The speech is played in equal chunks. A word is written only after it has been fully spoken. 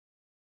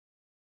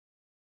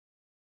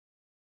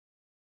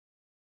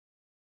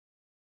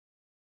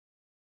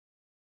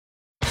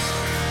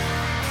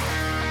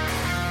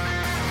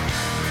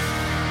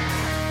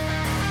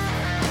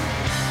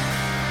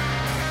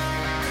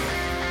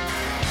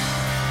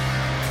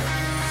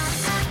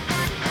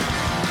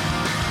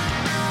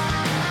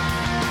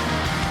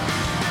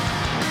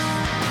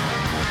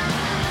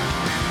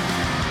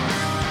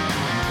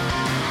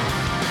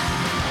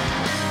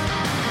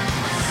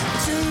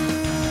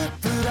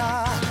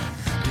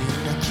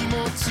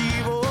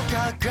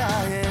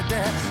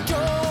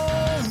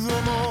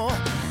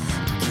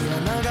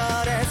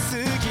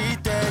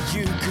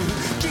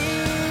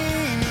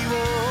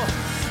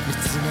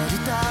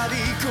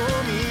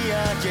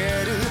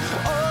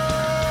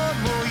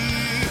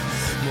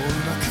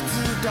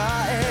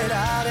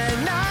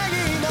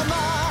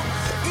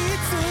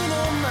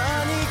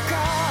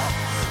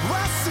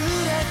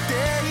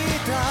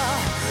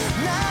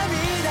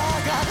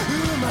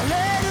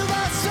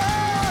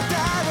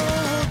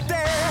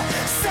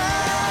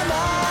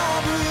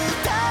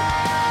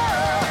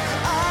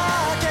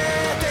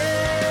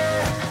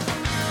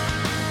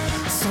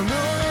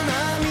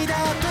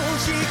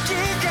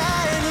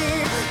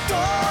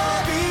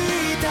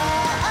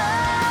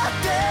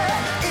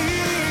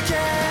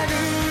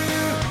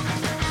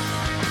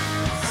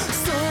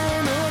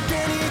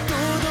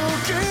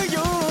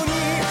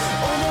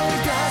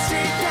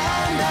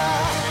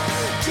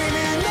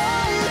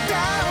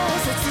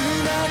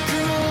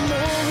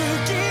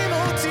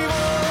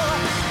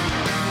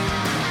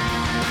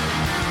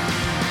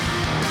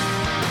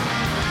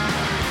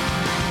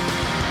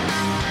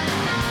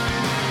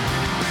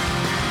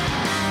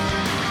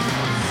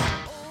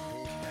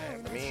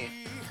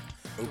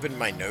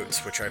my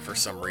notes, which I for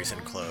some reason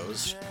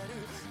closed.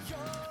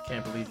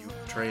 Can't believe you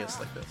betray us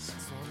like this.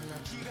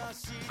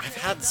 I've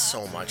had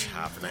so much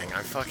happening.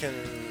 I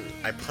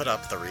put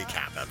up the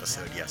recap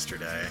episode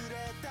yesterday.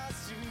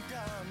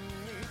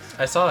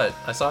 I saw it.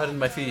 I saw it in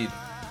my feed.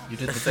 You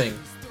did the thing.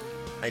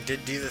 I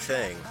did do the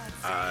thing.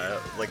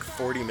 Like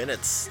 40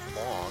 minutes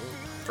long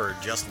for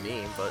just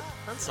me, but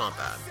that's not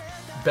bad.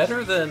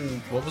 Better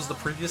than, what was the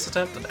previous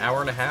attempt? An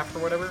hour and a half or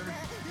whatever?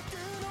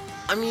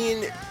 I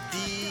mean,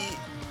 the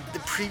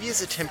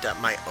previous attempt at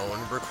my own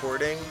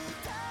recording,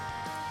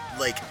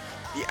 like,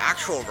 the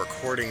actual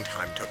recording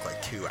time took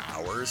like 2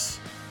 hours.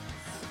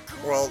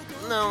 Well,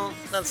 no,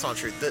 that's not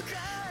true. The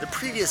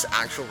previous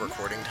actual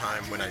recording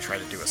time when I tried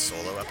to do a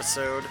solo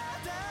episode,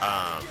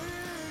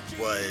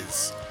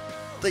 was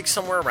like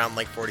somewhere around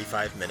like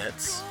 45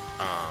 minutes.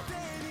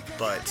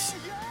 But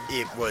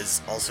it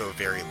was also a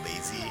very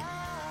lazy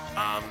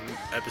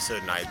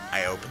episode, and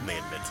I openly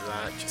admit to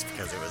that, just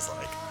because it was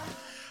like,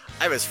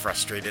 I was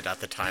frustrated at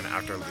the time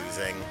after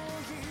losing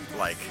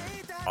like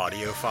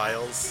audio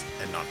files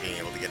and not being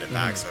able to get it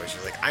back, so I was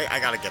just like, I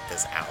gotta get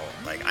this out.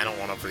 Like, I don't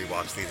want to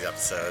rewatch these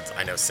episodes.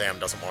 I know Sam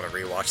doesn't want to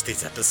rewatch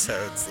these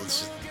episodes. Let's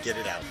just get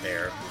it out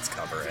there. Let's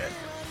cover it.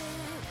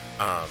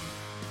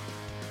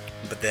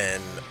 But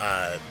then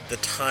the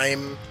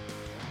time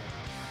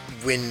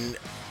when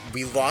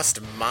we lost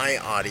my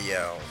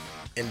audio,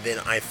 and then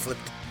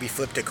we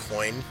flipped a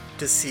coin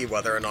to see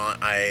whether or not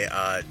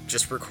I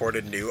just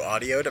recorded new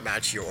audio to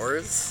match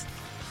yours.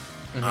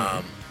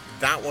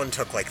 That one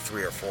took like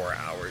 3 or 4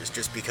 hours,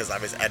 just because I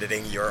was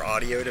editing your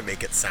audio to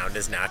make it sound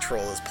as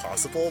natural as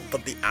possible,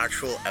 but the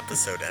actual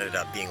episode ended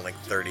up being like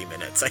 30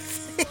 minutes, I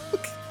think.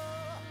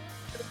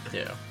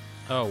 Yeah.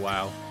 Oh,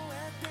 wow.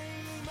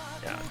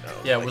 Yeah, no.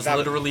 Yeah, like it was that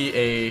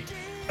literally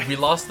we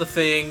lost the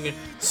thing,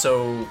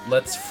 so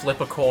let's flip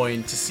a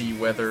coin to see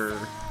whether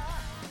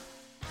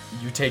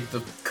you take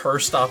the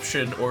cursed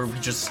option, or we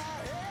just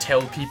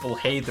tell people,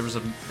 hey,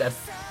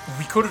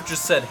 we could have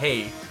just said,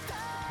 hey,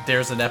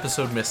 there's an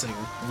episode missing,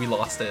 we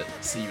lost it,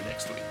 see you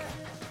next week.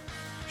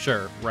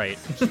 Sure, right.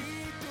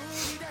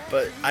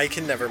 But I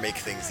can never make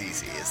things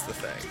easy, is the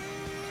thing.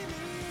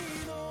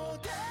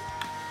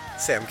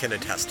 Sam can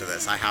attest to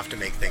this. I have to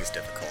make things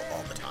difficult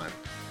all the time.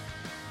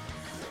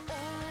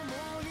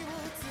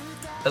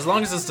 As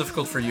long as it's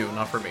difficult for you,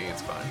 not for me,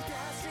 it's fine.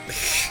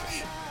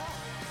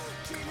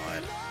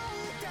 God.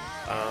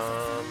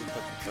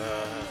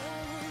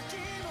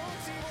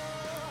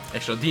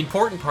 Actually, the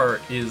important part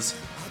is,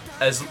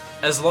 as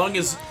long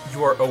as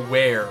you are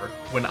aware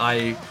when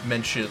I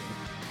mention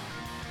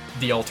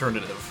the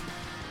alternative.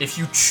 If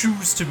you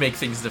choose to make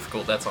things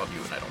difficult, that's on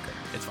you, and I don't care.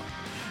 It's fine.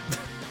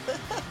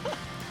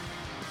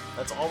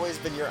 That's always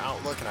been your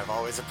outlook, and I've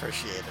always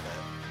appreciated it.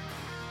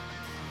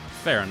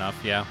 Fair enough,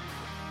 yeah.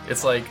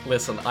 It's like,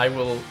 listen, I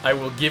will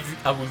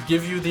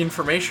give you the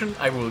information.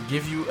 I will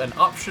give you an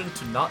option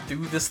to not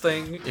do this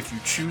thing. If you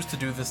choose to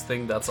do this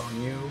thing, that's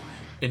on you.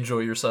 Enjoy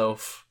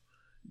yourself.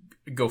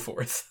 Go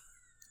forth.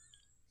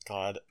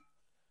 God.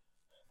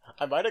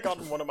 I might have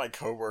gotten one of my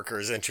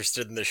coworkers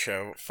interested in the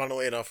show.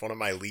 Funnily enough, one of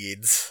my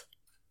leads.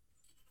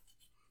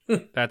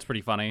 That's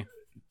pretty funny.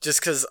 Just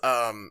because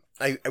I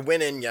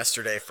went in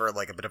yesterday for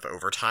like a bit of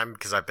overtime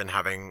because I've been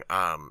having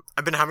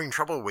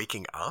trouble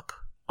waking up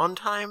on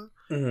time.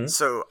 Mm-hmm.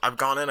 So I've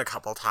gone in a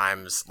couple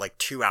times like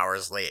 2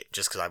 hours late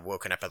just because I've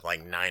woken up at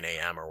like 9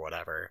 a.m. or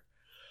whatever.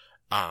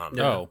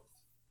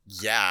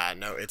 Yeah,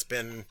 no, it's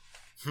been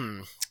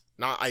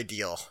not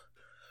ideal.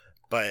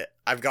 But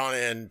I've gone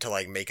in to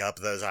like make up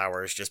those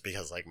hours just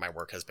because like my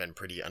work has been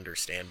pretty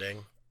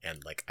understanding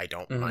and like I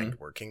don't mind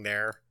working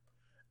there.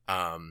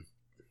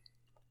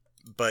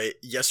 But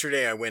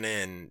yesterday I went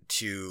in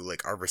to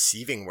like our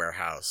receiving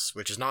warehouse,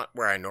 which is not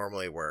where I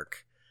normally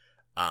work.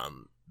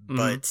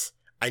 But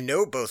I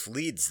know both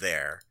leads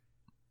there.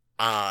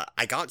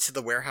 I got to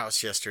the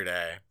warehouse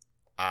yesterday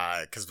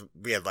because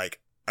we had like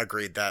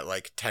agreed that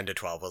like 10 to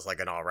 12 was like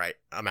an all right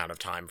amount of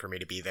time for me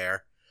to be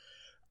there.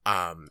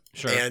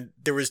 Sure. And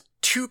there was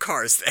 2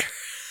 cars there.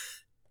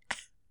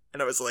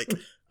 And I was like,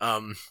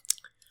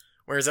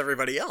 where's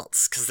everybody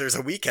else? Because there's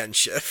a weekend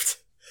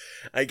shift.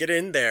 I get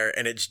in there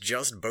and it's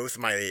just both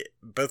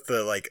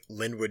the like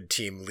Linwood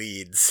team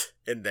leads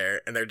in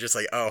there, and they're just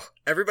like, oh,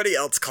 everybody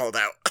else called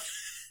out.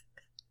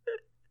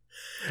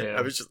 Yeah.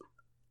 I was just,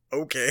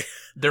 okay.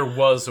 There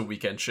was a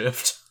weekend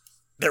shift.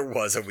 There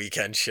was a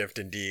weekend shift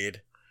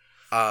indeed.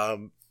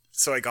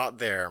 So I got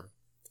there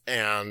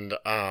and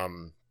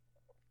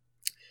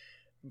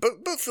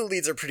both the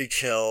leads are pretty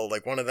chill.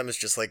 Like one of them is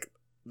just like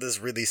this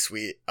really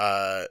sweet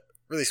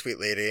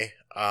lady.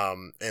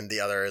 And the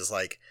other is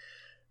like,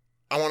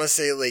 I want to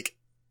say like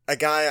a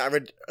guy I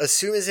would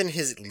assume is in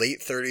his late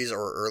 30s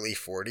or early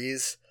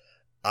 40s.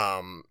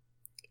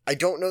 I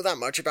don't know that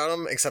much about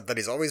him except that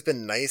he's always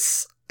been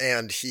nice,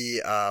 and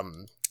he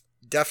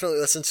definitely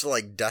listens to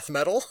like death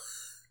metal.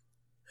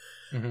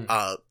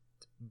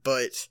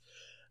 But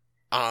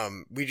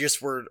we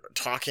just were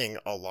talking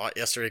a lot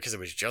yesterday because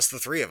it was just the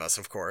 3 of us,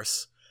 of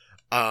course.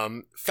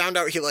 Found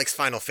out he likes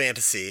Final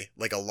Fantasy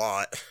like a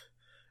lot.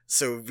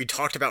 So we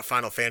talked about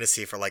Final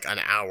Fantasy for like an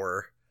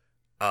hour.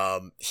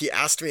 He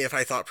asked me if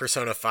I thought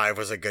Persona 5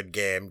 was a good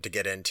game to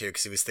get into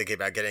because he was thinking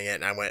about getting it,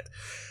 and I went,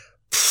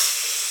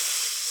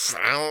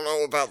 I don't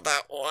know about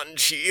that one,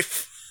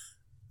 Chief.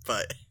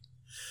 But,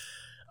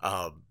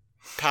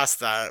 past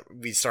that,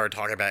 we started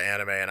talking about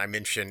anime, and I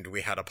mentioned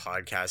we had a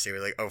podcast. He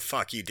was like, oh,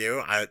 fuck, you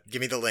do?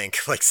 Give me the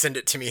link. Like, send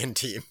it to me in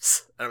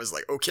Teams. And I was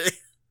like, okay.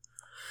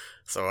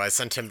 So I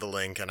sent him the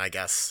link, and I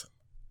guess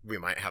we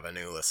might have a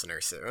new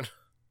listener soon.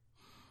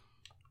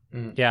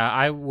 Yeah,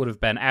 I would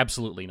have been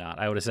absolutely not.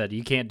 I would have said,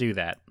 you can't do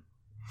that.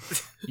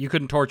 You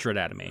couldn't torture it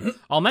out of me.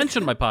 I'll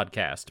mention my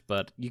podcast,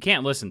 but you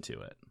can't listen to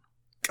it.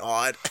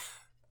 God.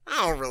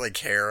 I don't really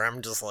care.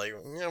 I'm just like,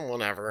 yeah,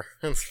 whatever.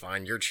 It's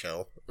fine. You're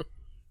chill.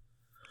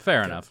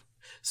 Fair enough.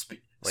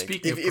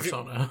 Speaking of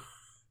Persona.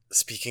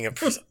 Speaking of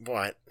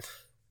what?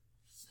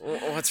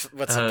 What's up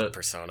with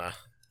Persona?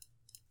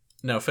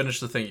 No, finish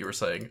the thing you were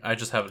saying. I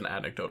just have an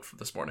anecdote for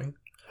this morning.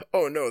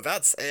 Oh, no,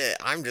 that's it.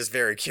 I'm just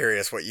very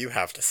curious what you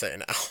have to say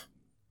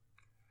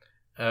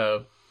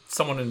now.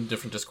 Someone in a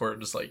different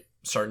Discord was, like,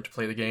 starting to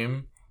play the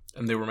game,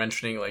 and they were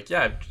mentioning, like,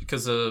 yeah,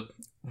 because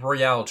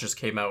Royale just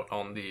came out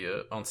on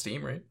the on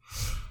Steam, right?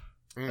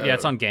 Yeah,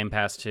 it's on Game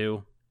Pass,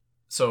 too.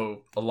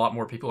 So a lot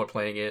more people are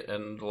playing it,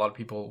 and a lot of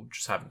people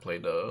just haven't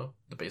played the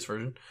base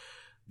version.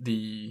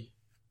 One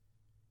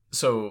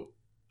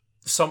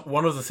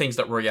of the things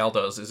that Royale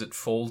does is it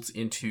folds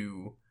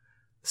into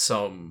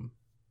some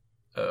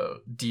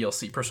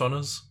DLC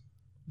personas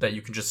that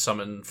you can just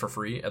summon for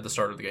free at the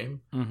start of the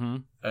game. Mm-hmm.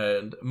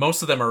 And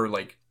most of them are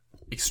like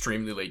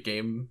extremely late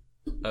game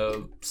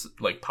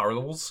like power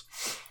levels.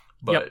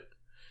 But Yep.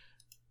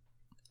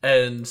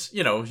 And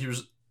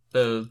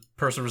the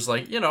person was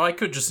like, I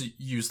could just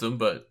use them,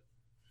 but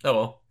oh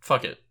well,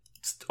 fuck it.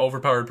 It's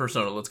overpowered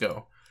persona, let's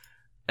go.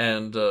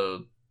 And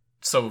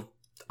so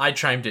I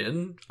chimed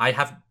in. I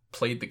haven't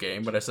played the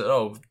game, but I said,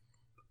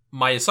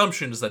 my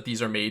assumption is that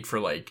these are made for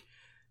like,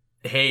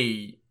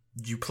 hey,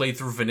 you played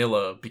through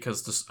vanilla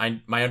because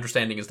my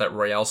understanding is that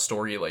Royale's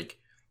story like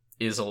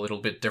is a little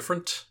bit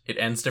different. It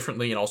ends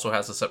differently and also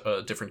has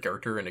a different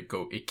character, and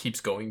it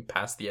keeps going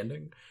past the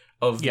ending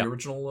of the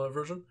original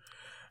version.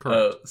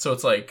 Correct. So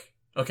it's like,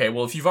 okay,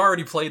 well, if you've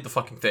already played the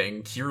fucking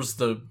thing, here's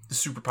the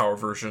superpower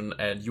version,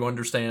 and you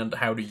understand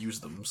how to use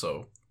them,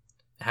 so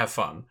have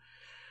fun.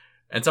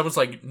 And someone's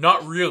like,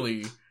 not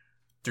really.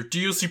 They're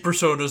DLC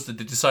personas that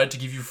they decide to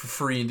give you for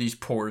free in these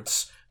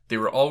ports. They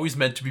were always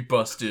meant to be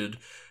busted.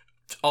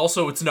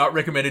 Also, it's not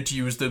recommended to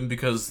use them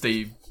because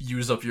they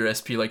use up your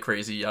SP like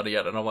crazy, yada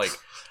yada. And I'm like,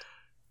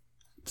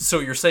 so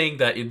you're saying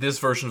that in this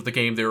version of the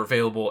game they're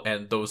available,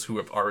 and those who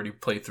have already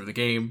played through the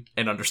game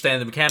and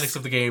understand the mechanics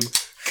of the game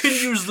can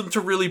use them to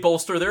really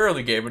bolster their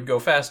early game and go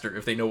faster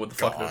if they know what the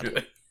fuck they're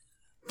doing.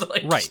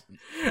 Like, right.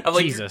 I'm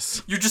like,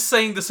 Jesus. You're just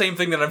saying the same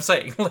thing that I'm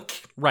saying.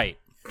 Like, right.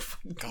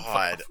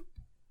 God.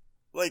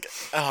 Like,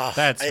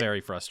 that's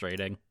very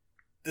frustrating.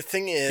 The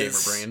thing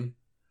is, gamer brain.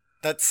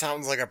 That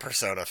sounds like a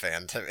Persona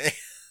fan to me.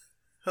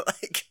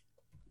 Like,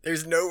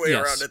 there's no way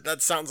around it.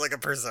 That sounds like a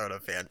Persona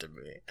fan to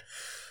me.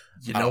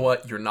 You know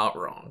what? You're not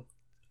wrong.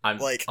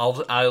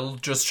 I'll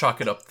just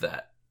chalk it up to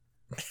that.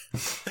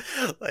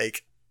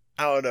 Like,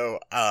 I don't know.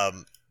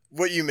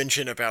 What you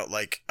mentioned about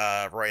like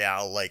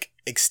Royale like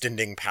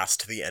extending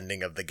past the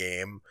ending of the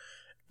game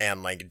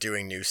and like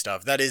doing new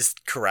stuff, that is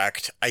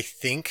correct. I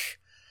think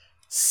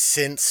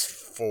since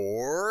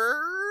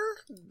 4,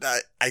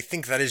 I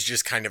think that is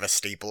just kind of a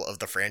staple of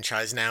the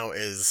franchise now,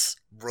 is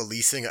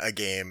releasing a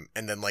game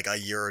and then like a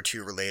year or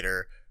two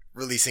later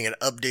releasing an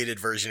updated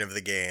version of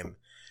the game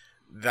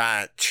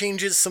that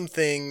changes some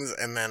things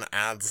and then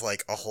adds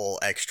like a whole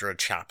extra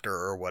chapter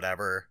or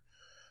whatever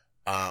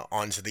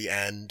onto the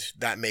end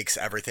that makes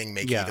everything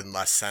make even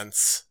less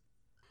sense.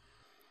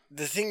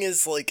 The thing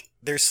is, like,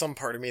 there's some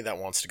part of me that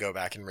wants to go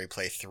back and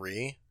replay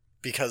 3,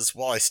 because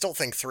while I still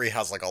think 3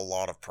 has like a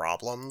lot of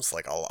problems,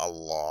 like a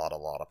lot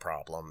of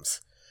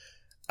problems,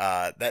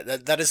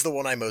 that is the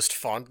one I most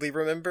fondly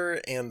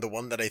remember, and the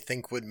one that I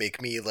think would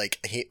make me like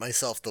hate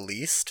myself the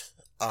least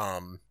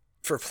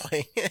for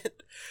playing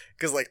it.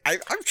 Because like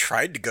I've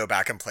tried to go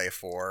back and play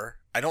 4.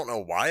 I don't know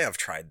why I've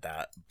tried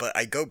that, but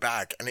I go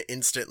back and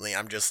instantly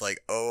I'm just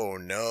like, oh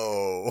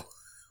no.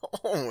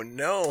 Oh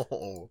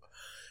no.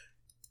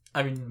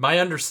 I mean, my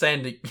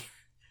understanding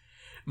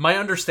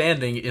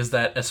is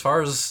that as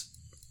far as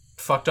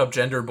fucked up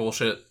gender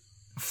bullshit,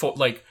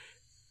 like,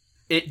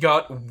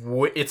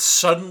 it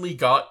suddenly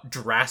got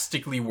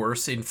drastically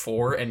worse in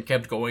 4 and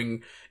kept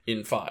going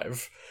in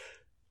 5.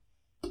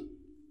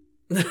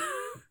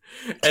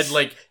 And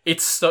like,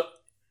 it's stuff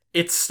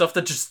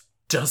that just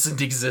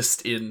doesn't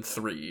exist in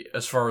 3,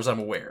 as far as I'm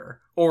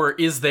aware, or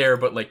is there,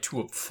 but like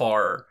to a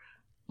far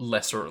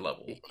lesser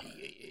level.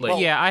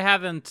 Like, yeah, I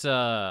haven't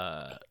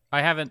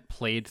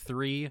played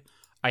 3.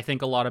 I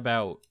think a lot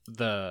about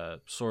the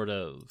sort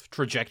of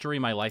trajectory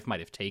my life might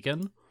have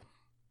taken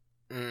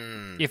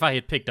if I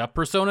had picked up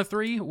Persona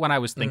 3 when I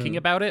was thinking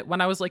about it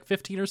when I was like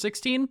 15 or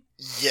 16.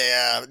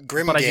 Yeah,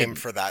 grim game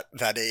for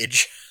that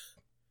age.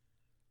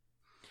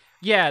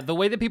 Yeah, the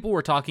way that people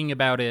were talking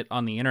about it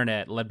on the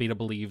internet led me to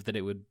believe that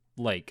it would,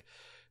 like,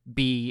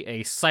 be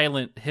a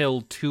Silent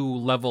Hill 2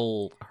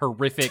 level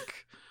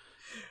horrific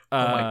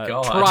Oh my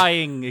God.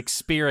 trying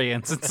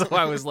experience. And so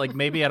I was like,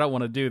 maybe I don't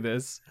want to do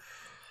this.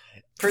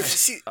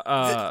 See,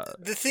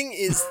 the thing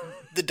is,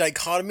 the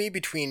dichotomy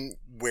between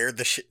where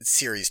the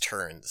series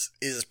turns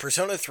is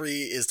Persona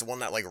 3 is the one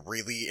that, like,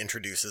 really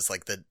introduces,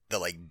 like, the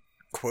like,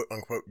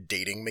 quote-unquote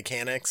dating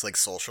mechanics, like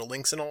social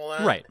links and all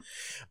that. Right.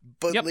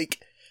 But, Yep. like,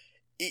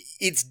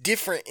 it's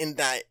different in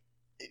that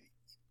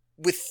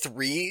with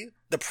 3,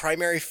 the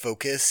primary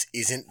focus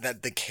isn't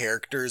that the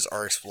characters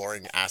are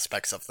exploring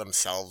aspects of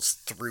themselves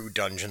through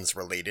dungeons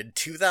related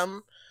to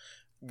them,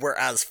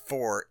 whereas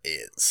 4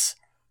 is.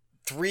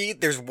 3,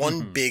 there's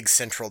one big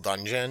central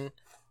dungeon,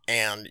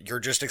 and you're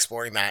just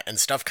exploring that, and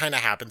stuff kind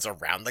of happens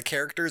around the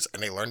characters,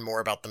 and they learn more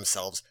about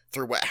themselves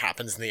through what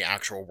happens in the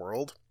actual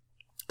world.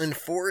 In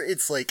 4,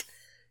 it's like,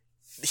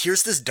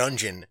 here's this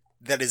dungeon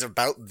that is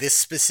about this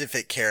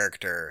specific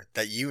character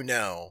that you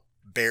know,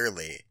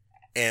 barely,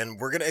 and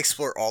we're gonna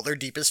explore all their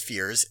deepest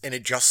fears, and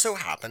it just so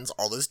happens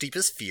all those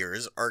deepest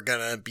fears are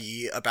gonna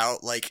be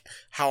about, like,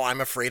 how I'm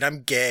afraid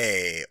I'm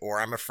gay, or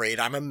I'm afraid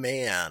I'm a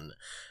man.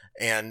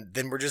 And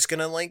then we're just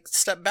gonna, like,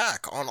 step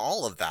back on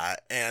all of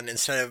that, and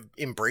instead of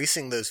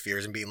embracing those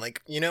fears and being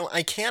like, you know,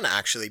 I can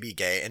actually be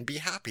gay and be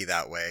happy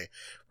that way,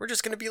 we're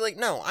just gonna be like,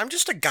 no, I'm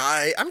just a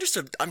guy, I'm just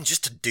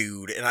a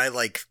dude, and I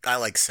like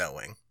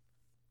sewing.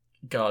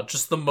 God,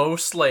 just the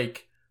most,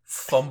 like,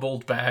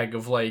 fumbled bag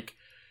of, like,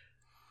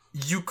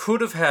 you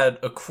could have had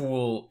a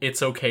cool,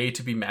 it's okay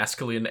to be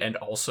masculine and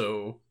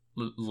also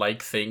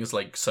like things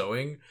like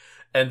sewing,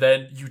 and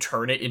then you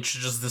turn it into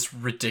just this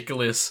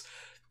ridiculous,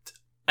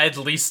 at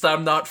least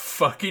I'm not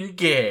fucking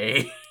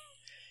gay.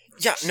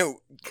 Yeah, no,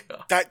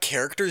 that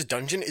character's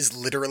dungeon is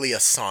literally a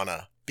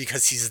sauna,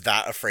 because he's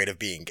that afraid of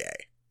being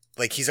gay.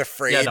 Like, he's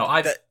afraid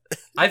that...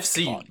 I've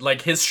seen,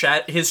 like, his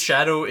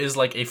shadow is,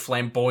 like, a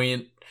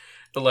flamboyant,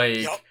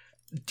 like,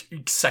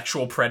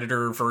 sexual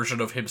predator version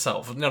of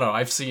himself. No,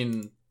 I've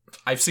seen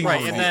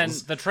Right, and then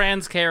the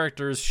trans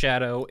character's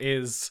shadow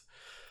is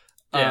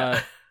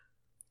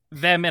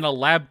them in a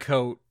lab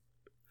coat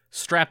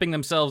strapping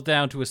themselves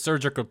down to a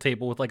surgical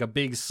table with, like, a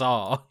big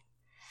saw.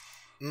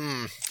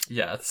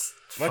 Yeah, it's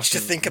much to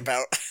think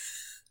about.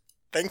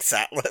 Thanks,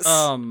 Atlas.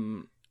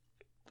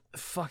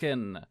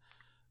 Fucking...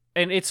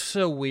 And it's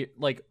so weird.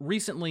 Like,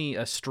 recently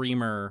a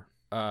streamer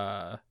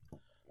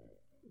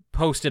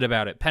posted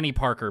about it. Penny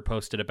Parker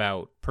posted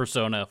about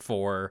Persona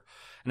 4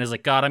 and is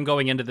like, God, I'm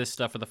going into this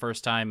stuff for the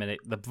first time, and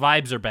the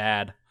vibes are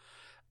bad.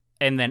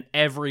 And then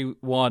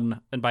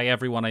everyone, and by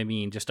everyone I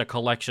mean just a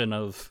collection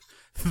of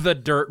the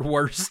dirt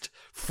worst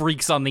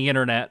freaks on the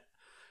internet,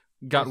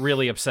 got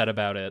really upset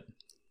about it.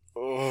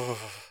 Oh.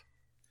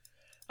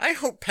 I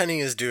hope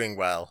Penny is doing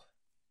well.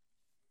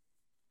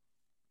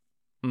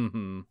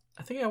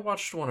 I think I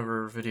watched one of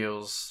her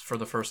videos for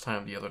the first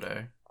time the other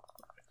day.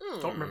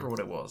 Don't remember what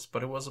it was,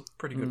 but it was a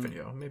pretty good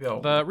video. Maybe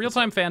I'll... The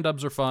real-time fan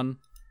dubs are fun.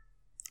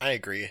 I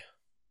agree.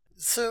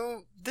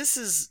 So, this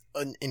is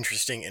an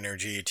interesting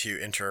energy to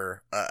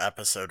enter an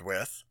episode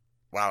with.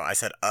 Wow, I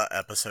said a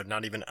episode,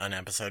 not even an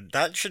episode.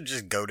 That should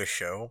just go to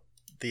show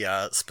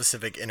the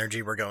specific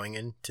energy we're going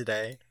in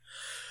today.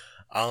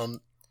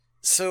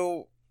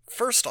 So,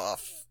 first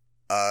off,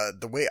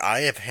 the way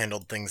I have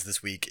handled things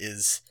this week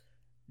is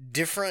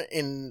different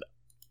in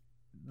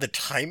the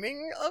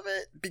timing of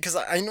it, because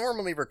I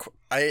normally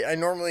I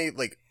normally,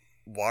 like,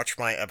 watch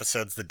my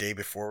episodes the day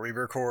before we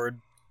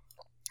record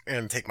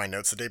and take my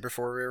notes the day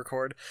before we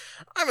record.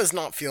 I was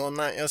not feeling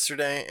that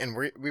yesterday, and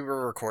we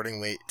were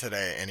recording late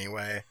today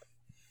anyway,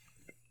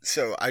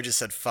 so I just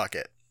said fuck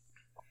it,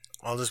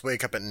 I'll just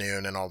wake up at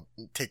noon and I'll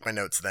take my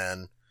notes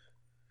then.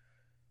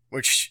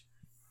 Which,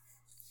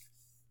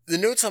 the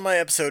notes on my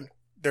episode,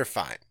 they're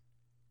fine.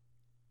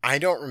 I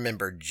don't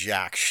remember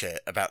jack shit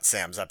about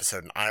Sam's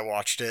episode, and I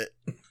watched it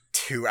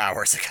 2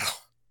 hours ago.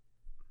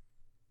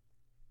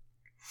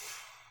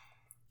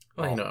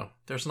 Well, you know,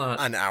 there's not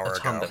an hour a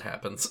ton ago that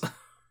happens.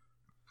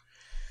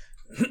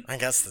 I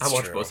guess that's true. I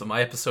watched true. both of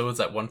my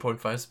episodes at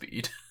 1.5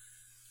 speed.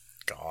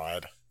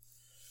 God.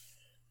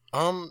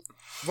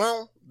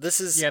 Well, this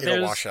is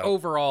there's wash out.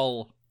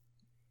 Overall...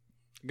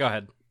 Go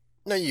ahead.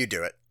 No, you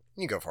do it.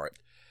 You go for it.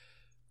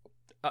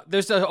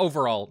 There's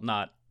overall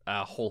not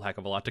a whole heck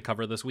of a lot to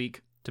cover this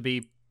week, to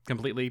be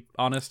completely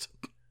honest.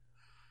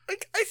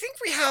 Like, I think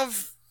we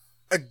have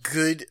a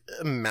good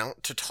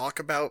amount to talk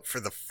about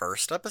for the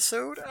first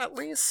episode, at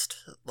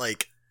least.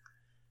 Like,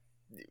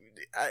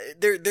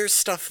 there's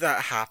stuff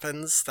that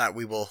happens that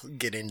we will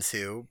get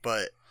into,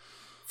 but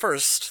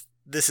first,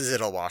 this is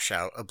It'll Wash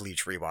Out, a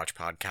Bleach Rewatch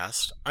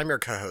podcast. I'm your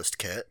co-host,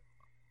 Kit.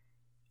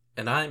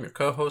 And I'm your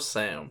co-host,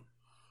 Sam.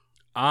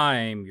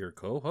 I'm your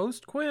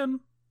co-host, Quinn.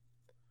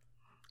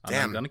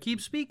 Damn. I'm gonna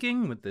keep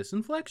speaking with this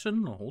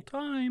inflection the whole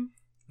time.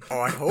 Oh,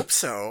 I hope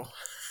so.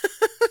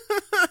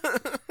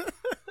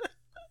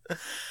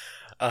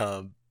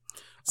 I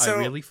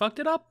really fucked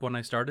it up when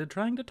I started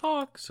trying to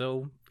talk,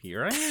 so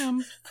here I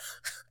am.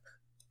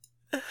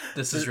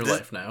 This is your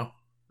life now.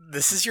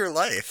 this is your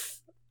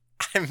life.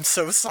 I'm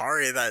so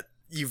sorry that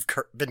you've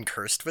been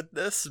cursed with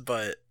this,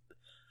 but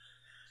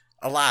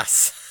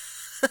alas.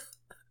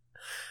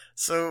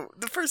 So,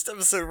 the first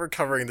episode we're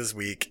covering this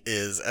week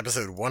is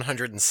episode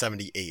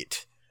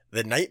 178,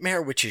 The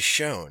Nightmare Which Is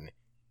Shown.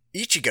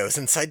 Ichigo's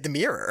Inside the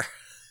Mirror.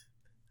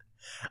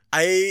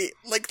 I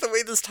like the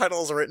way this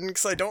title is written,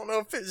 because I don't know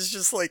if it's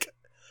just, like,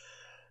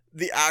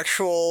 the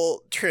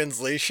actual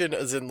translation,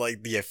 as in,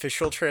 like, the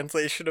official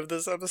translation of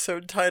this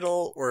episode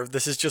title, or if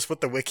this is just what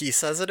the wiki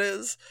says it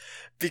is,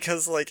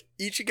 because, like,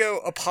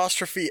 Ichigo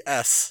apostrophe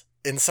S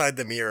inside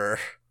the mirror.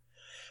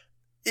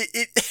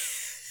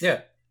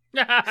 Yeah.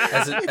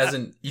 as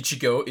in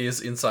Ichigo is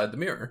inside the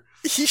mirror.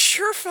 He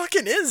sure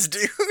fucking is,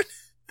 dude.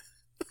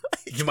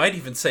 You might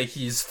even say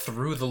he's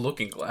through the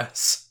looking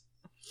glass.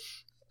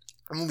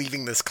 I'm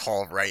leaving this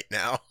call right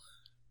now.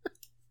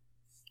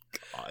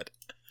 God.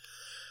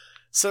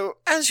 So,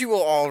 as you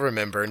will all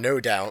remember,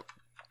 no doubt,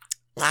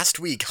 last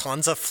week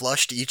Hanza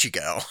flushed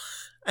Ichigo,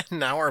 and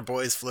now our boy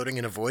is floating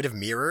in a void of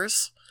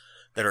mirrors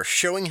that are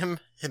showing him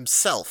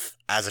himself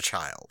as a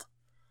child.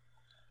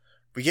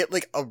 We get,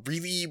 like, a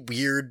really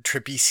weird,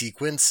 trippy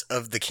sequence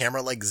of the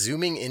camera, like,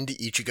 zooming into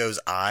Ichigo's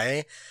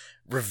eye,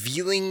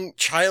 revealing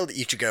child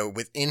Ichigo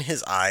within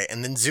his eye,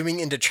 and then zooming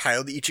into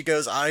child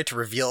Ichigo's eye to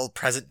reveal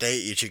present-day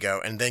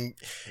Ichigo, and then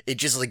it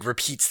just, like,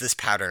 repeats this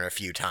pattern a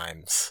few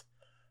times.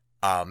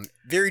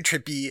 Very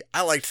trippy.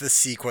 I liked this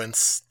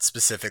sequence,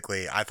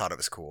 specifically. I thought it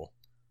was cool.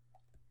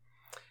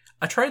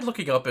 I tried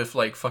looking up if,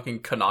 like,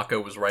 fucking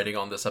Kanako was writing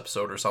on this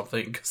episode or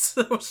something, because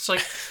it was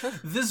like,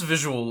 this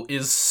visual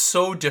is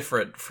so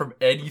different from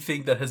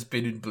anything that has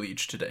been in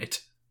Bleach to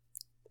date.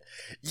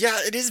 Yeah,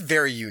 it is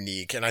very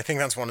unique, and I think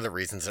that's one of the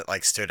reasons it,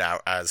 like, stood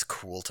out as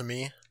cool to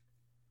me.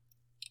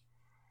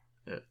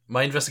 Yeah.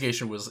 My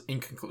investigation was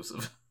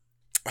inconclusive.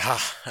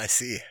 Ah, I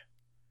see.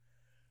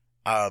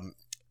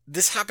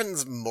 This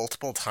happens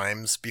multiple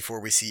times before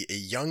we see a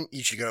young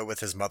Ichigo with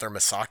his mother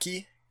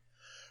Misaki.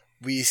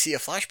 We see a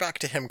flashback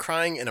to him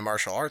crying in a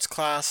martial arts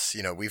class.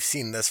 You know, we've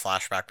seen this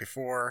flashback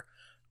before,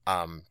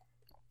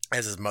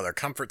 as his mother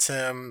comforts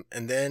him,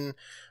 and then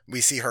we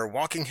see her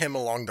walking him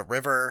along the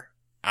river,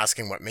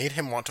 asking what made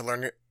him want to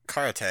learn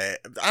karate.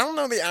 I don't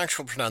know the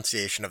actual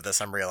pronunciation of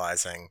this, I'm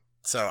realizing,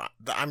 so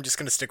I'm just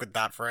going to stick with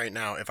that for right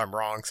now. If I'm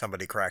wrong,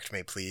 somebody correct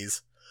me,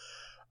 please.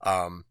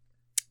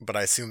 But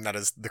I assume that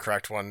is the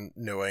correct one,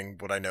 knowing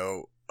what I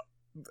know,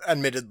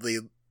 admittedly,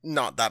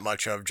 not that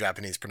much of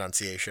Japanese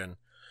pronunciation.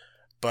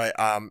 But,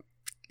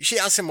 she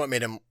asks him what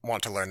made him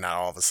want to learn that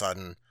all of a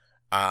sudden.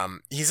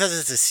 He says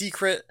it's a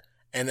secret,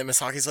 and then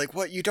Misaki's like,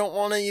 what, you don't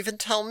want to even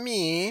tell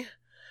me?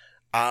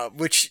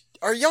 Which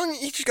our young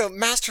Ichigo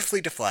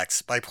masterfully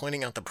deflects by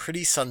pointing out the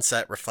pretty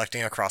sunset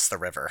reflecting across the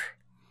river.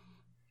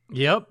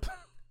 Yep.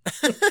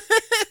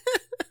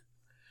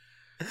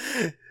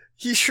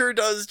 He sure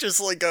does just,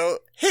 like, go,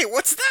 hey,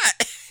 what's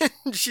that?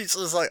 And she's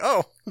just like,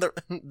 oh,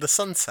 the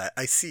sunset,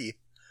 I see.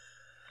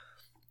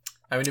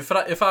 I mean,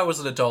 if I was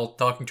an adult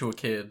talking to a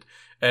kid,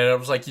 and I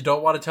was like, you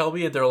don't want to tell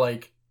me? And they're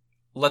like,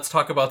 let's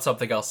talk about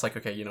something else. Like,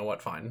 okay, you know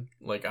what, fine.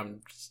 Like,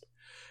 I'm just...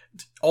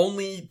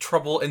 Only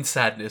trouble and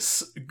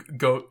sadness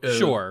go...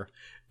 Sure.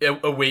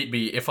 Await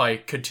me if I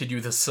continue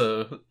this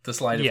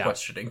line of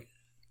questioning.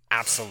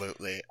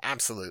 Absolutely,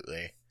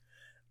 absolutely.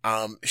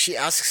 She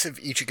asks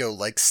if Ichigo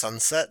likes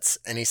sunsets,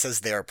 and he says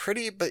they are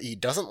pretty, but he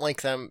doesn't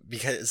like them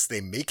because they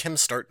make him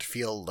start to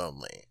feel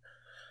lonely.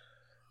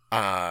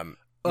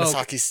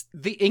 Misaki's...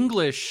 The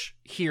English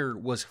here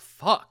was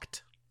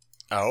fucked.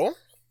 Oh?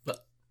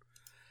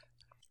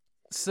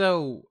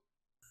 So,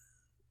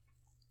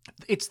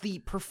 it's the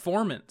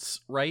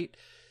performance, right?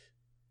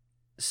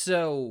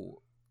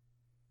 So,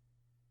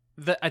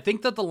 I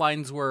think that the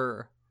lines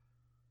were,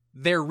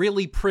 they're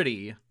really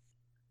pretty,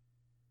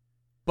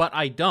 but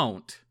I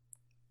don't.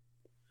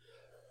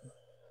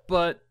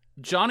 But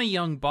Johnny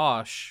Young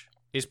Bosch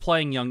is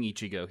playing young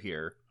Ichigo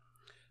here.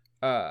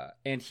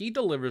 And he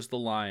delivers the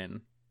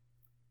line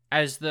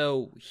as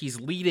though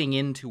he's leading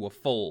into a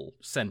full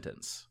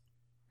sentence.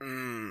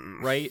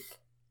 Right?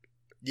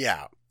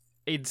 Yeah.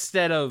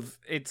 Instead of,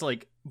 it's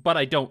like, but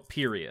I don't,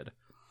 period.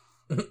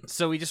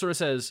 So he just sort of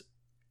says,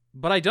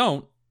 but I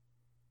don't.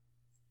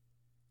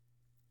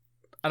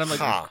 And I'm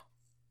like,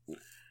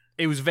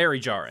 it was very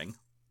jarring.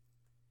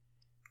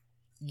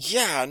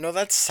 Yeah, no,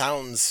 that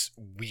sounds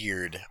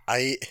weird.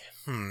 Like,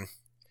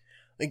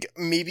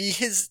 maybe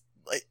his,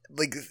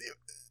 like,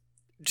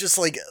 just,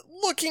 like,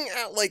 looking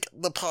at, like,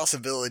 the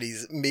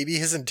possibilities, maybe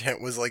his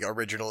intent was, like,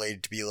 originally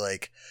to be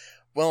like,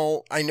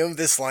 well, I know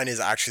this line is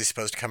actually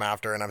supposed to come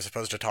after, and I'm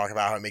supposed to talk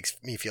about how it makes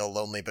me feel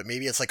lonely, but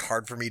maybe it's, like,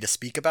 hard for me to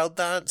speak about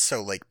that,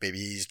 so, like, maybe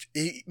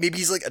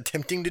he's like,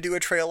 attempting to do a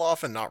trail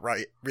off and not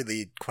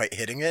really quite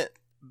hitting it,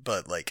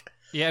 but, like,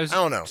 yeah, it was, I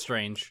don't know.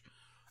 Strange.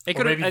 It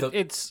could have,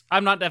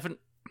 I'm not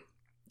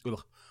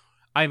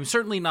I'm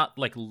certainly not,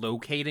 like,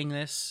 locating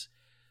this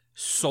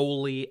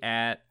solely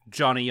at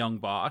Johnny Young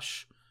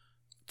Bosch.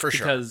 For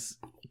sure. Because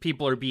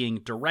people are being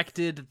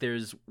directed,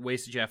 there's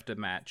ways that you have to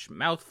match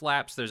mouth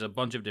flaps, there's a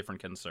bunch of different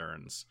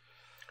concerns.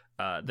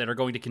 that are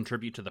going to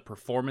contribute to the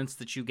performance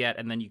that you get,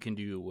 and then you can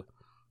do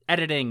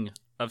editing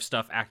of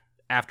stuff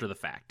after the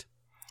fact.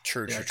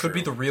 True. It could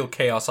be the real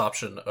chaos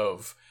option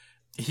of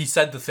he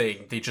said the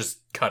thing, they just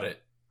cut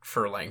it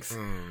for length.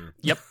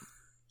 Yep.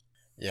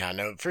 Yeah,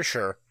 no, for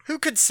sure. Who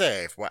could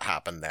say what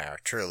happened there,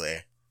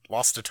 truly?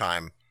 Lost to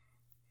time.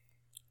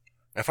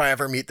 If I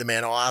ever meet the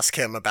man, I'll ask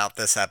him about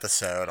this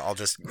episode. I'll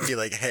just be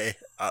like, hey,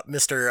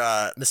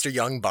 Mr.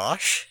 Young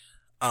Bosch,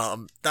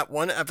 that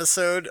one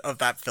episode of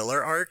that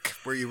filler arc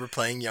where you were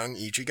playing young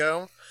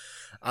Ichigo,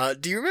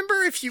 do you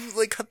remember if you,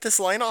 like, cut this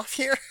line off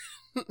here?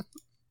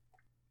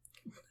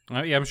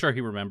 Yeah, I'm sure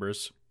he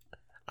remembers.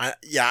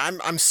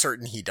 I'm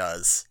certain he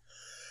does.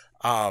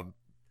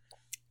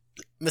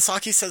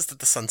 Misaki says that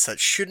the sunset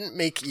shouldn't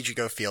make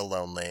Ichigo feel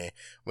lonely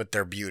with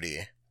their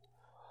beauty.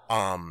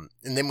 And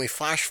then we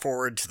flash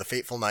forward to the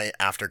fateful night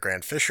after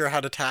Grand Fisher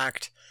had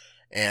attacked,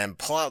 and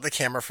pull out the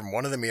camera from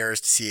one of the mirrors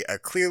to see a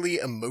clearly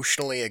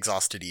emotionally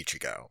exhausted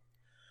Ichigo.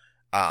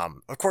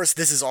 Of course,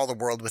 this is all the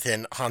world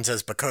within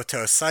Hanza's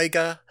Bakoto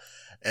Saiga,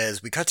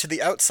 as we cut to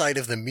the outside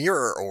of the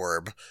mirror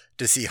orb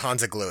to see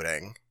Hanza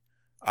gloating.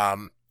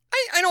 I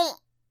don't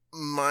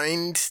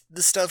mind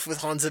the stuff with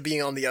Hanza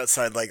being on the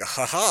outside, like,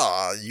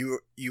 haha,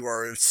 you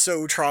are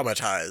so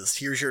traumatized,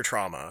 here's your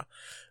trauma.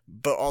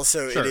 But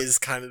also, Sure. it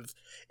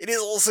is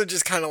also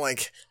just kind of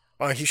like,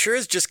 oh, he sure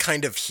is just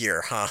kind of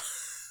here, huh?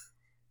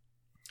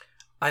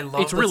 I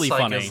love It's really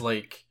Saiga's,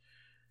 funny.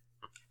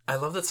 I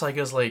love that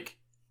Saiga's, like,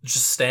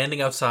 just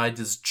standing outside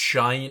this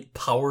giant,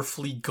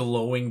 powerfully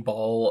glowing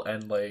ball,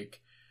 and, like,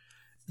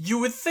 you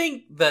would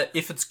think that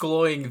if it's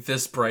glowing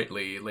this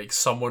brightly, like,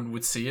 someone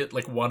would see it.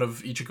 Like, one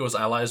of Ichigo's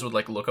allies would,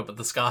 like, look up at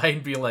the sky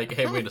and be like,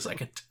 hey, wait a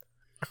second.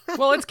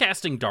 Well, it's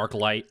casting dark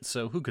light,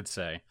 so who could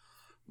say?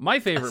 My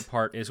favorite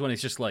part is when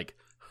it's just like,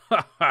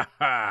 ha ha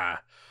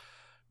ha.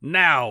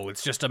 Now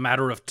it's just a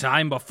matter of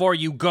time before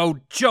you go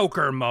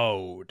Joker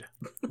mode.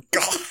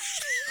 God,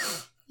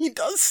 he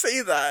does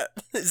say that.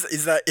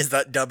 Is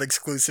that dub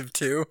exclusive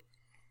too?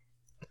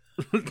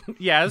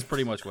 Yeah, that's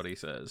pretty much what he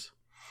says.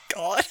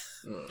 God.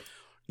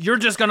 You're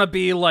just gonna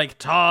be like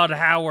Todd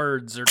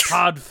Howard's or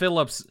Todd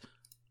Phillips.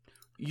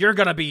 You're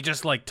gonna be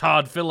just like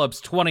Todd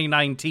Phillips'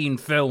 2019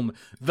 film,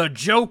 The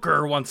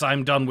Joker, once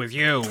I'm done with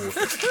you.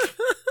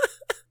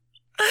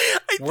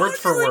 Word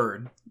for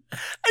word.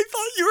 I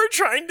thought you were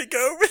trying to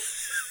go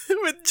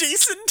with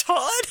Jason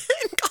Todd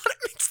and got it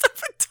mixed up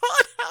with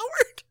Todd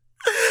Howard.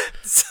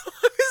 So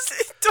I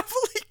was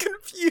doubly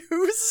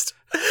confused.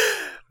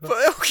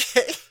 But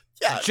okay.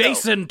 Yeah.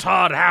 Jason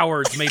Todd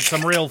Howard's made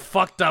some real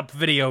fucked up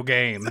video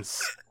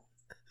games.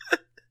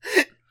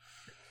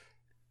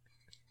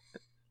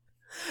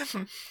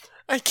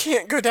 I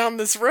can't go down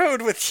this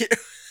road with you.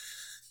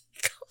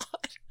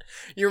 God.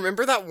 You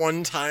remember that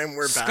one time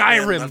where Batman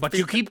Skyrim, left but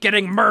you keep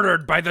getting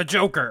murdered by the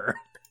Joker.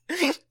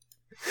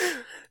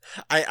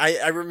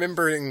 I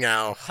remembering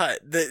now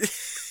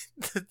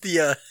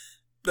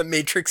the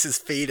Matrix is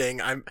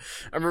fading. I'm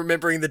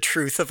remembering the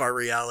truth of our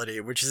reality,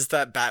 which is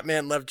that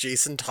Batman left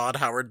Jason Todd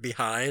Howard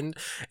behind,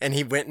 and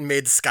he went and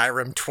made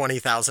Skyrim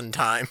 20,000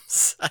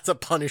 times as a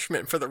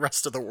punishment for the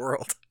rest of the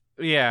world.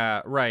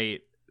 Yeah,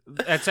 right.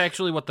 That's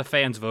actually what the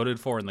fans voted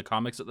for in the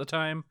comics at the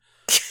time.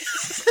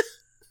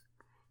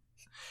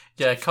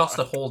 Yeah, it cost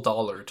a whole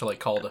 $1 to, like,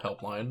 call the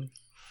helpline.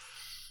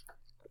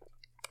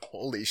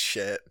 Holy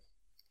shit.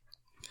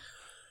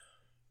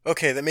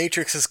 Okay, the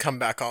Matrix has come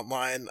back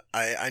online.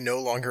 I no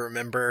longer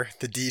remember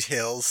the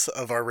details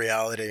of our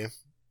reality.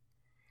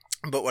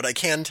 But what I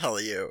can tell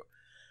you,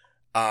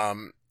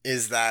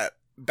 is that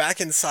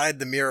back inside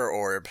the mirror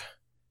orb,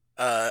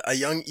 a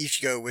young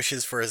Ichigo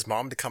wishes for his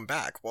mom to come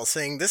back, while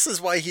saying this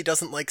is why he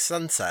doesn't like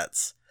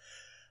sunsets.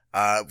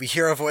 We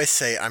hear a voice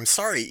say, "I'm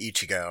sorry,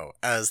 Ichigo,"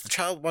 as the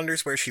child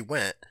wonders where she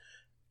went,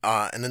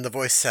 and then the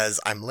voice says,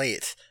 "I'm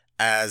late,"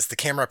 as the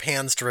camera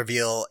pans to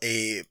reveal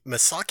a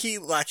Misaki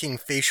lacking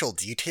facial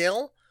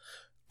detail,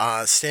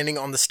 standing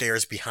on the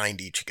stairs behind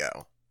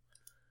Ichigo.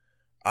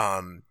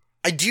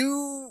 I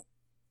do...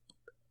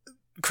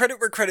 Credit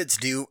where credit's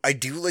due, I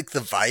do like the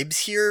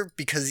vibes here,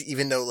 because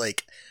even though,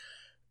 like,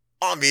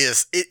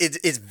 obvious,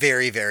 it's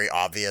very, very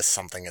obvious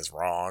something is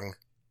wrong,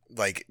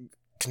 like,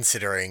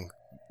 considering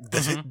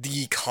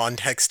the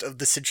context of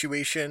the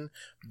situation,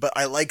 but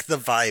I like the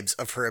vibes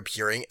of her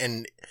appearing,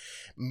 and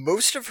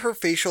most of her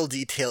facial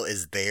detail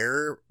is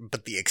there,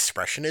 but the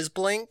expression is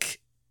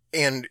blank,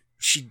 and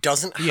she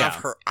doesn't have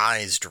her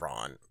eyes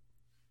drawn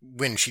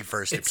when she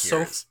first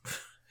appears.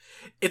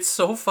 It's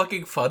so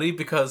fucking funny,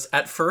 because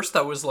at first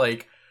I was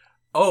like,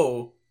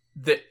 oh,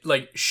 that,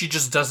 like, she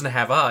just doesn't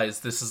have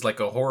eyes, this is like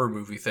a horror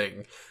movie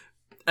thing.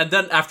 And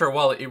then after a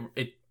while,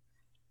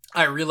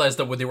 I realized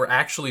that what they were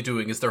actually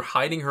doing is they're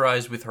hiding her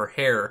eyes with her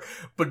hair,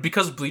 but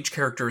because Bleach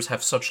characters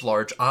have such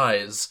large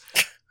eyes,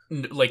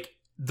 like,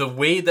 the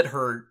way that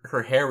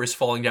her hair is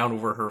falling down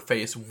over her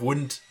face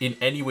wouldn't in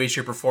any way,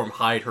 shape, or form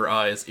hide her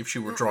eyes if she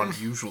were drawn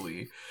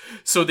usually.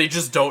 So they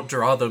just don't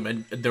draw them,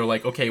 and they're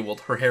like, okay, well,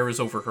 her hair is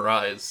over her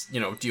eyes, you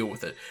know, deal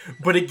with it.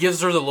 But it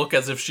gives her the look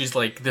as if she's,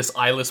 like, this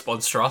eyeless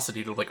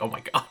monstrosity. They're like, oh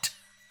my god.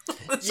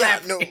 Yeah,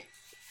 no.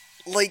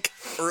 like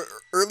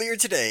earlier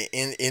today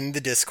in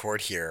the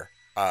Discord here,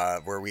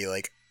 where we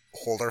like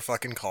hold our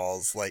fucking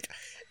calls, like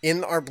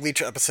in our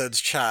Bleach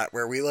episodes chat,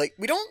 where we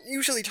don't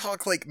usually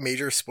talk like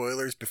major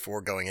spoilers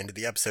before going into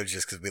the episodes,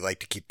 just because we like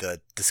to keep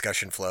the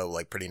discussion flow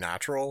like pretty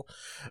natural.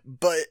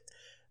 But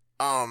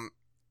Quinn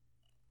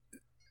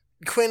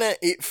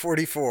at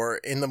 8:44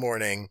 in the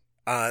morning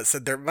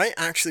said there might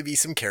actually be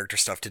some character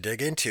stuff to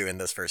dig into in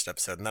this first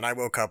episode, and then I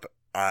woke up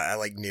at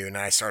like noon and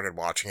I started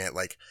watching it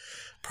like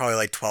probably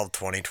like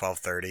 12:20,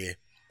 12:30.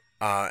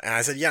 And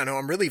I said, yeah, no,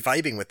 I'm really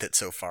vibing with it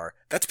so far.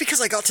 That's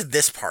because I got to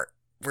this part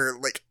where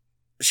like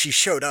she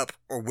showed up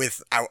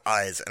without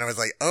eyes, and I was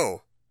like,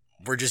 oh,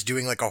 we're just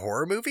doing like a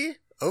horror movie?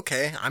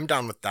 Okay, I'm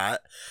down with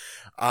that.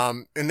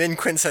 And then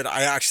Quinn said,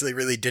 I actually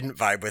really didn't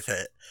vibe with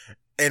it.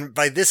 And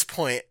by this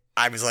point,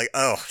 I was like,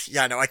 oh,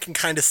 yeah, no, I can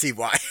kind of see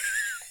why.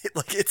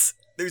 Like,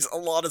 there's a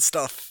lot of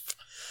stuff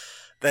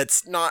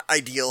that's not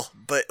ideal,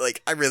 but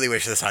like, I really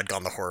wish this had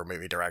gone the horror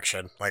movie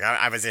direction. Like,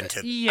 I was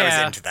into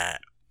that.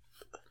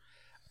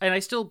 And I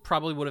still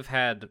probably would have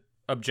had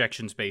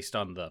objections based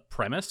on the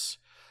premise,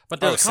 but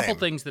there's a couple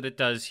things that it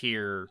does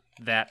here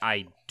that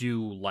I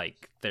do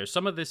like. There's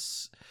some of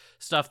this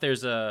stuff.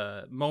 There's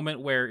a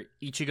moment where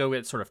Ichigo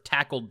gets sort of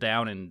tackled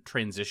down and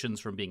transitions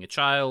from being a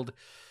child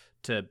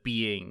to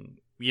being,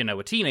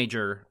 a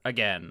teenager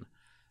again.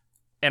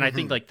 And I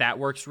think like that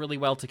works really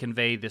well to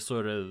convey this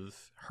sort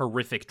of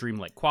horrific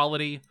dreamlike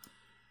quality.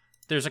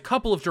 There's a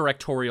couple of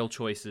directorial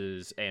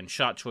choices and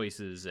shot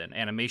choices and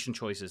animation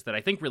choices that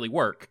I think really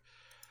work.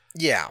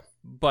 Yeah.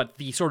 But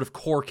the sort of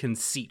core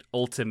conceit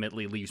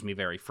ultimately leaves me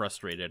very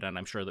frustrated, and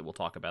I'm sure that we'll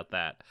talk about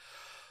that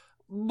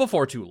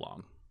before too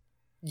long.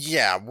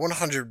 Yeah,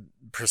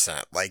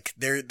 100%. Like,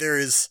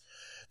 there's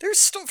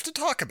stuff to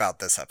talk about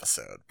this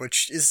episode,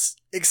 which is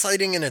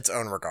exciting in its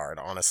own regard,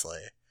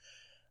 honestly.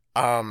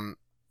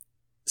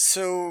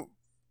 So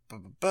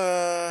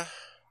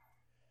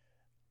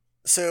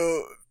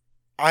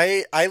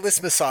Eyeless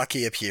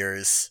Misaki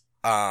appears,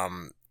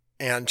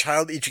 and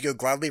Child Ichigo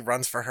gladly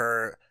runs for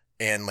her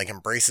and like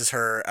embraces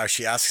her as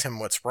she asks him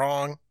what's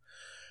wrong,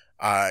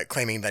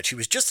 claiming that she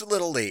was just a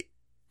little late.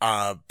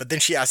 But then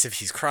she asks if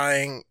he's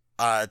crying,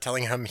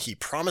 telling him he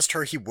promised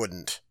her he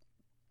wouldn't.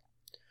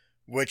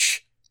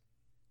 Which,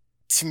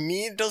 to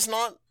me, does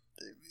not...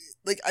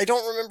 Like, I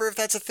don't remember if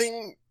that's a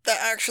thing that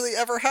actually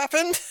ever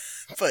happened,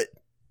 but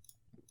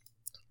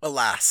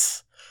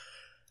alas.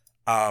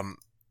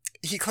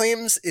 He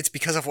claims it's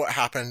because of what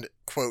happened,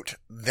 quote,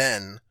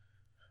 then,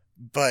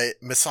 but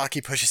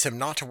Misaki pushes him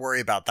not to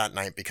worry about that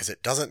night because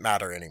it doesn't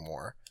matter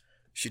anymore.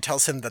 She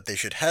tells him that they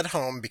should head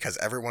home because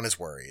everyone is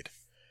worried.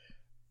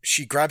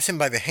 She grabs him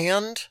by the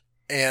hand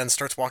and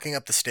starts walking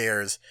up the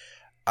stairs,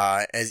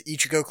 as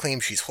Ichigo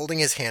claims she's holding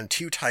his hand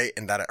too tight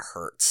and that it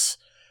hurts.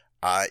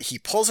 He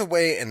pulls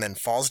away and then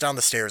falls down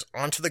the stairs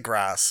onto the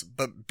grass,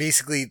 but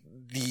basically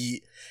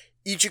the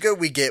Ichigo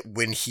we get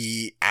when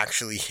he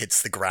actually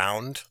hits the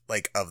ground,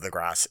 like, of the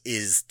grass,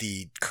 is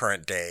the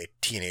current day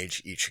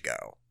teenage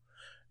Ichigo,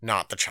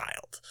 not the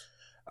child.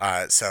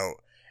 So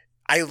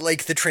I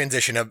like the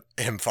transition of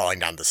him falling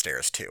down the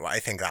stairs too. I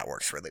think that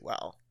works really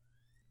well.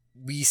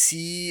 We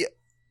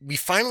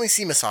finally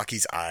see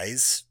Misaki's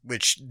eyes,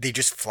 which they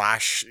just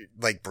flash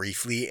like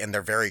briefly and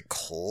they're very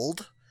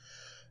cold.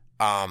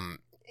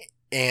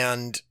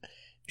 And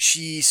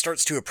she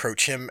starts to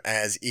approach him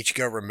as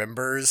Ichigo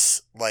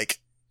remembers like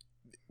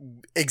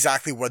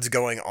exactly what's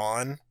going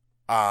on,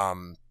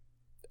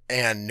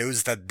 and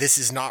knows that this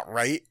is not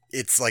right.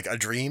 It's like a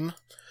dream.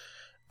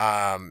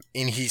 And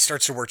he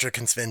starts to work to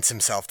convince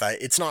himself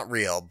that it's not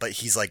real, but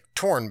he's like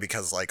torn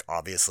because like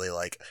obviously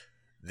like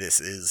this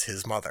is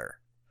his mother.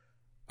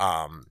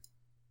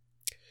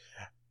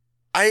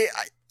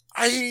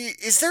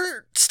 Is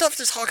there stuff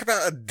to talk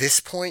about at this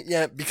point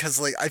yet?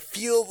 Because like I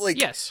feel like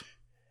yes.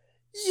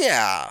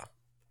 Yeah.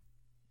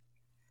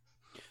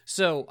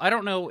 So, I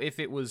don't know if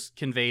it was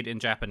conveyed in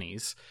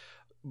Japanese,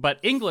 but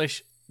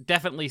English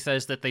definitely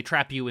says that they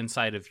trap you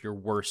inside of your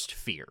worst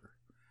fear.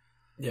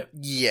 Yeah.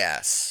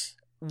 Yes.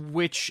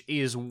 Which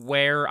is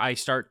where I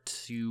start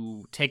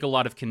to take a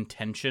lot of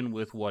contention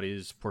with what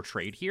is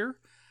portrayed here.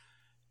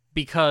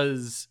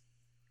 Because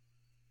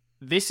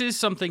this is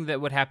something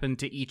that would happen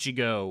to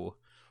Ichigo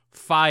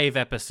 5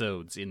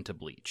 episodes into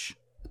Bleach,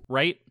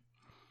 right?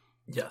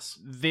 Yes.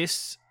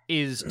 This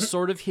is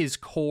sort of his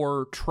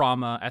core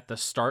trauma at the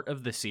start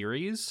of the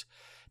series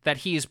that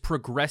he is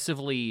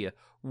progressively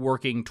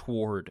working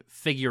toward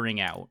figuring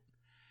out.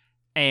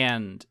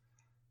 And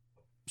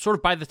sort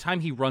of by the time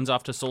he runs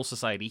off to Soul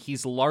Society,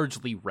 he's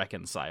largely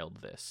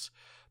reconciled this.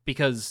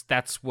 Because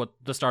that's what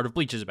the start of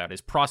Bleach is about,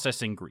 is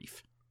processing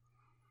grief.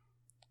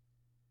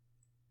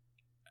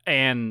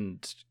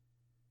 And,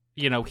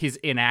 his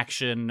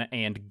inaction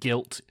and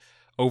guilt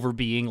over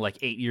being like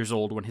 8 years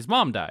old when his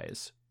mom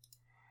dies.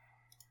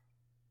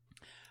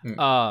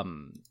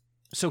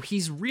 So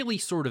he's really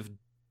sort of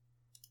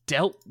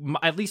dealt,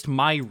 at least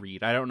my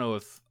read, I don't know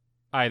if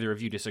either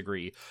of you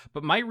disagree,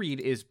 but my read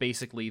is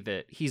basically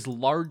that he's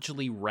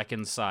largely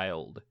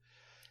reconciled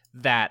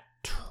that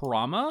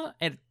trauma,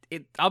 and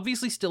it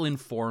obviously still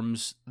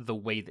informs the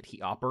way that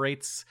he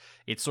operates.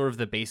 It's sort of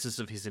the basis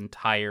of his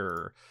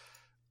entire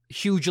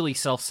hugely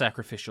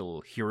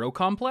self-sacrificial hero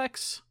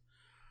complex.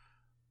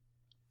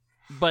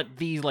 But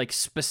the, like,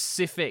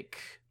 specific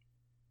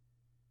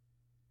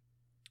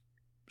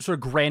sort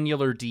of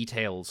granular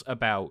details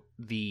about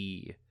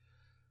the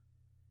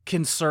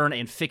concern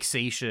and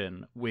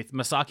fixation with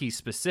Masaki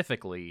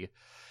specifically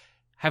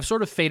have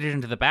sort of faded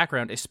into the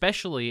background,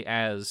 especially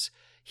as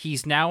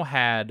he's now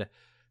had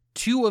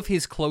 2 of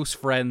his close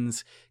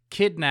friends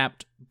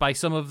kidnapped by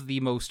some of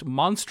the most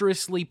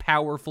monstrously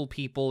powerful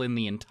people in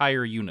the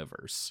entire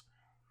universe.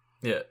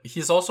 Yeah,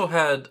 he's also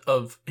had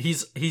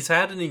he's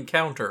had an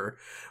encounter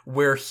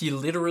where he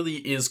literally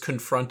is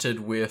confronted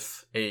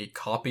with a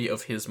copy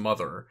of his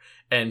mother,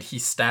 and he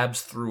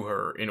stabs through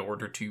her in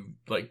order to,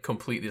 like,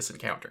 complete this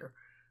encounter.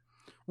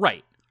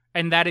 Right.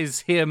 And that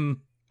is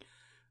him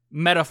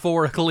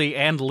metaphorically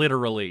and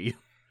literally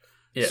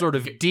sort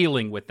of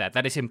dealing with that.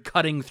 That is him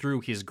cutting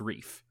through his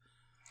grief.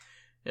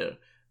 Yeah.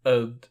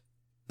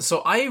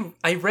 So I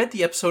read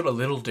the episode a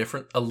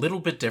little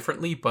bit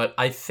differently, but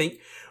I think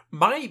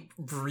my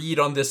read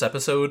on this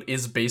episode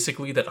is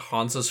basically that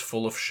Hansa's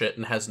full of shit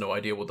and has no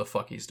idea what the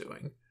fuck he's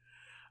doing.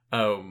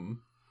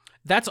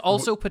 That's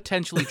also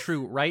potentially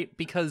true, right?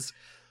 Because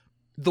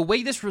the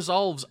way this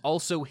resolves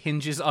also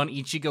hinges on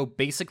Ichigo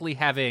basically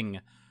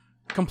having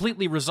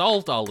completely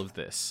resolved all of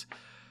this.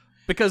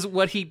 Because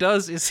what he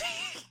does is,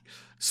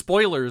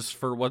 spoilers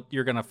for what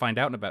you're going to find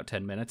out in about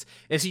 10 minutes,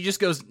 is he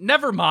just goes,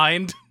 never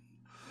mind,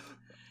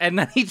 and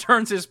then he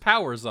turns his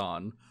powers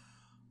on.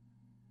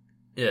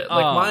 Yeah,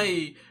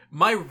 like,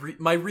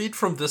 my read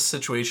from this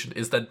situation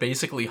is that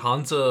basically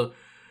Hansa,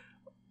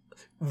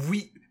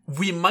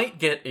 we might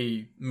get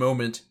a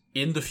moment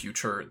in the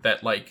future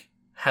that, like,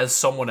 has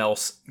someone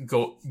else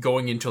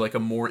going into, like, a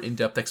more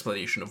in-depth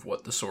explanation of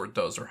what the sword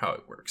does or how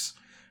it works,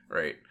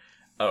 right?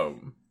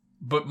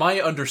 But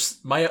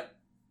my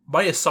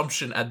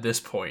assumption at this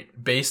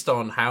point, based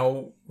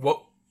on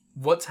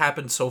what's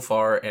happened so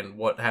far and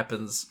what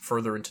happens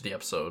further into the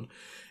episode,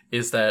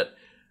 is that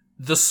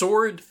the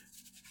sword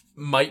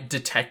might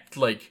detect,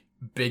 like,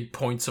 big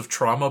points of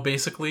trauma,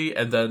 basically,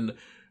 and then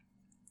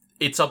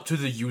it's up to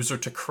the user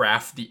to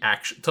craft the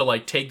action, to,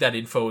 like, take that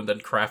info and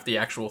then craft the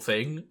actual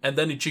thing. And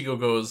then Ichigo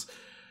goes,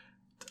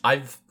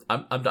 I'm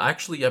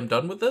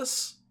done with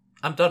this.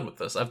 I'm done with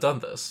this. I've done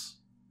this.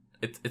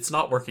 It's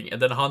not working.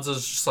 And then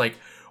Hansa's just like,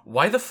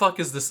 why the fuck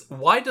is this?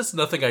 Why does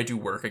nothing I do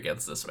work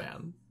against this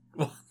man?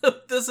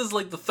 This is,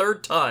 like, the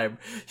 3rd time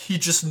he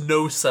just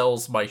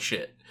no-sells my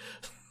shit.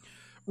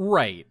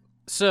 Right.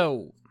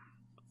 So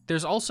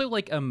there's also,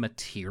 like, a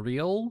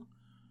material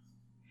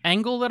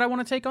angle that I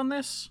want to take on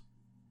this.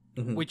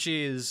 Mm-hmm. Which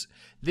is,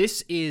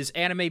 this is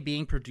anime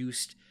being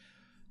produced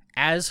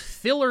as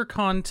filler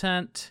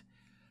content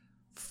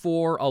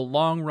for a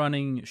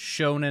long-running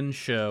shonen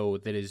show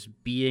that is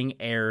being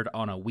aired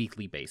on a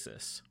weekly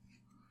basis.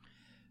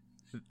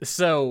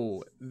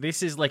 So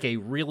this is, like, a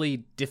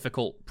really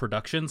difficult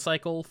production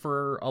cycle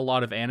for a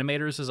lot of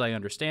animators, as I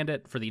understand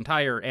it, for the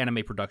entire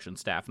anime production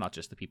staff, not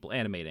just the people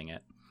animating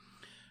it,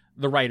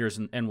 the writers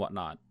and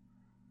whatnot.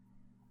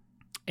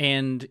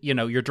 And, you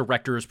know, your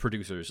directors,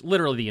 producers,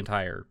 literally the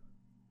entire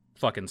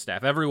fucking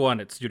staff. Everyone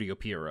at Studio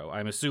Pierrot,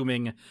 I'm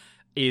assuming,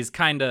 is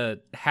kind of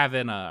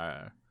having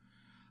a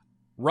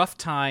rough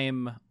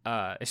time,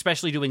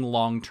 especially doing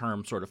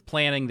long-term sort of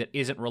planning that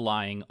isn't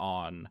relying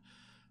on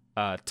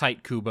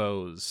Tite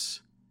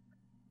Kubo's,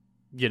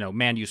 you know,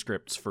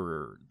 manuscripts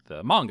for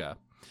the manga.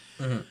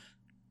 Mm-hmm.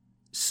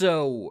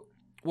 So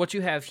what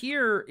you have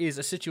here is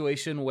a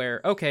situation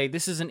where, okay,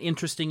 this is an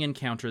interesting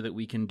encounter that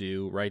we can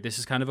do, right? This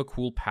is kind of a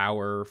cool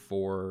power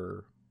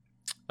for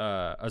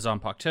a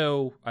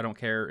Zanpakuto. I don't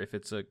care if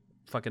it's a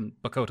fucking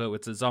Bakoto,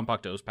 it's a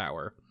Zanpakuto's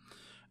power.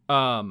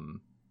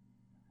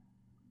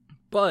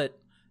 But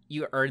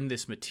you are in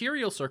this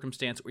material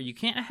circumstance where you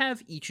can't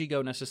have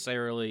Ichigo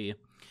necessarily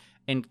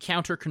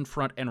encounter,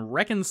 confront, and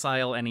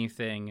reconcile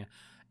anything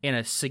in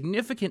a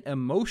significant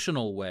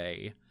emotional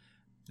way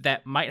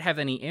that might have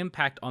any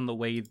impact on the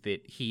way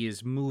that he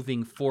is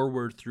moving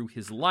forward through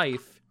his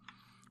life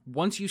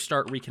once you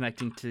start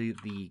reconnecting to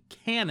the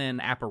canon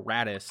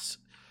apparatus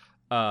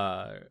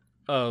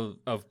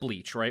of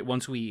Bleach, right?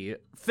 Once we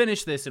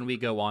finish this and we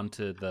go on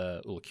to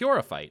the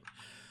Ulquiorra fight.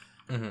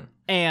 Mm-hmm.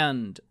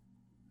 And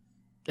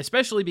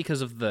especially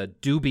because of the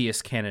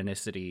dubious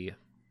canonicity,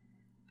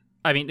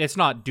 I mean, it's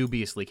not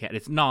dubiously canon,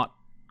 it's not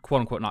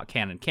quote-unquote not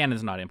canon.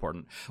 Canon's not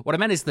important. What I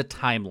meant is the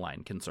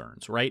timeline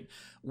concerns, right?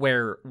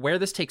 Where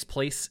this takes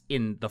place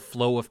in the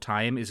flow of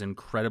time is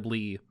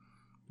incredibly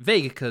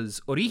vague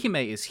because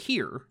Orihime is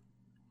here.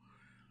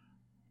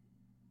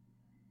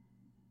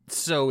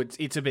 So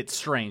it's a bit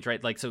strange,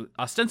 right? Like, so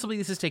ostensibly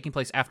this is taking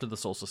place after the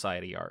Soul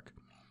Society arc.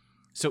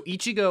 So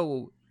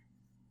Ichigo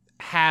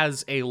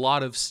has a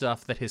lot of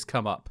stuff that has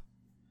come up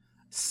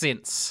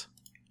since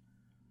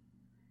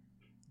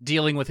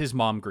dealing with his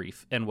mom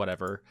grief and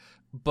whatever,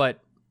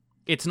 but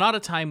it's not a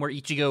time where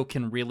Ichigo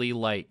can really,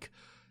 like,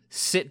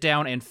 sit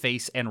down and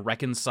face and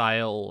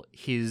reconcile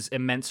his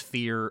immense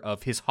fear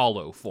of his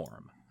hollow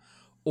form,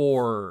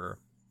 or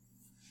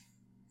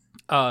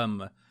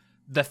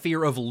the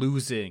fear of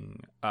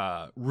losing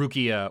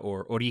Rukia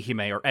or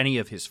Orihime or any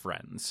of his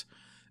friends.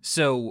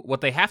 So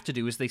what they have to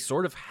do is they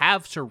sort of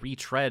have to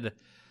retread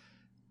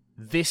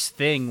this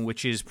thing,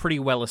 which is pretty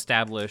well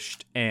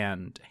established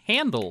and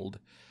handled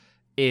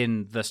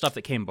in the stuff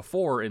that came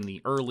before in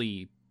the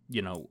early,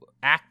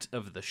 act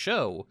of the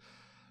show,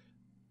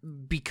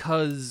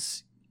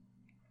 because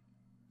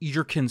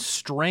you're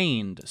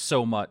constrained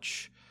so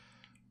much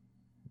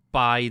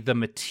by the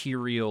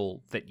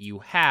material that you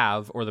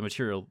have, or the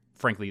material,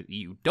 frankly, that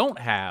you don't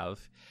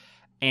have,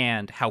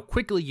 and how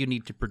quickly you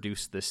need to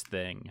produce this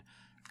thing,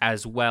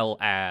 as well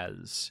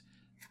as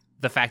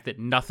the fact that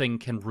nothing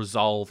can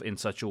resolve in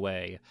such a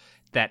way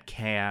that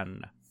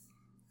can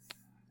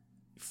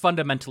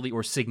fundamentally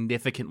or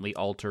significantly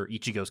alter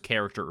Ichigo's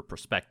character or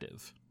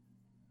perspective.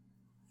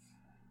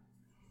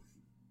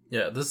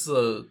 Yeah, this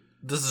is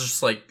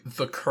just like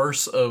the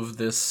curse of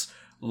this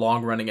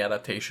long-running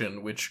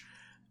adaptation, which,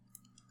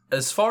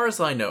 as far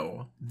as I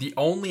know, the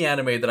only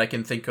anime that I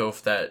can think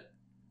of that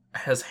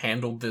has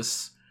handled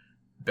this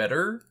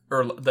better,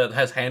 or that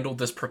has handled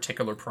this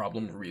particular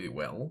problem really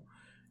well,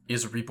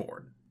 is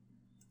Reborn.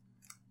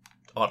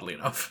 Oddly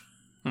enough.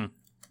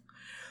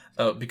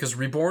 Because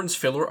Reborn's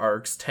filler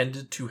arcs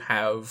tended to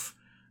have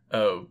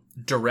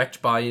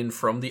direct buy-in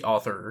from the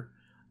author,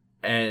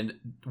 and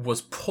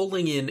was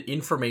pulling in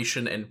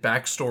information and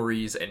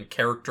backstories and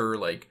character,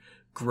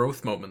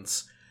 growth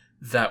moments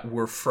that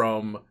were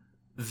from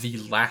the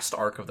last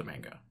arc of the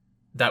manga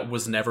that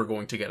was never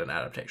going to get an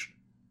adaptation.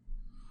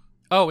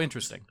 Oh,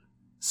 interesting.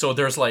 So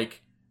there's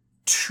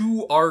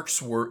two or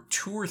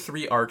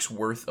three arcs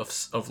worth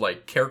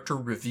of character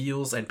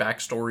reveals and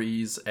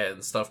backstories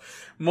and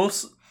stuff.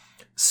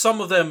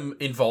 Some of them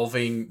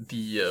involving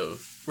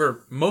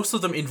most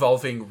of them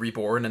involving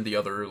Reborn and the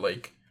other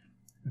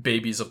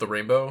babies of the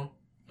rainbow,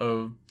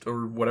 or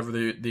whatever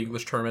the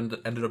English term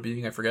ended up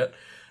being, I forget,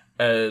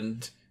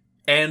 and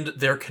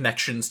their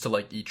connections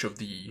to each of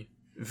the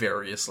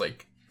various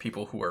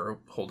people who are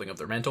holding up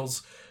their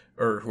mantles,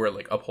 or who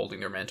are upholding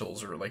their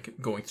mantles, or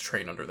going to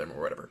train under them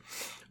or whatever.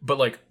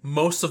 But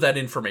most of that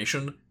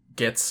information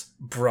gets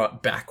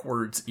brought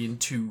backwards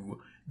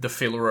into the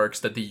filler arcs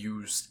that they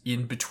use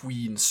in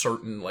between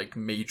certain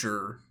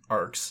major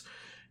arcs,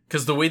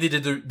 because the way they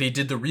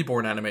did the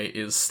Reborn anime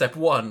is step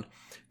 1,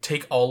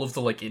 take all of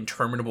the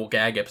interminable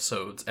gag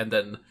episodes and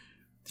then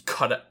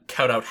cut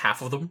out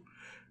half of them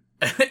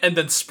and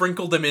then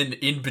sprinkle them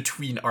in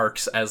between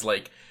arcs as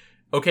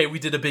okay, we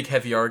did a big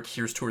heavy arc,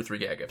 here's 2 or 3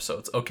 gag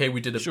episodes. Okay, we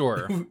did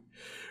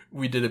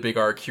a big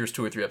arc, here's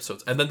 2 or 3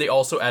 episodes. And then they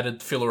also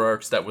added filler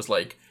arcs that was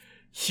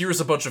here's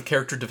a bunch of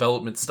character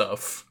development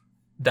stuff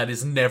that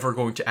is never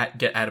going to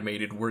get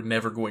animated. We're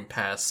never going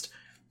past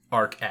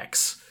arc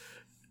X.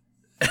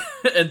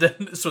 And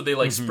then so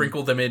they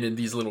sprinkle them in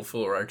these little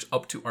filler arcs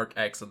up to arc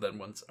X, and then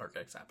once arc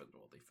X happens,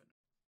 well, they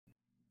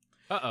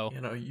finish.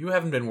 Uh-oh. You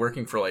haven't been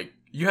working for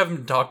you haven't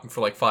been talking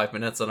for 5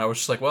 minutes, and I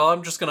was just well,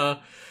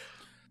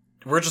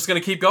 we're just gonna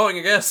keep going,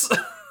 I guess.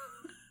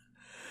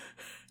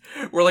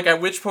 We're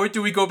at which point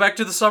do we go back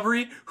to the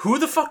summary? Who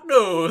the fuck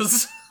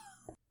knows?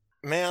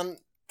 Man,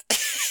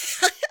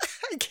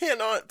 I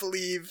cannot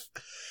believe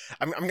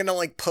I'm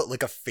gonna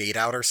put a fade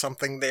out or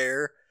something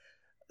there,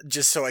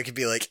 just so I could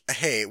be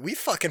hey, we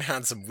fucking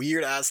had some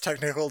weird ass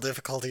technical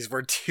difficulties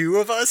where 2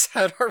 of us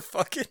had our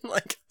fucking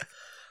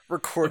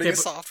recording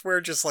software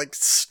just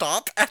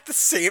stop at the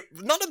same,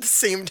 not at the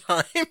same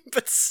time,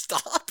 but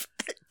stop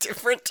at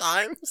different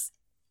times.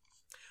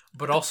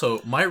 But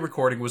also, my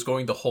recording was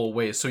going the whole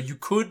way, so you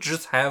could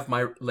just have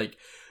my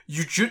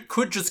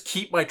could just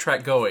keep my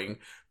track going,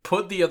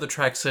 put the other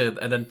tracks in,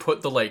 and then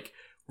put the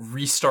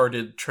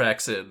restarted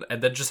tracks in,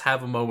 and then just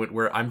have a moment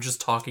where I'm just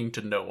talking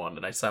to no one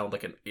and I sound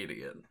like an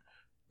idiot.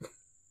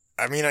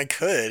 I mean, I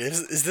could.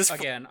 Is this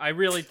again? I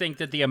really think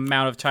that the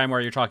amount of time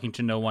where you're talking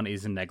to no one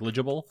is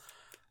negligible.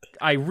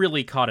 I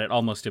really caught it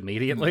almost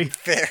immediately.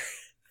 Fair,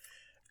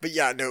 but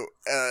yeah, no.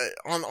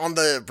 On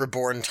the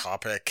Reborn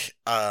topic,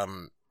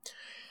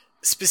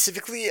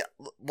 specifically,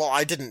 well,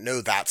 I didn't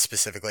know that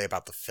specifically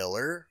about the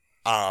filler.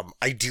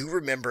 I do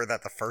remember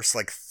that the first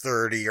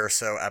 30 or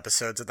so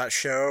episodes of that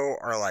show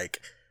are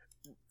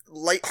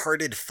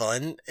lighthearted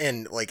fun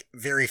and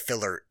very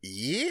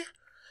filler-y.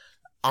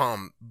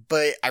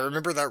 But I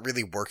remember that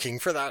really working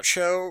for that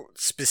show,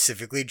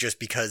 specifically just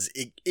because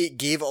it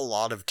gave a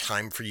lot of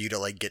time for you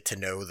to get to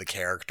know the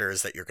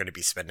characters that you're going to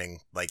be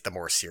spending the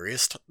more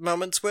serious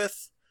moments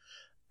with.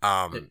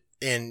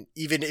 And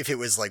even if it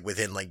was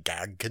within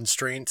gag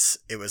constraints,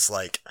 it was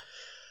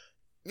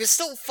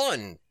still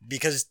fun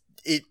because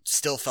it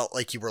still felt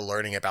like you were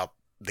learning about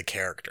the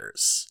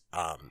characters.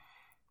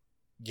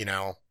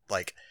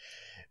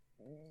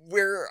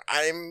 Where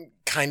I'm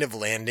kind of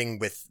landing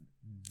with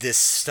this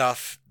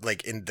stuff,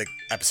 in the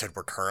episode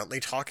we're currently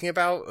talking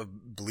about,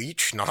 of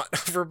Bleach, not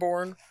of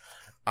Reborn,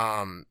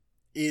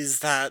 is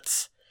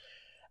that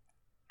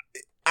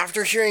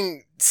after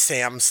hearing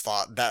Sam's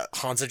thought that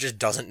Hanzo just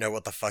doesn't know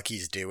what the fuck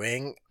he's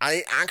doing,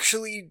 I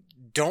actually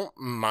don't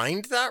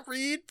mind that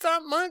read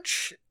that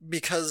much,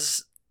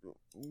 because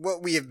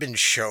what we have been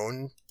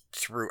shown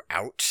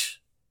throughout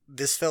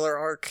this filler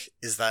arc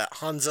is that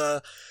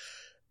Hanzo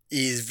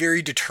is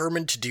very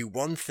determined to do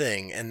one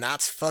thing, and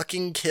that's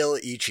fucking kill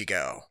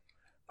Ichigo.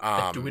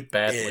 And do it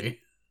badly.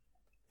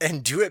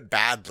 And do it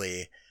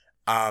badly.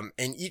 And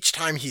each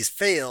time he's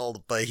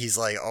failed, but he's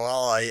like, oh,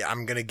 well,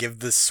 I'm gonna give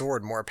this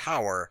sword more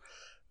power.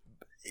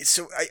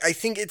 So I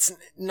think it's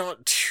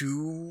not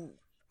too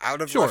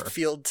out of left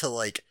field to,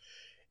 like,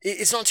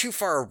 it's not too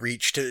far a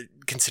reach to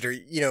consider,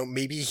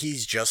 maybe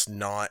he's just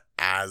not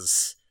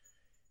as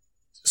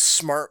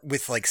smart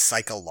with, like,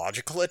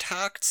 psychological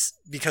attacks,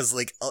 because,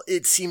 like,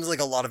 it seems like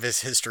a lot of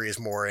his history is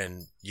more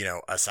in,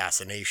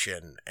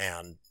 assassination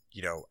and,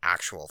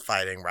 actual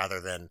fighting, rather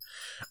than,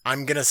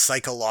 I'm gonna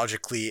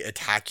psychologically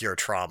attack your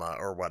trauma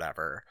or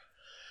whatever.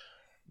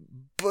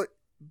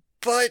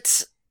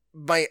 But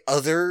my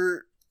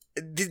other,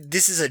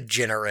 this is a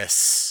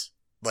generous,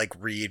 like,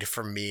 read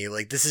from me.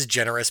 Like, this is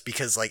generous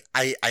because, like,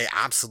 I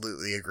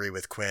absolutely agree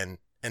with Quinn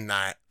in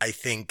that I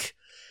think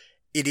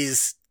it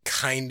is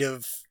kind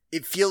of,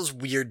 it feels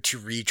weird to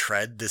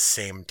retread the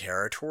same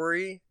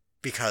territory,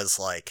 because,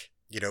 like,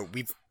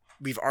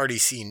 we've already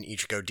seen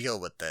Ichigo deal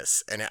with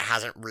this, and it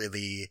hasn't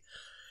really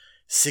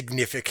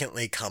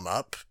significantly come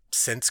up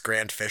since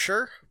Grand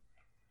Fisher,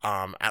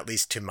 at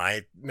least to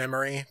my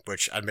memory,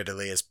 which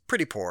admittedly is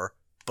pretty poor,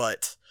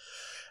 but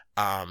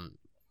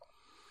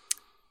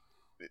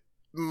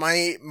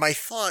my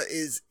thought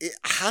is, it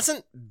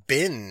hasn't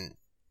been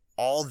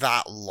all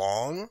that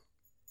long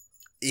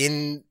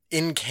in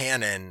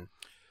canon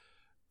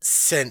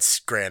since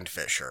Grand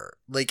Fisher.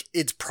 Like,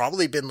 it's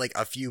probably been, like,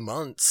 a few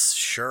months,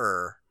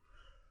 sure,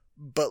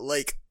 but,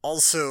 like,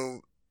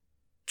 also,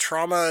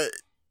 trauma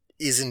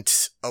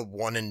isn't a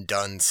one and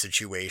done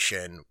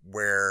situation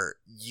where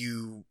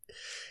you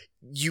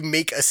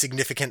make a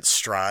significant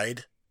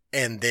stride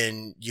and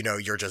then,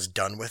 you're just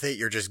done with it.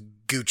 You're just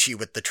Gucci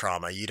with the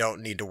trauma. You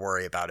don't need to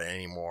worry about it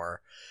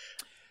anymore.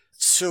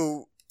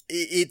 So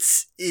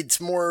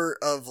it's more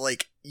of,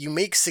 like, you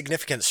make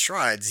significant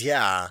strides,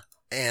 yeah,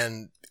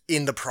 and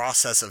in the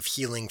process of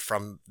healing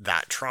from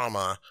that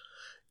trauma,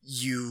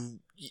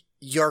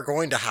 you're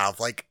going to have,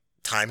 like,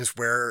 times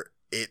where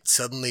it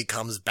suddenly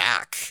comes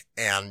back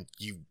and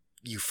you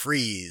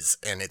freeze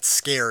and it's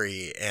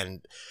scary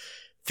and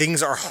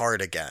things are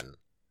hard again.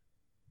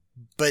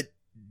 But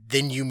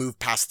then you move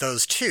past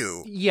those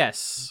too.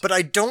 Yes. But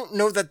I don't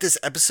know that this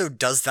episode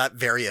does that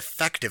very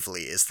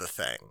effectively, is the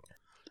thing.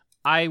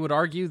 I would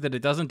argue that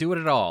it doesn't do it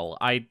at all.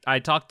 I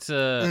talked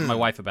to my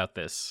wife about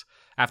this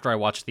after I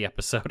watched the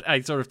episode.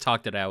 I sort of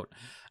talked it out,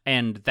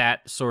 and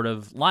that sort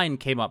of line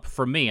came up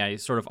for me. I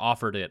sort of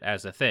offered it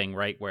as a thing,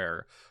 right,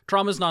 where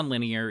trauma's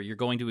nonlinear. You're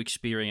going to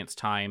experience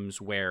times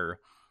where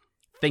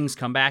things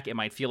come back. It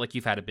might feel like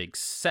you've had a big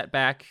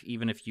setback,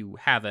 even if you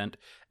haven't,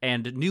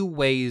 and new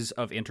ways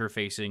of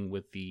interfacing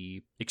with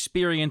the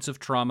experience of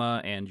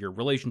trauma and your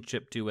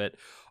relationship to it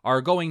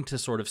are going to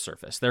sort of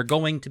surface. They're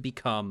going to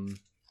become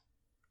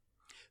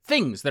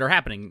things that are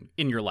happening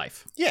in your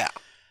life. Yeah.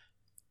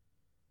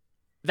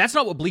 That's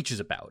not what Bleach is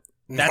about.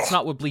 No. That's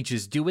not what Bleach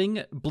is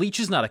doing. Bleach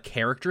is not a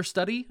character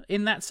study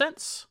in that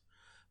sense.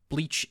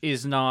 Bleach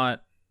is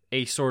not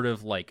a sort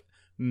of, like,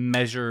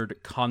 measured,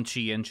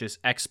 conscientious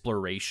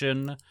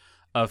exploration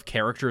of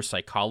character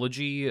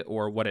psychology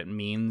or what it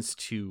means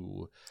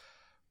to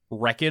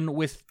reckon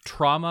with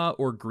trauma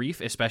or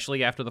grief,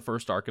 especially after the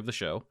first arc of the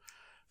show.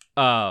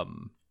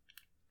 And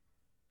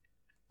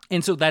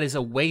so that is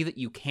a way that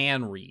you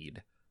can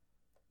read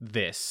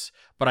this,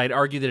 but I'd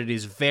argue that it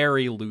is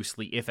very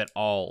loosely, if at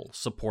all,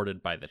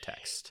 supported by the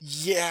text.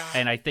 Yeah.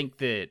 And I think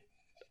that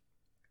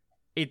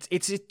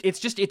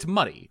it's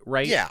muddy,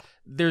 right? Yeah.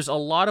 There's a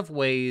lot of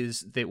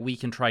ways that we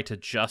can try to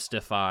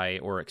justify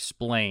or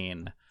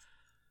explain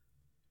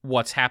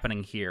what's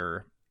happening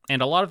here,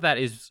 and a lot of that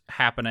is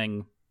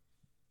happening,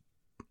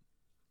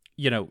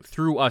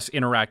 through us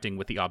interacting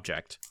with the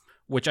object,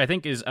 which I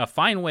think is a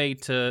fine way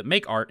to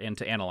make art and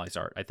to analyze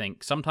art. I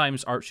think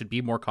sometimes art should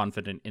be more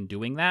confident in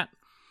doing that.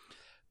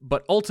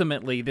 But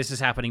ultimately, this is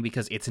happening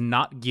because it's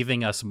not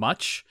giving us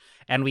much,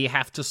 and we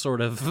have to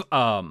sort of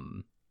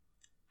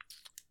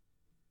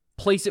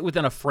place it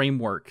within a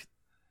framework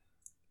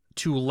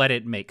to let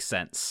it make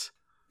sense.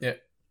 Yeah.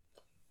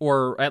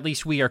 Or at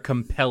least we are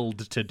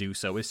compelled to do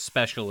so,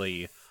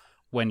 especially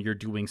when you're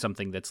doing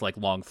something that's like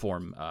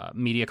long-form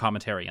media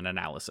commentary and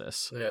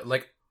analysis. Yeah,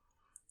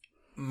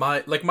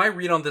 my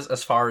read on this,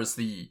 as far as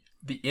the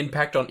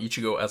impact on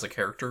Ichigo as a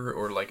character,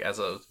 or, like, as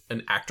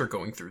an actor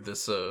going through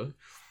this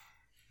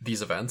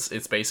these events,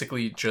 it's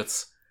basically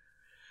just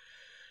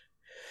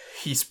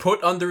he's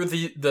put under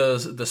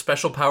the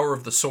special power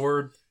of the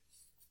sword.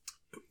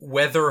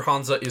 Whether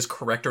Hanzo is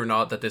correct or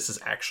not that this is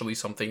actually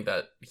something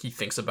that he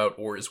thinks about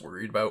or is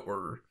worried about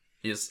or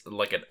is,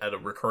 like, at a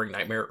recurring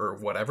nightmare or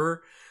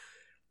whatever,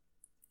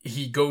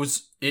 he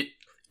goes, it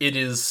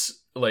is,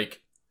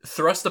 like,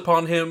 thrust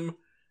upon him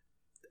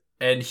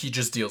and he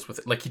just deals with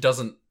it. Like, he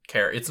doesn't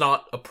care. It's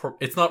not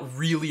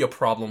really a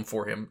problem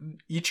for him.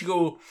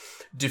 Ichigo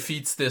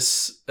defeats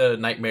this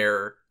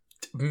nightmare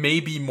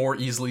maybe more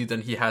easily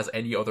than he has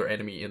any other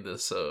enemy in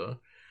this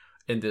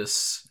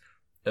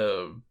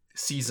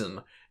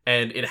season,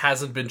 and it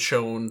hasn't been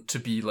shown to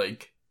be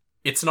like,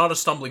 it's not a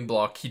stumbling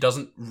block. He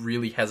doesn't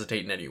really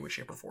hesitate in any way,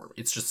 shape, or form.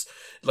 It's just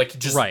like, he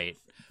just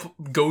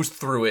goes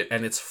through it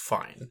and it's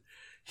fine.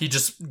 He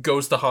just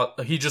goes to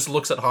he just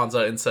looks at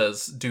Hanza and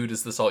says, "Dude,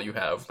 is this all you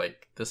have?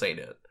 Like, this ain't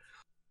it."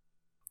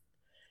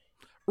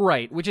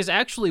 Right, which is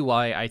actually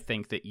why I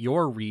think that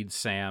your read,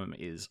 Sam,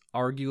 is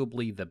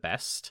arguably the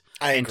best.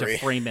 I and agree. to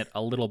frame it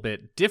a little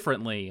bit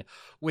differently,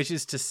 which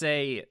is to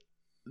say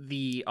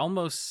the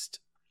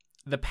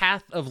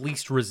path of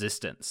least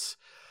resistance,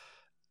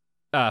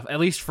 at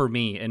least for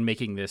me in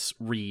making this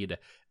read,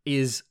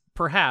 is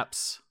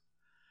perhaps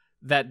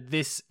that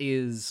this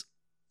is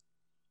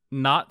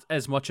not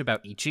as much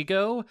about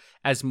Ichigo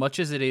as much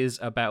as it is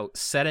about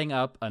setting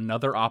up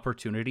another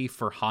opportunity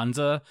for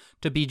Hanza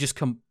to be just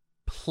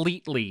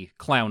completely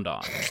clowned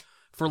on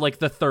for like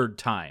the third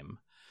time,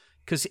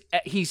 because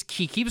he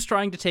keeps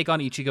trying to take on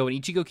Ichigo,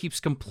 and Ichigo keeps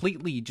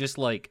completely just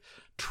like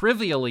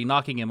trivially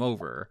knocking him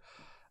over.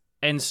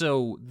 And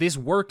so this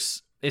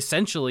works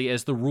essentially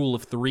as the rule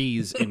of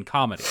threes in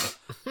comedy.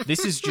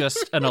 This is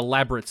just an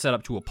elaborate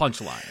setup to a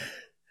punchline.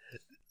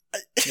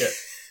 Yeah,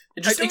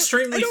 it's just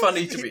extremely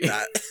funny to me.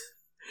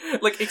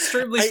 Like,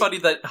 extremely funny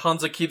that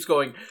Hanza keeps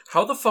going,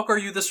 "How the fuck are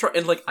you this strong?"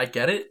 And like, I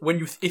get it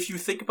if you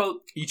think about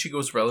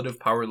Ichigo's relative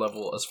power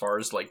level as far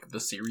as like the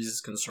series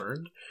is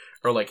concerned,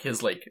 or like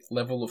his like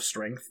level of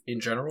strength in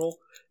general.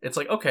 It's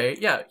like, okay,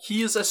 yeah,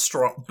 he is as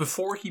strong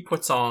before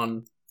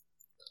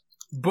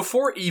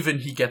even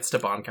he gets to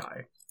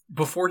Bankai,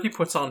 before he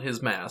puts on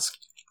his mask,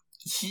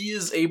 he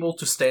is able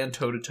to stand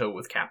toe to toe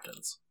with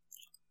captains.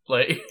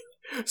 Like,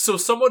 so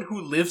someone who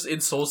lives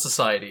in Soul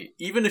Society,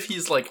 even if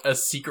he's like a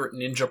secret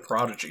ninja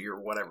prodigy or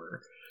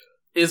whatever,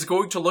 is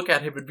going to look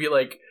at him and be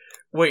like,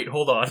 "Wait,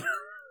 hold on.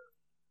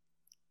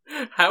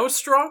 How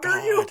strong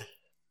are you?"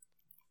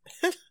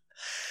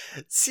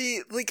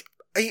 See, like,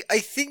 I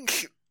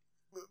think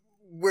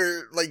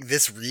where, like,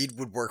 this read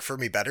would work for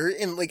me better,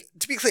 and, like,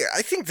 to be clear,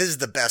 I think this is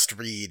the best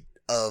read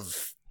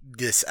of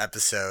this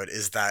episode,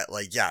 is that,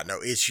 like, yeah, no,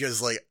 it's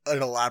just, like,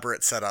 an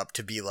elaborate setup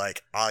to be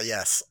like,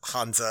 yes,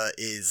 Hanza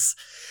is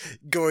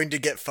going to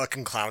get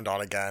fucking clowned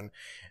on again.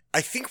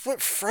 I think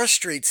what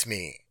frustrates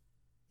me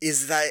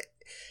is that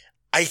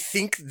I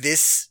think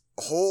this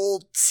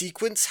whole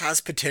sequence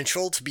has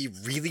potential to be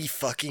really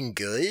fucking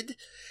good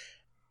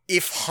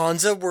if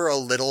Hanza were a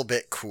little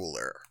bit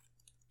cooler.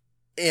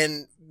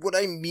 And what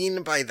I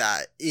mean by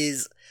that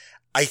is,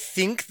 I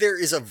think there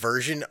is a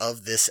version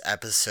of this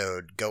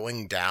episode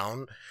going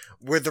down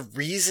where the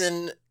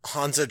reason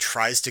Hanza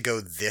tries to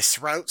go this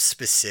route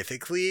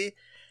specifically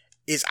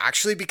is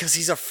actually because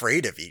he's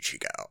afraid of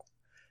Ichigo.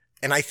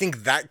 And I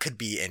think that could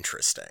be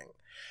interesting.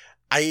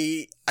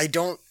 I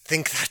don't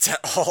think that's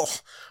at all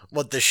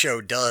what the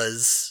show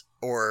does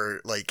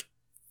or, like,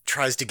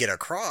 tries to get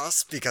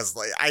across, because,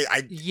 like,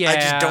 I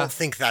just don't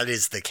think that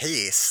is the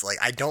case. Like,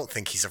 I don't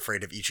think he's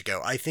afraid of Ichigo.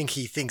 I think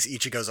he thinks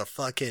Ichigo's a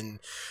fucking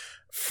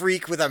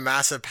freak with a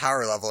massive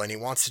power level, and he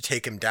wants to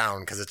take him down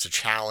because it's a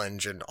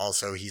challenge, and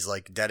also he's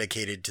like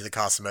dedicated to the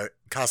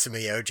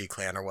Kasumiyoji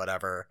clan or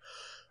whatever.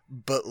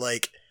 But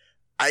like,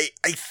 I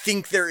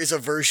think there is a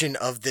version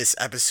of this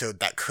episode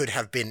that could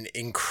have been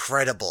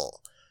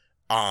incredible,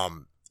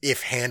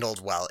 if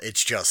handled well.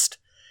 It's just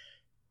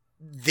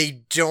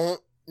they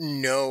don't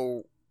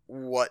know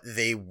what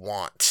they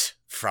want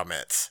from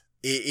it.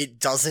 It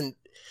doesn't.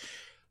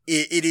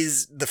 It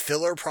is the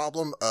filler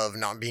problem of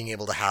not being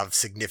able to have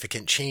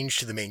significant change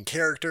to the main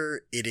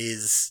character. It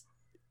is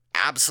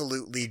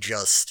absolutely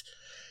just,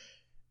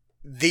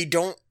 they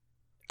don't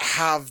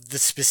have the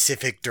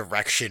specific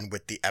direction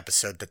with the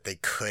episode that they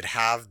could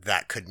have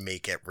that could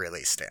make it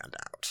really stand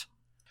out.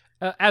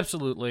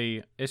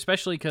 Absolutely.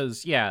 Especially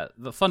because,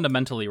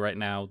 fundamentally right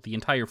now, the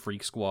entire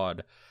Freak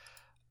Squad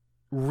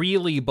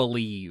really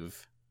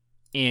believe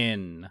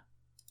in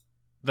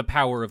the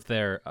power of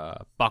their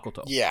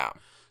Bakuto. Yeah.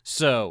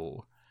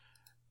 So,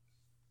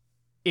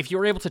 if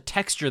you're able to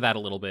texture that a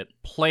little bit,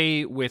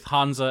 play with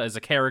Hanza as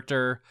a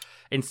character,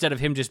 instead of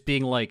him just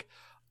being like,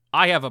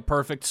 "I have a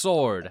perfect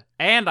sword,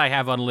 and I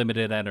have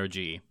unlimited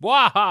energy.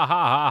 Wah ha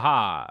ha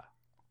ha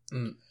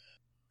ha."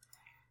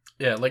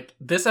 Yeah, like,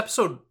 this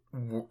episode,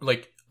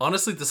 like,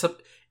 honestly,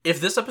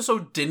 if this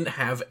episode didn't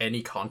have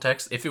any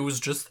context, if it was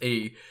just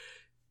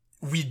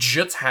we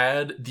just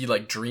had the,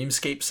 like,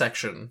 dreamscape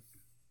section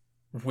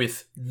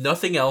with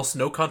nothing else,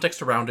 no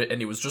context around it,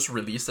 and it was just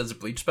released as a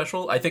Bleach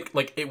special, I think,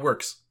 like, it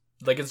works.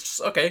 Like, it's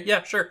just, okay,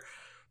 yeah, sure.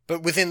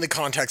 But within the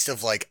context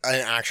of, like, an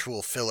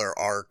actual filler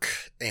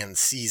arc and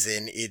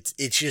season, it's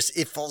just,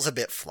 it falls a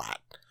bit flat.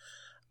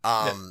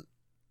 I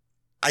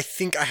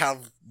think I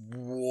have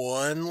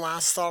one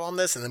last thought on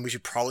this, and then we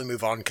should probably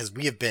move on, because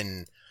we have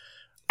been...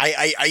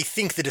 I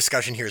think the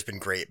discussion here has been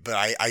great, but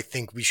I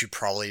think we should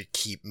probably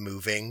keep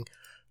moving.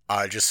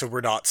 just so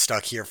we're not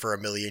stuck here for a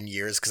million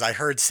years, because I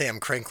heard Sam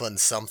Crinklin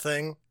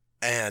something,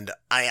 and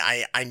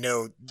I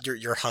know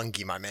you're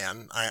hungry, my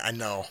man. I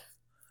know.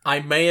 I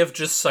may have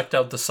just sucked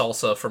out the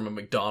salsa from a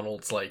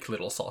McDonald's, like,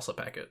 little salsa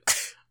packet.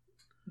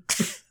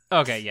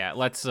 Okay, yeah,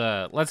 let's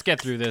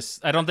get through this.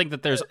 I don't think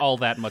that there's all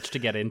that much to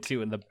get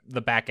into in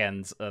the back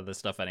ends of the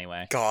stuff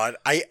anyway. God,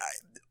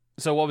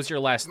 So what was your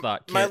last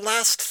thought, Kit? My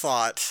last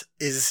thought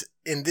is,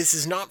 and this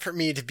is not for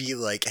me to be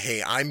like,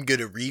 hey, I'm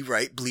gonna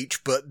rewrite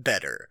Bleach but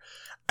better.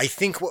 I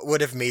think what would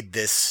have made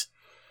this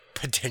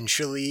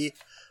potentially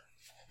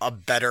a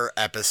better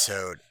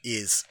episode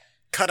is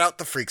cut out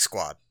the Freak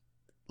Squad.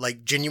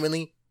 Like,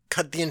 genuinely,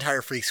 cut the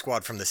entire Freak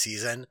Squad from the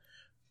season.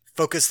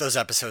 Focus those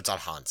episodes on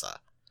Hansa.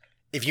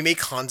 If you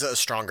make Hansa a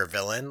stronger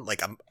villain,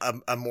 like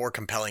a more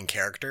compelling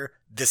character,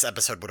 this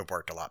episode would have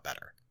worked a lot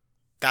better.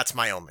 That's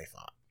my only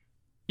thought.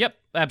 Yep,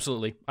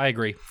 absolutely. I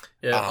agree.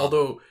 Yeah,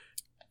 although...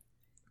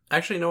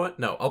 Actually, you know what?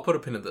 No, I'll put a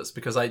pin in this,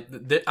 because I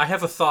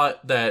have a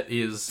thought that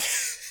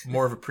is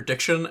more of a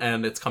prediction,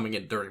 and it's coming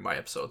in during my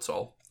episode,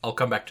 so I'll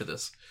come back to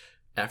this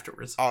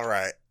afterwards. All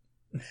right.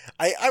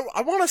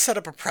 I want to set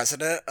up a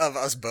precedent of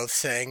us both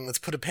saying, let's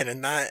put a pin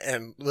in that,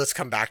 and let's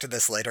come back to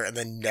this later, and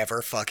then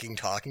never fucking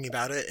talking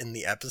about it in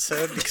the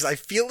episode, because I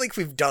feel like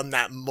we've done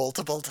that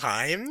multiple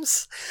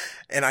times,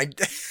 and I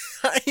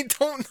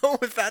don't know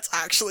if that's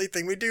actually a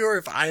thing we do, or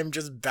if I am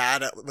just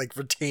bad at, like,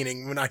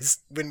 retaining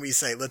when we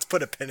say, let's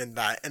put a pin in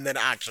that, and then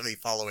actually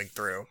following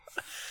through.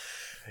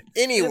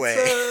 Anyway.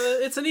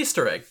 It's an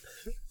Easter egg.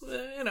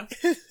 You know.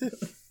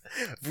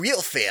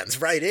 Real fans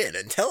write in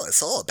and tell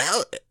us all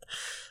about it.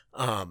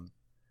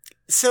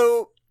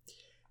 So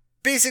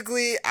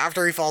basically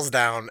after he falls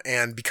down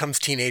and becomes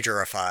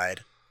teenagerified,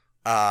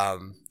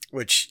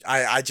 which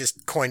I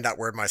just coined that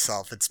word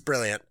myself. It's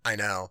brilliant. I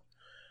know.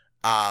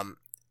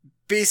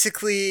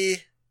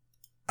 Basically,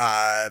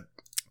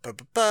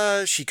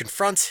 she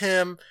confronts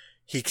him.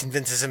 He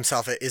convinces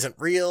himself it isn't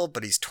real,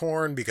 but he's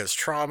torn because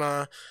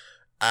trauma.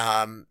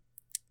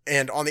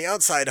 And on the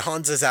outside,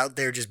 Hansa's out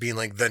there just being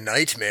like, the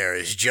nightmare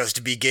is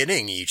just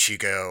beginning,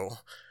 Ichigo.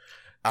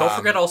 Don't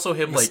forget also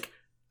him, like,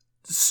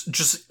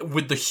 just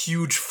with the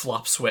huge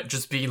flop sweat,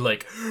 just being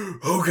like,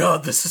 oh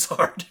god, this is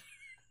hard.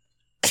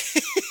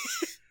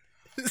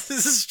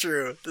 This is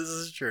true.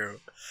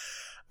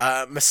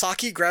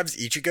 Masaki grabs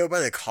Ichigo by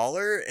the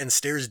collar and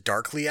stares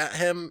darkly at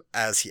him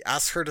as he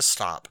asks her to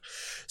stop.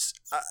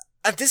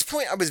 At this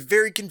point, I was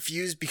very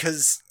confused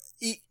because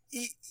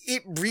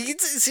it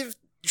reads as if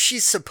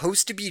she's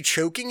supposed to be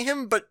choking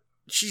him, but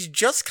she's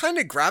just kind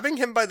of grabbing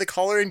him by the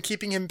collar and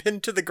keeping him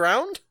pinned to the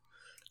ground?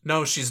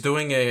 No, she's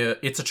doing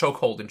it's a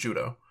chokehold in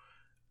judo.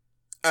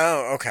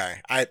 Oh, okay.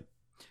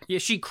 Yeah,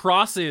 she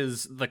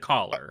crosses the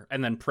collar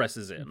and then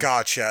presses in.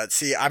 Gotcha.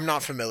 See, I'm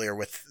not familiar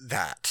with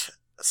that,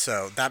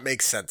 so that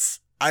makes sense.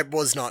 I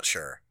was not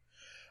sure.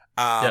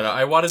 No,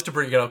 I wanted to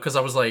bring it up because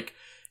I was like,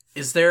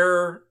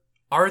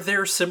 are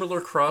there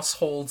similar cross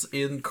holds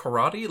in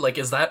karate? Like,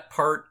 is that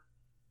part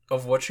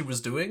of what she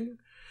was doing?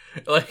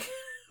 Like...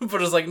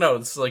 But it's like, no,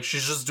 it's like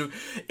she's just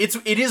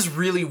it is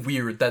really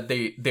weird that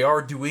they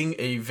are doing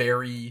a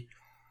very,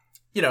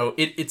 you know,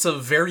 it's a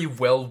very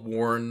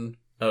well-worn,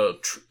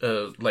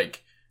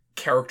 like,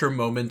 character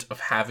moment of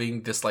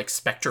having this, like,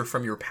 specter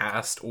from your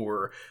past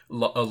or a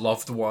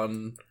loved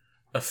one,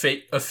 a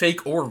fake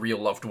or real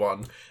loved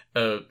one,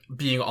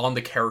 being on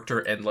the character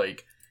and,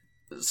 like,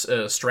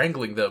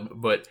 strangling them,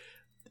 but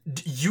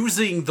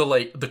using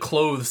the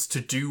clothes to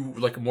do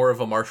like more of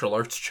a martial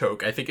arts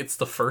choke. I think it's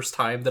the first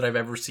time that I've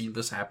ever seen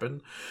this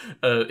happen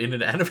in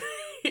an anime,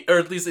 or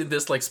at least in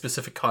this like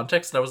specific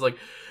context. And I was like,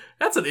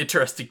 that's an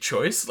interesting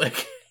choice.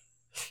 Like,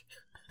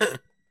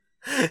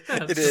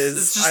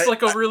 it's just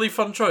like a really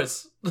fun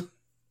choice.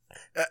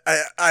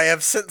 I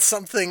have sent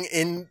something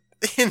in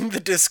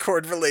the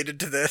Discord related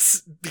to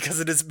this because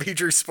it is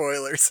major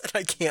spoilers and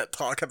I can't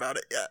talk about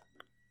it yet.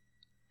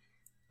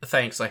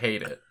 Thanks, I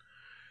hate it.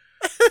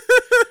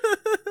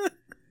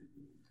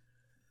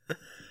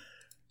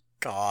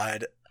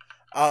 God.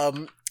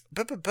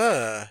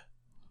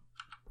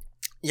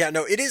 Yeah,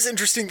 no, it is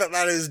interesting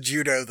that is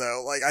judo,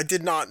 though. Like, I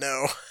did not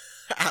know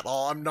at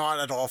all. I'm not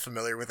at all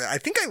familiar with it. I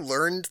think I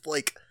learned,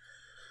 like...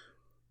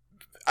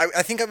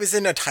 I think I was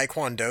in a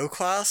taekwondo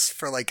class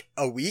for, like,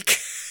 a week.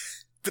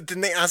 But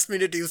then they asked me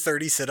to do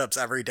 30 sit-ups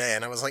every day,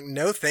 and I was like,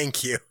 no,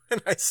 thank you.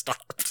 And I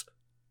stopped.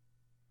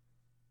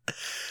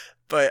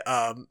 But,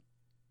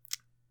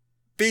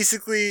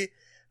 basically,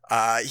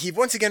 he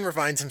once again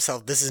reminds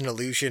himself this is an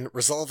illusion,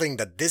 resolving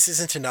that this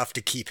isn't enough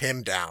to keep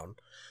him down.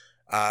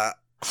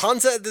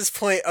 Hansa at this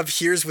point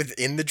appears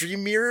within the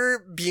dream mirror,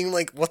 being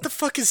like, what the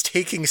fuck is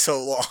taking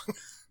so long?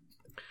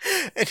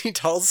 And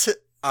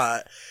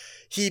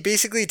he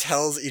basically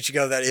tells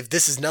Ichigo that if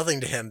this is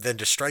nothing to him, then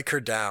to strike her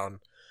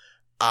down.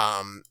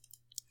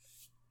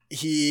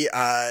 He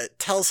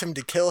tells him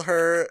to kill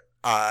her,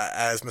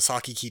 as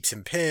Masaki keeps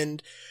him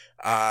pinned,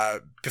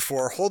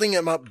 before holding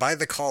him up by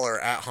the collar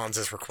at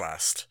Hansa's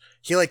request.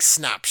 He, like,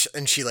 snaps,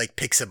 and she, like,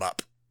 picks him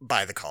up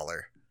by the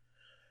collar.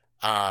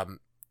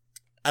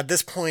 At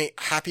this point,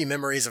 happy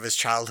memories of his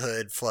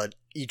childhood flood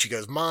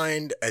Ichigo's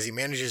mind as he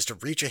manages to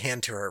reach a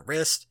hand to her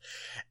wrist,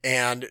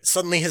 and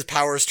suddenly his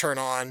powers turn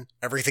on,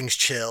 everything's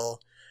chill.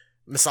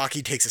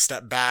 Misaki takes a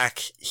step back,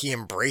 he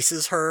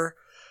embraces her,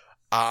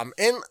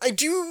 and I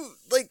do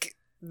like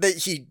that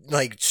he,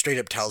 like, straight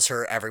up tells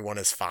her everyone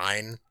is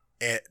fine,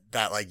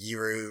 that, like,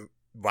 Yuzu,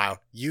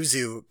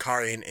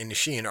 Karin, and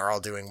Nisshin are all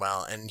doing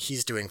well, and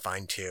he's doing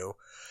fine too.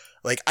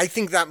 Like, I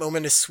think that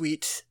moment is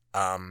sweet.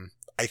 I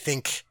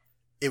think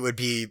it would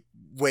be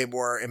way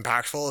more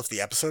impactful if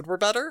the episode were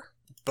better,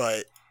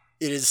 but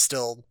it is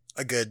still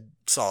a good,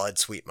 solid,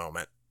 sweet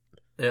moment.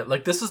 Yeah,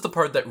 like, this is the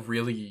part that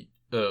really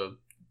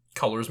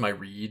colors my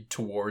read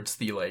towards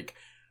the, like,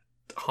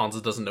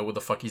 Hanzo doesn't know what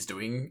the fuck he's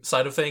doing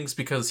side of things,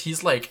 because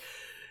he's like,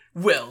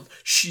 well,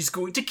 she's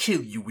going to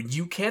kill you and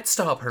you can't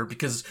stop her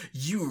because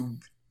you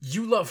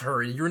love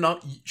her and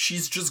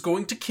she's just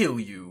going to kill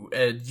you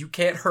and you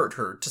can't hurt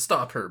her to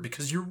stop her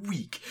because you're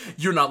weak.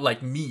 You're not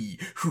like me,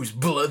 who's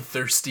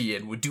bloodthirsty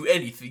and would do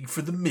anything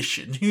for the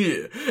mission.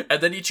 Yeah.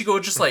 And then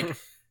Ichigo just, like,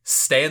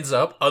 stands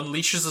up,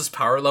 unleashes his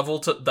power level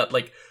to that,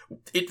 like,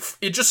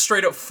 it just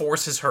straight up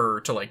forces her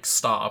to, like,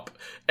 stop,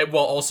 and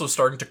while also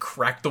starting to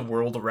crack the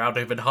world around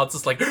him, and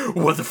Hanzo's like,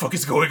 what the fuck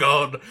is going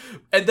on?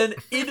 And then,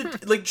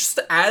 like, just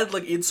to add,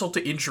 like, insult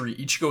to injury,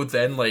 Ichigo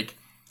then, like,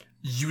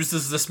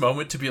 uses this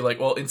moment to be like,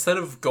 well, instead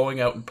of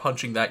going out and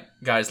punching that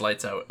guy's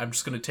lights out, I'm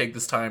just gonna take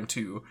this time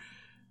to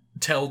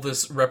tell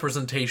this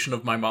representation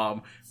of my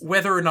mom,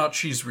 whether or not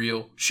she's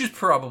real, she's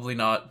probably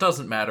not,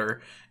 doesn't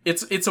matter.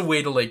 It's a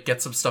way to, like,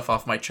 get some stuff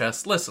off my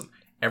chest. Listen,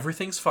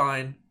 everything's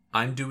fine.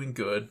 I'm doing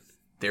good.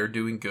 They're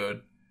doing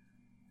good.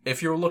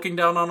 If you're looking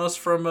down on us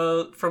from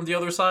the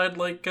other side,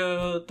 like,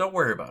 don't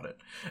worry about it.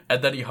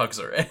 And then he hugs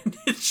her, and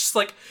it's just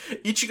like,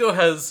 Ichigo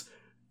has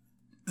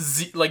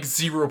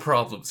zero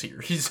problems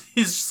here. He's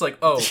just like,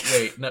 oh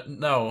wait,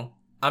 no,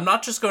 I'm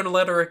not just going to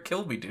let her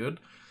kill me, dude.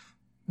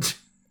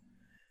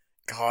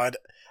 God,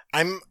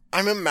 I'm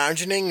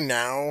imagining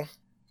now,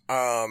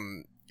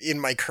 in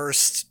my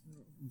cursed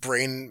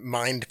brain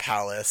mind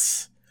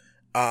palace,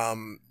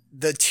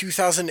 the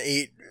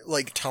 2008,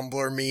 like,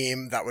 Tumblr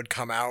meme that would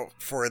come out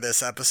for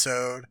this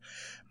episode,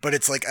 but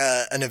it's like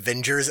an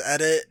Avengers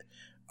edit,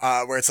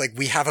 where it's like,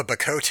 we have a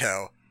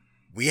Bakoto,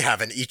 we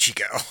have an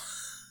Ichigo.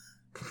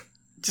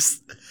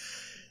 Just,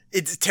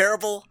 it's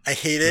terrible. I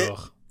hate it.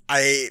 Ugh.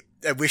 I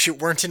wish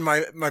it weren't in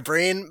my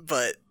brain,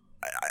 but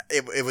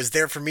it was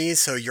there for me,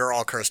 so you're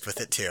all cursed with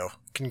it too.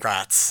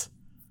 Congrats.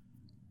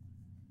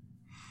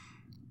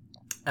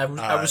 I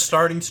was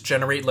starting to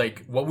generate,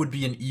 like, what would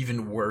be an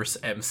even worse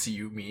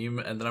MCU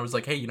meme, and then I was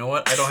like, hey, you know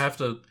what? I don't have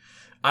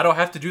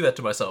to do that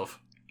to myself.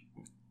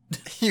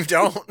 You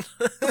don't.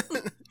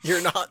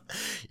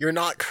 You're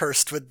not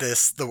cursed with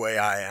this the way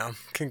I am.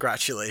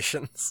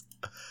 Congratulations.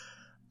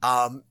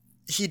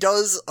 He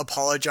does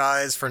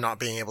apologize for not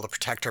being able to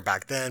protect her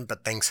back then,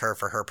 but thanks her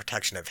for her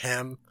protection of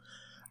him.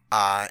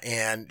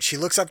 And she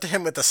looks up to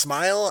him with a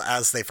smile,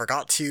 as they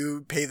forgot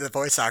to pay the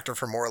voice actor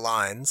for more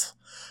lines.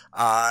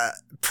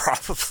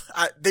 Probably,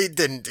 they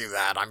didn't do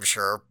that, I'm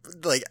sure.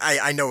 Like,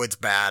 I know it's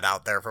bad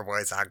out there for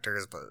voice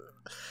actors, but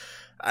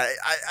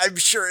I'm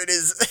sure it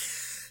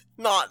is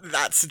not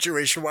that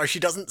situation why she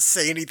doesn't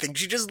say anything.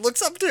 She just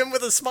looks up to him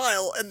with a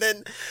smile, and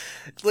then,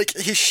 like,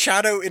 his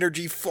shadow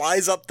energy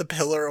flies up the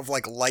pillar of,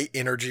 like, light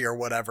energy or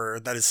whatever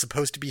that is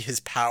supposed to be his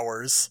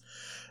powers,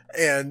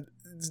 and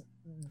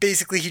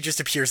basically he just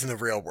appears in the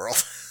real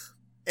world.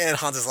 And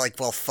Hanzo's like,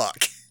 well,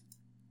 fuck.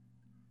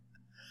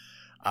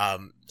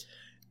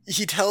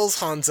 He tells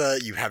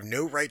Hanzo, you have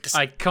no right to...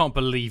 I can't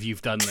believe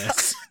you've done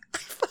this.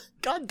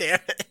 God damn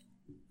it.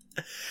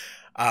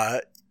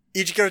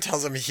 Ichigo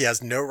tells him he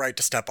has no right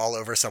to step all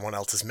over someone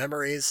else's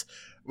memories,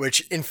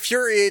 which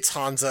infuriates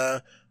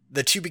Hanzo.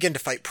 The two begin to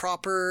fight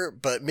proper,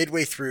 but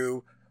midway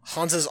through,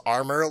 Hanzo's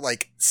armor,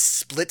 like,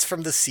 splits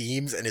from the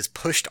seams and is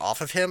pushed off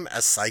of him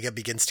as Saiga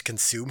begins to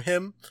consume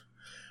him.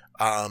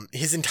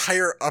 His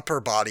entire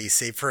upper body,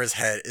 save for his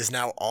head, is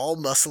now all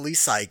muscly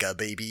Saiga,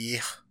 baby.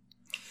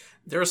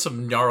 There's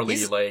some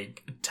gnarly,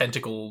 like,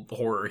 tentacle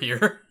horror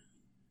here.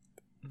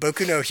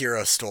 Boku no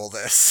Hero stole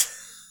this.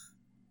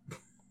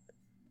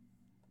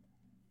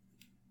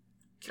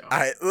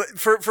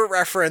 For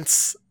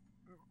reference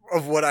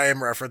of what I am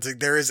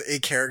referencing, there is a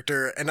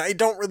character, and I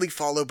don't really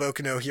follow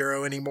Boku no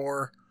Hero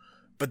anymore,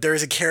 but there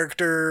is a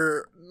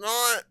character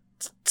not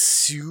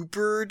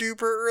super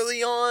duper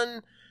early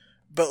on,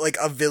 but, like,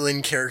 a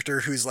villain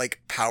character whose,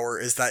 like, power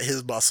is that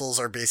his muscles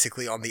are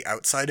basically on the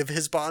outside of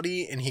his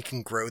body and he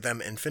can grow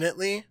them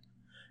infinitely.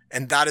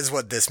 And that is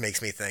what this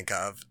makes me think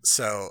of.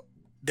 So,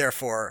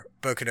 therefore,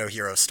 Boku no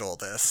Hero stole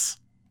this.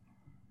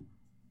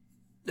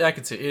 Yeah, I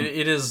can see it.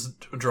 It is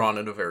drawn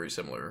in a very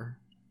similar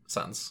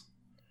sense.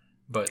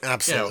 But,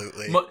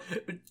 absolutely. You know,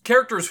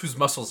 characters whose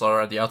muscles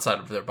are on the outside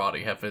of their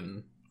body have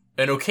been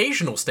an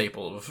occasional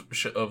staple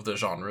of the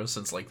genre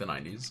since, like, the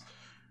 90s.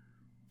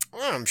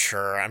 I'm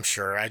sure.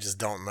 I just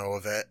don't know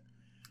of it.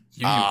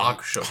 Yu Yu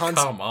Hakusho,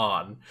 come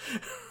on.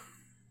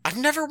 I've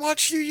never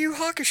watched Yu Yu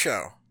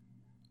Hakusho.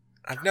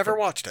 I've never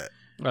watched it.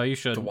 Oh, you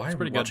should. Why it's are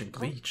we watching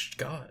Bleach?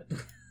 God.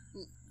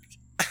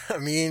 I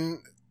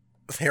mean,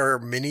 there are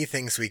many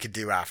things we could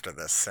do after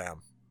this,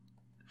 Sam.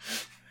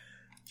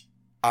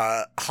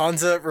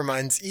 Hansa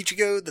reminds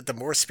Ichigo that the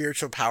more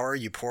spiritual power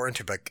you pour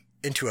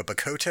into a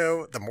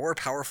Bakoto, the more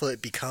powerful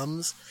it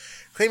becomes,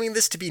 claiming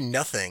this to be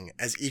nothing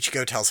as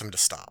Ichigo tells him to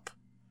stop.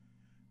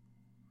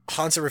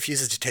 Hansa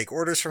refuses to take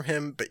orders from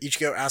him, but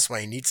Ichigo asks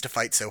why he needs to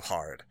fight so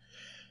hard.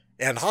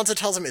 And Hansa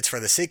tells him it's for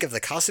the sake of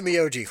the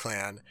Kasumi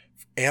clan,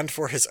 and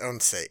for his own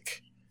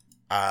sake.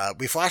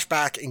 We flash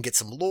back and get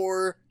some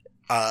lore.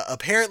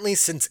 Apparently,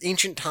 since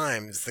ancient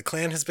times, the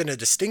clan has been a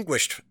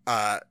distinguished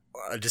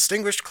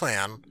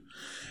clan,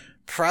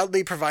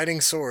 proudly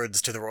providing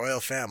swords to the royal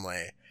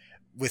family,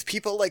 with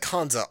people like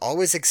Hansa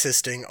always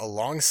existing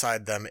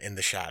alongside them in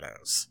the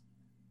shadows.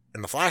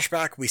 In the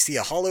flashback, we see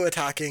a Hollow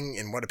attacking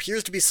in what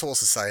appears to be Soul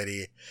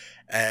Society,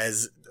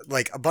 as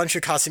a bunch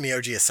of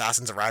Kasumi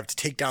assassins arrive to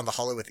take down the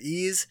Hollow with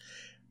ease,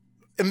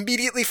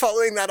 immediately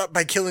following that up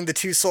by killing the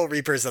 2 Soul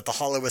Reapers that the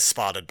Hollow was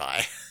spotted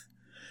by.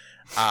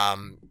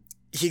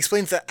 He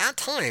explains that at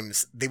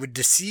times, they would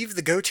deceive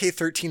the Gotei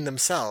 13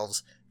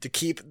 themselves to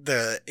keep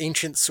the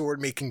ancient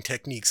sword-making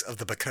techniques of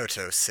the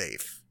Bakoto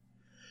safe.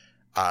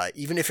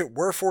 Even if it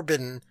were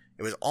forbidden,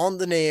 it was on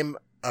the name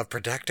of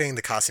protecting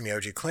the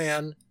Kasumi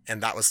clan,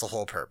 and that was the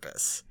whole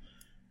purpose.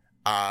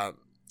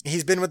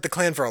 He's been with the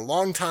clan for a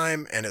long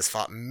time and has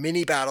fought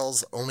many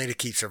battles only to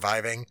keep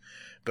surviving,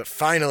 but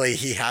finally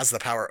he has the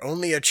power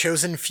only a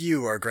chosen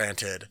few are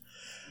granted.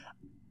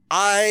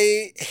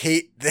 I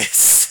hate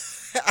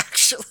this,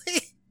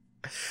 actually.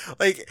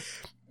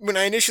 When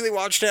I initially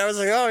watched it, I was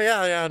like, oh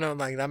yeah, no,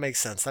 that makes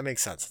sense,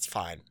 it's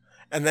fine.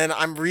 And then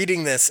I'm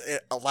reading this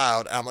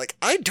aloud, and I'm like,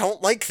 I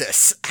don't like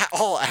this at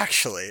all,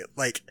 actually.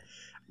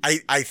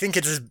 I think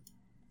it is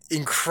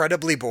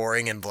incredibly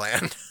boring and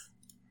bland.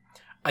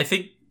 I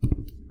think,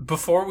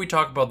 before we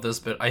talk about this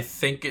bit, I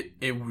think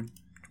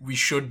we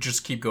should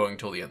just keep going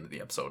till the end of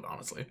the episode,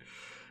 honestly.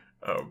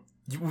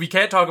 We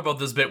can't talk about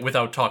this bit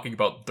without talking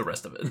about the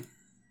rest of it.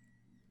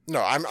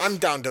 No, I'm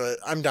down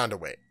to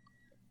wait.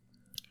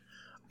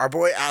 Our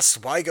boy asks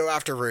why go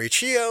after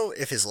Rorichio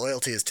if his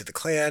loyalty is to the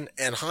clan,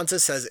 and Hansa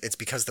says it's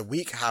because the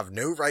weak have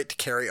no right to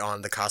carry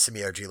on the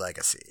Kasumi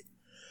legacy.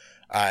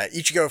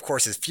 Ichigo, of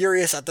course, is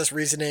furious at this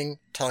reasoning,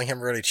 telling him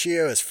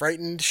Rorichio is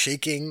frightened,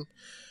 shaking.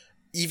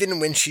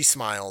 Even when she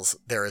smiles,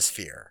 there is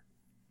fear.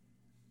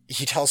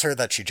 He tells her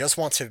that she just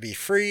wants to be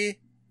free.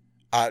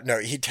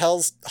 He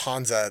tells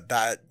Hansa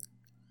that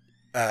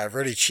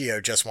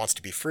Rorichio just wants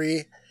to be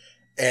free,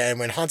 and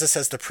when Hansa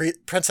says the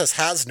princess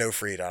has no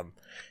freedom,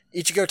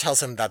 Ichigo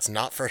tells him that's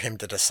not for him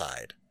to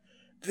decide.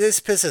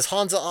 This pisses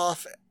Hansa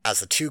off as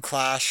the two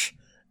clash,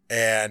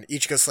 and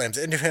Ichigo slams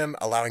into him,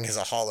 allowing his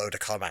hollow to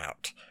come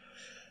out.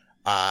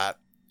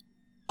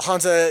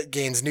 Hansa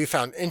gains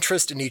newfound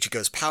interest in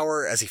Ichigo's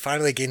power as he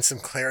finally gains some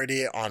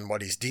clarity on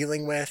what he's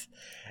dealing with,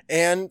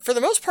 and for the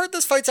most part,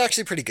 this fight's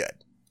actually pretty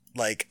good.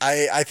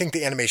 I think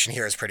the animation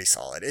here is pretty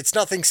solid. It's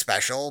nothing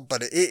special,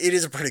 but it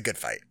is a pretty good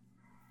fight.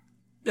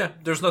 Yeah,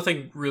 there's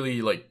nothing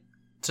really,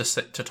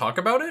 to talk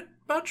about it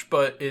much,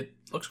 but it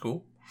looks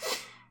cool.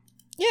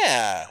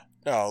 Yeah.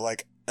 No,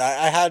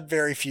 I had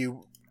very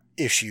few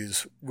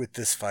issues with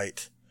this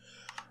fight.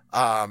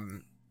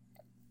 After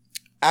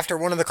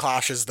one of the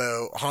clashes,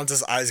 though,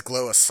 Hansa's eyes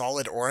glow a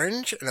solid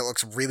orange, and it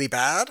looks really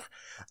bad,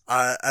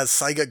 as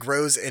Saiga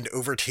grows and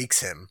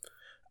overtakes him.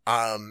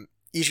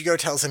 Ichigo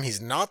tells him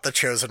he's not the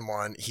chosen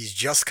one, he's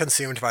just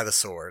consumed by the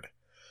sword.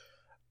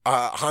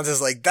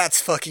 Hansa's like,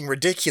 that's fucking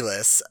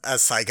ridiculous,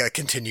 as Saiga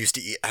continues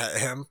to eat at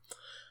him.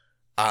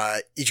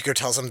 Ichigo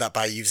tells him that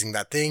by using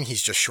that thing,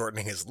 he's just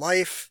shortening his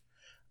life.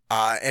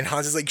 And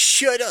Hansa's like,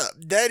 shut up,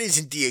 that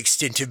isn't the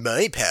extent of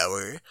my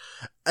power.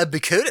 A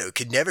Bakoto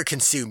could never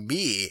consume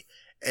me.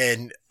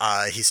 And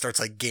he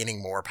starts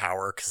gaining more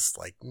power, because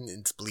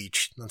it's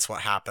Bleach, that's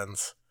what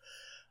happens.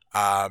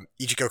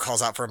 Ichigo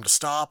calls out for him to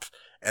stop,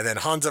 and then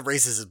Hansa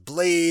raises his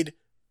blade.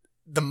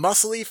 The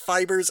muscly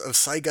fibers of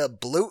Saiga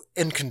bloat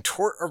and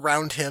contort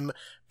around him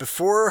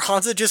before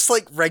Hansa just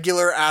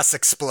regular ass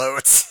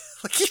explodes.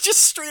 He just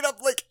straight up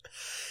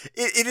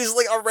it is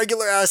a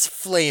regular ass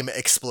flame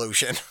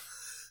explosion.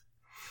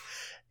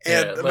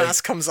 And the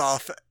mask comes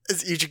off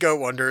as Ichigo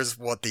wonders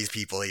what these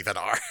people even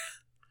are.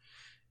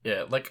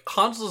 Yeah,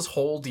 Hansa's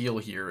whole deal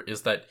here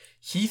is that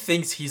he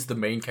thinks he's the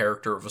main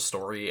character of a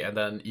story, and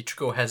then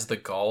Ichigo has the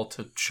gall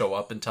to show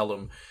up and tell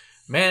him,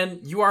 man,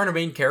 you aren't a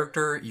main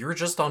character, you're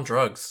just on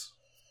drugs.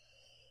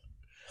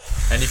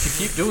 And if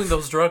you keep doing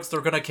those drugs,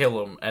 they're gonna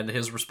kill him, and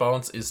his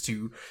response is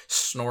to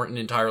snort an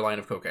entire line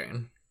of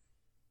cocaine.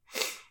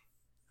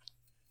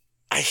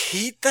 I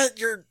hate that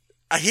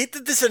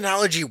this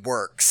analogy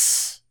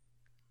works.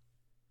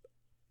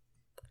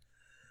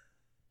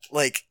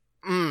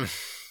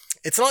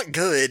 It's not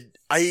good.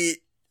 I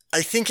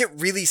think it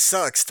really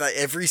sucks that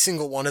every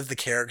single one of the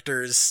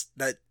characters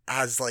that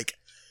has,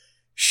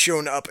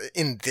 shown up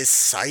in this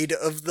side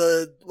of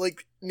the,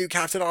 new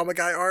Captain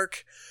Amagai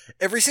arc,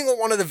 every single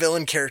one of the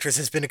villain characters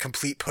has been a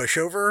complete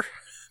pushover,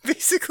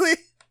 basically.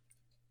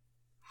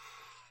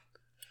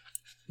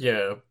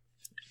 Yeah.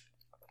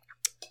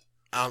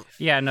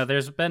 Yeah, no,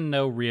 there's been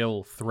no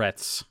real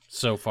threats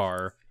so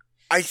far.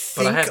 I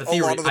think But I have a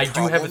theory. lot of the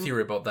do have a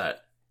theory about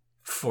that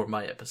for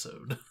my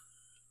episode.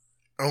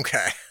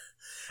 Okay.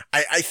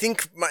 I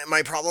think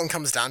my problem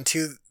comes down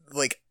to,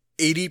 like,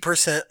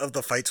 80% of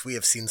the fights we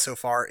have seen so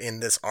far in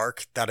this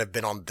arc that have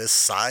been on this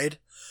side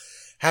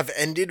have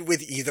ended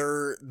with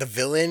either the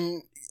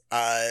villain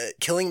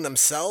killing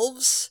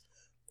themselves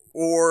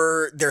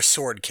or their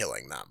sword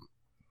killing them.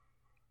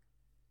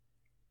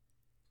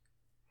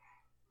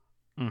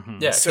 Mm-hmm.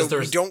 Yeah, So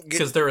we don't get-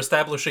 because they're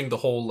establishing the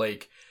whole,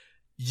 like,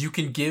 you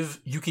can give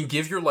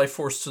your life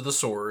force to the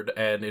sword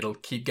and it'll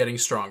keep getting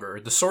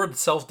stronger. The sword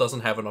itself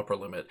doesn't have an upper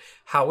limit.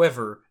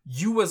 However,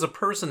 you as a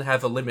person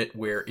have a limit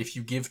where if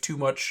you give too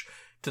much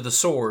to the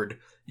sword,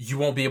 you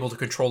won't be able to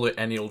control it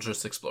and it'll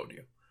just explode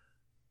you.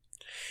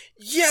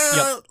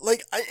 Yeah,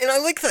 like, I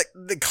like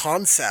the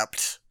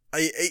concept.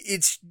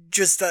 It's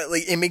just that,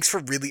 like, it makes for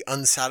really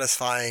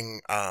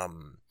unsatisfying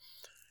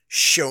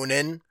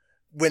shonen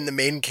when the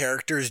main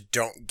characters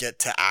don't get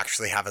to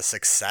actually have a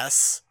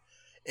success,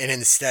 and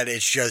instead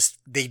it's just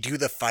they do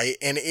the fight,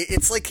 and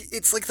it's like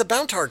the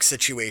Bountark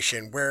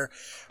situation where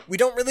we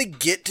don't really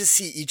get to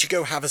see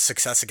Ichigo have a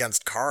success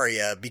against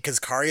Karya because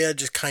Karya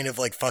just kind of,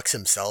 like, fucks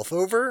himself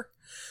over.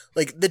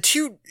 Like,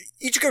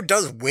 Ichigo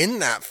does win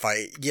that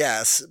fight,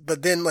 yes,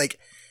 but then, like,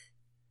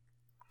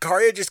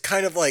 Karya just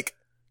kind of, like,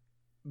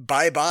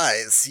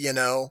 bye-byes, you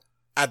know,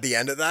 at the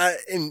end of that,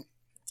 and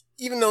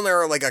even though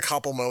there are, like, a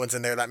couple moments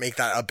in there that make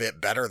that a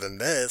bit better than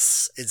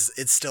this,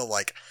 it's still,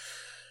 like,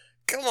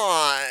 come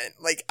on,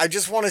 like, I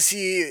want to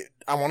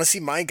see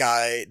my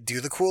guy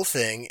do the cool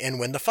thing and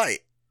win the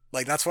fight.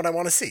 Like, that's what I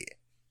want to see.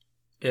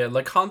 Yeah,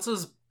 like,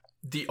 Hansa's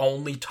the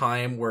only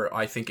time where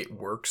I think it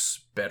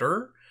works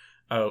better.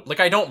 Like,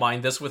 I don't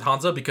mind this with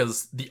Hansa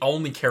because the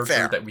only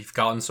character that we've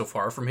gotten so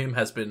far from him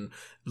has been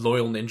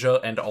Loyal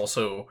Ninja and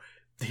also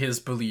his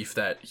belief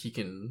that he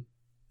can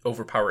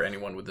overpower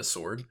anyone with his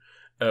sword.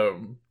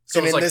 So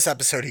and in this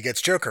episode, he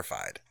gets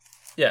Joker-fied.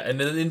 Yeah, and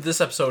then in this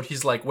episode,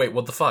 he's like, wait,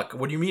 what the fuck?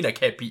 What do you mean I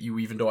can't beat you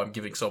even though I'm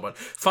giving so much?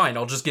 Fine,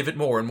 I'll just give it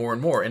more and more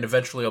and more, and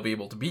eventually I'll be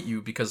able to beat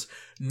you because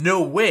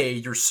no way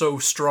you're so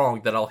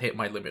strong that I'll hit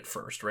my limit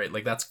first, right?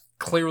 Like, that's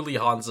clearly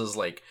Hansa's,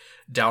 like,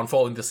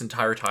 downfall in this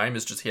entire time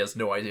is just he has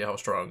no idea how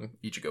strong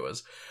Ichigo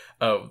is.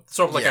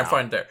 So, like, I'm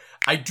fine there.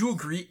 I do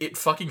agree it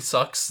fucking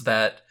sucks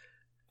that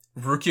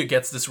Rukia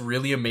gets this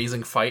really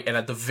amazing fight, and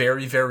at the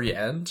very, very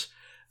end,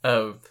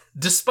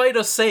 despite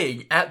us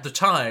saying at the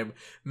time,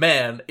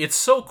 man, it's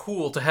so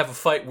cool to have a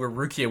fight where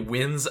Rukia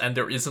wins and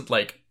there isn't,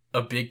 like,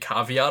 a big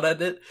caveat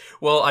at it.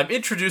 Well, I'm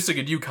introducing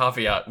a new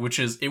caveat, which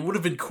is it would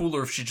have been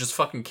cooler if she just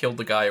fucking killed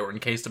the guy or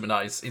encased him in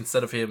ice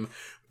instead of him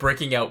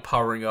breaking out,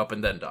 powering up,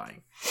 and then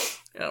dying.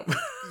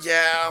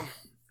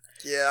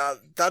 Yeah,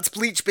 that's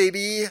Bleach,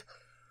 baby.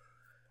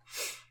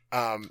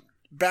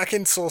 Back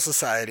in Soul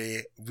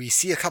Society, we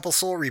see a couple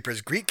Soul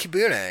Reapers greet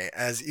Kibune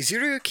as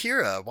Izuru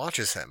Kira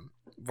watches him,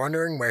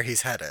 wondering where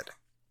he's headed.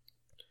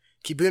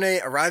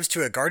 Kibune arrives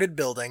to a guarded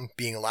building,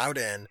 being allowed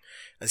in,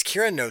 as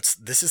Kira notes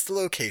this is the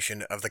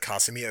location of the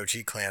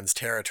Kasumi clan's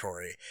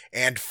territory.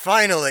 And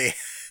finally,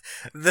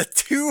 the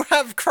two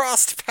have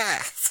crossed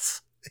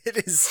paths.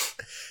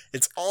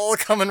 It's all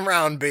coming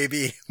round,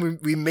 baby.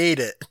 We made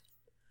it.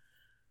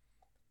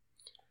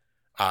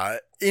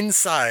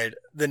 Inside,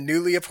 the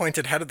newly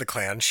appointed head of the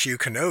clan, Shu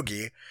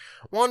Konogi,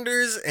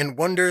 wanders and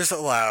wonders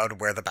aloud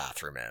where the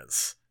bathroom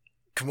is.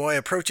 Kamui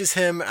approaches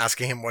him,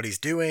 asking him what he's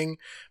doing,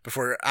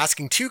 before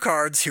asking two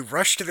guards who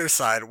rush to their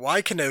side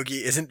why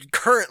Konogi isn't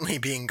currently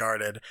being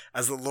guarded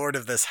as the lord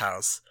of this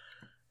house.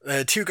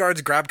 The two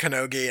guards grab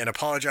Konogi and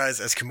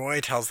apologize as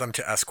Kamui tells them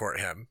to escort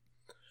him.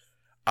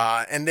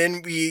 And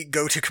then we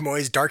go to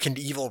Kamui's darkened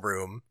evil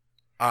room,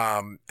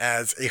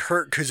 as a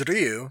hurt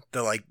Kuzuryu,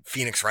 the, like,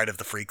 Phoenix Wright of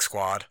the Freak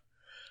Squad,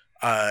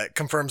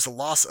 confirms the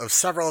loss of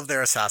several of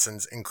their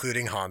assassins,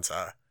 including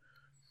Hansa.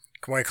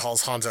 Kamui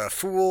calls Hansa a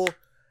fool,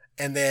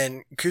 and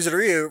then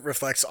Kuzuryu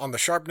reflects on the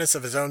sharpness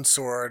of his own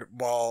sword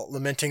while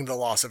lamenting the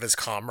loss of his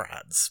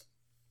comrades.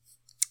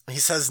 He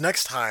says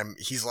next time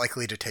he's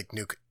likely to take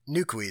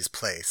Nukui's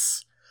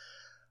place.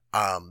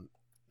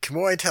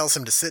 Kamui tells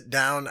him to sit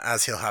down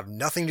as he'll have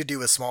nothing to do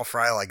with small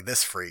fry like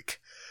this freak.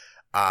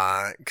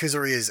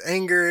 Kuzuryu is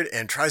angered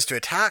and tries to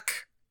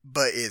attack,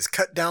 but is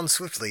cut down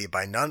swiftly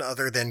by none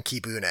other than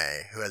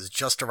Kibune, who has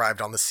just arrived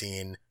on the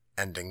scene,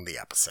 ending the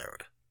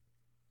episode.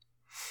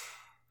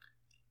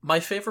 My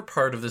favorite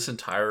part of this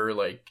entire,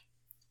 like,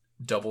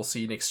 double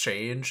scene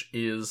exchange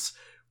is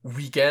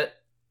we get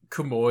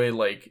Kamui,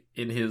 like,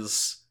 in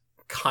his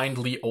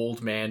kindly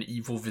old man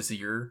evil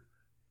vizier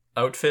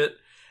outfit,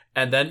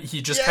 and then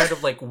he just kind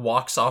of, like,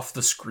 walks off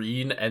the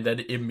screen, and then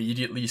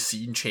immediately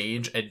scene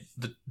change, and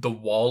the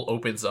wall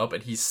opens up,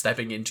 and he's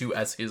stepping into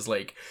as his,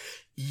 like,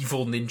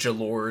 evil ninja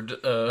lord,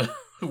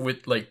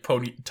 with, like,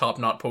 top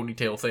knot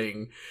ponytail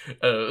thing,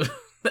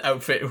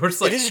 outfit, where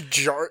it's like... It is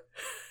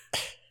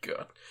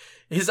God.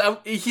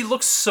 He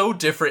looks so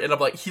different, and I'm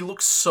like, he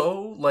looks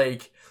so,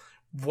 like,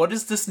 what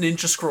is this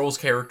Ninja Scrolls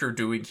character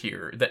doing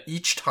here? That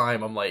each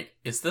time I'm like,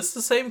 is this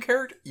the same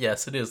character?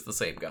 Yes, it is the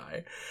same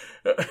guy.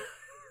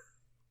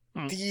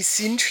 The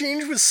scene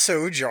change was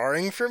so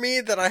jarring for me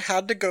that I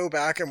had to go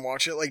back and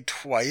watch it like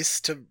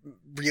twice to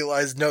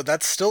realize, no,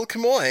 that's still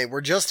Kamui.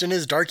 We're just in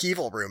his dark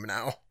evil room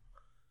now.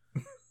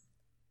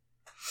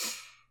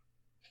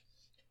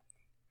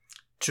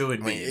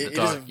 Join me in the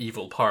dark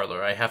evil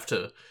parlor. I have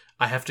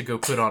to go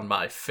put on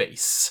my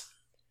face.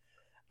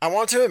 I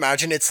want to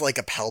imagine it's like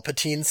a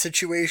Palpatine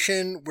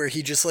situation where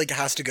he just like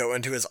has to go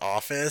into his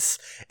office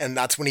and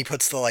that's when he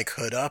puts the like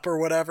hood up or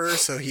whatever,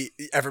 so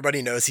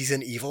everybody knows he's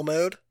in evil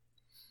mode.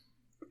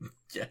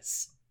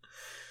 Yes.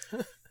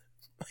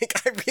 Like,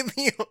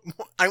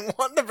 I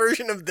want the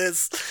version of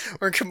this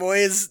where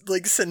Kamui is,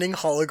 like, sending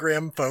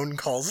hologram phone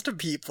calls to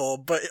people,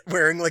 but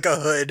wearing, like, a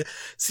hood,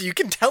 so you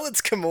can tell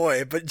it's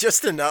Kamui, but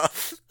just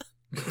enough.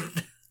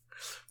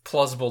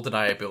 Plausible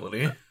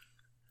deniability.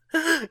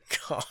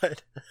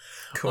 God.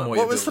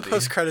 What was the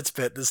post-credits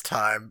bit this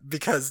time?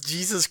 Because,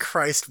 Jesus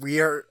Christ,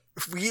 we are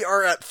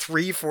at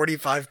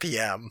 3:45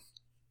 p.m.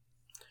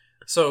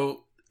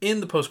 So, in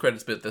the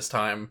post-credits bit this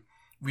time,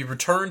 we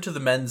return to the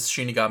Men's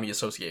Shinigami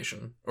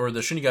Association, or the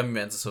Shinigami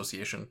Men's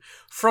Association,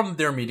 from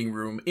their meeting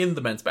room in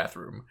the men's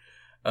bathroom.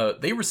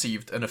 They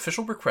received an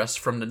official request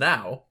from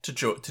Nanao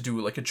to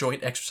do like a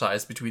joint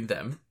exercise between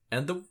them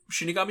and the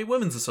Shinigami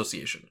Women's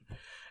Association.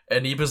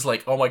 And Iba's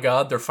like, oh my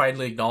god, they're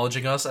finally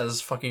acknowledging us as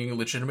fucking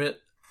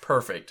legitimate?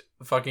 Perfect.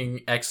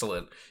 Fucking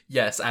excellent.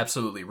 Yes,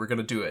 absolutely, we're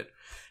gonna do it.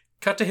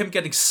 Cut to him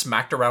getting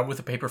smacked around with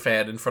a paper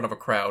fan in front of a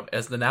crowd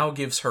as Nanao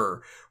gives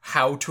her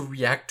how to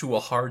react to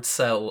a hard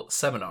sell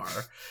seminar,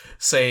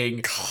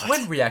 saying,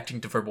 when reacting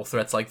to verbal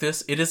threats like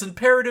this, it is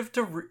imperative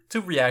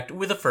to react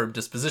with a firm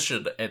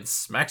disposition, and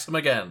smacks him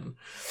again.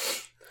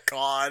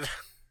 God.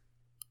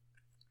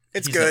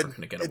 It's good.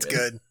 It's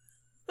good.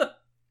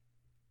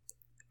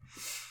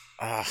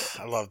 I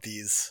love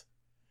these.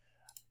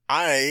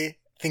 I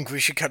think we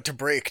should cut to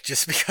break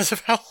just because of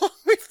how long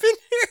we've been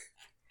here.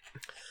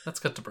 Let's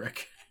cut to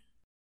break.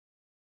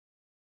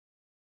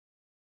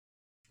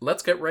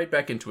 Let's get right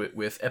back into it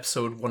with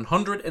episode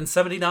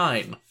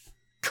 179.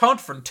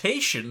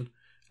 Confrontation?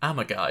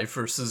 Amagai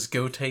versus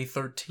Gotei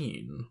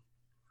 13.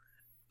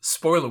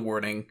 Spoiler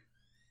warning.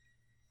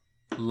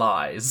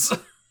 Lies.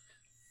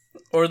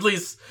 Or at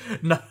least,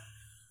 no.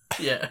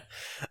 Yeah.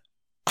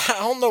 I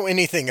don't know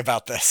anything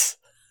about this.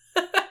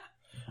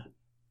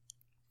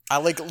 I,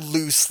 like,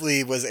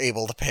 loosely was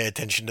able to pay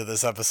attention to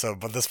this episode,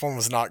 but this one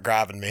was not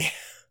grabbing me.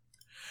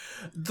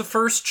 The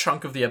first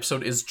chunk of the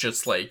episode is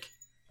just like,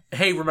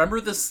 hey,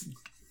 remember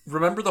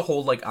the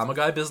whole, like,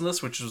 Amagai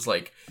business, which was,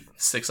 like,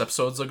 6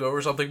 episodes ago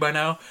or something by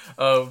now?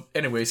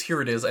 Anyways,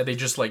 here it is, and they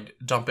just, like,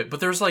 dump it.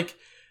 But there's, like,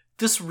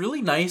 this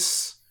really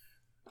nice,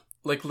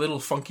 like, little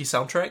funky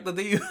soundtrack that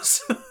they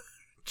use.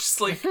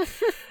 Just, like,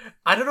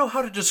 I don't know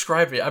how to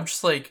describe it. I'm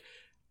just, like,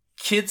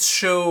 kids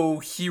show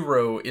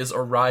hero is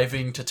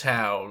arriving to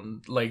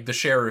town, like, the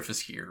sheriff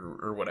is here,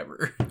 or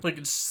whatever. Like,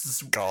 it's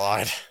just,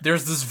 God.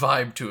 There's this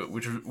vibe to it,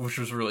 which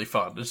was really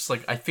fun. It's just,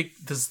 like, I think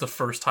this is the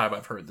first time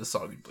I've heard this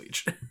song in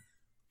Bleach.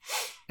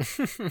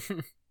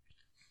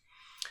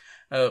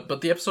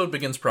 But the episode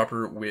begins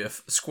proper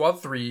with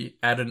Squad 3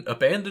 at an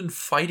abandoned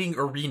fighting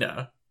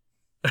arena,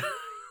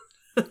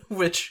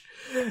 which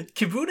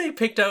Kibune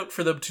picked out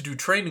for them to do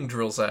training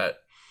drills at,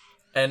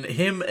 and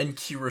him and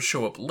Kira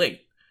show up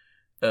late.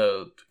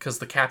 Because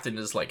the captain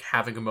is, like,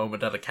 having a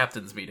moment at a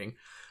captain's meeting.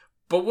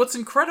 But what's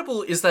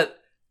incredible is that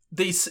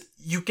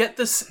you get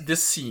this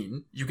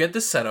scene, you get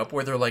this setup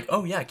where they're like,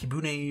 oh yeah,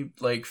 Kibune,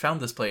 like,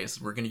 found this place,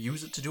 we're gonna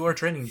use it to do our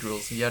training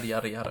drills, and yada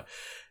yada yada.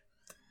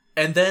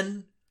 And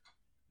then,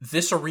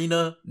 this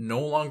arena no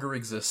longer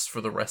exists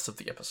for the rest of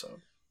the episode.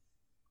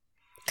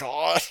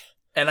 God.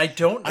 And I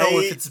don't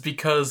know if it's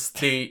because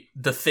the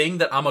thing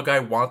that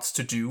Amagai wants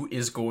to do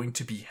is going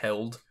to be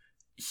held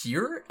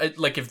here,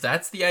 like, if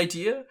that's the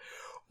idea,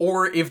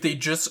 or if they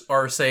just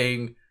are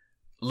saying,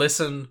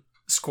 listen,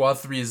 Squad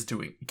 3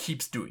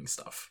 keeps doing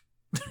stuff.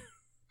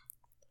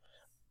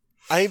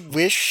 I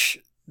wish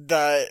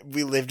that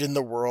we lived in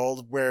the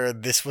world where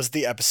this was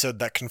the episode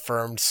that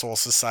confirmed Soul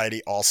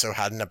Society also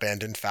had an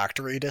abandoned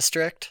factory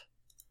district.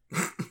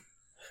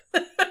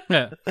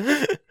 Yeah.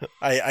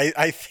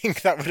 I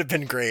think that would have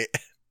been great.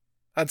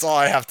 That's all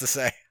I have to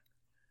say.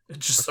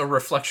 Just a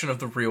reflection of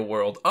the real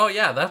world. Oh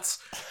yeah, that's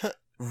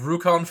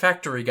Rukon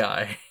Factory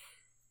guy.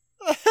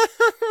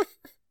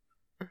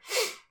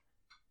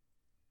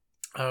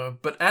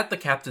 But at the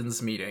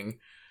captain's meeting,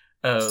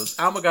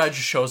 Amagai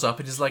just shows up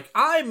and is like,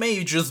 I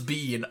may just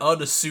be an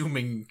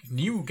unassuming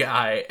new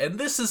guy, and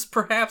this is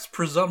perhaps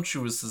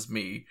presumptuous as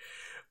me,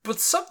 but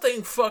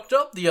something fucked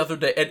up the other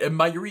day. And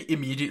Mayuri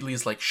immediately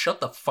is like,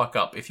 shut the fuck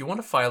up. If you want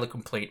to file a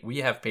complaint, we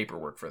have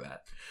paperwork for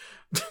that.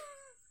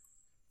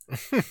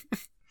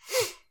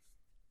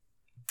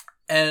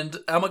 And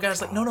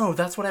Amagai's like, no,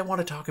 that's what I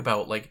want to talk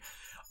about. Like,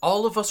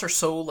 all of us are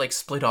so, like,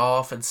 split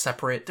off and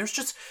separate.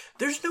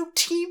 There's no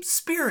team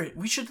spirit.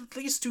 We should at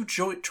least do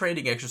joint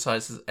training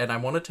exercises. And I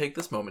want to take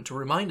this moment to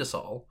remind us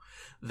all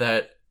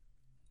that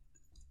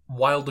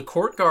while the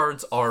court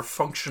guards are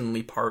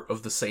functionally part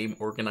of the same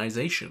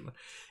organization,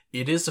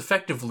 it is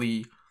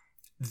effectively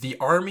the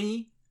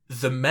army,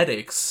 the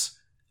medics,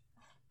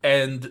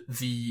 and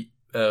the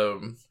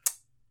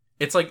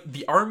it's like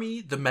the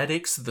army, the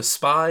medics, the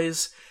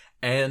spies,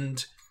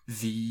 and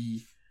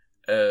the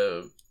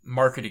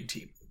marketing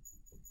team.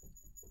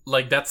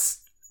 Like,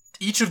 that's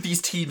each of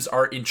these teams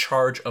are in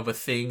charge of a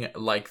thing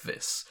like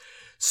this.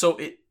 So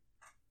it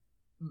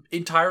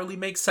entirely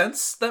makes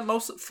sense that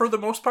for the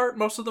most part,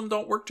 most of them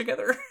don't work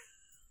together.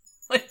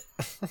 Like,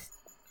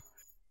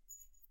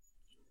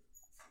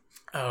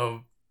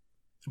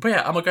 but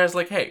yeah, I'm a guy's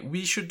like, hey,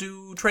 we should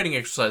do training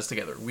exercise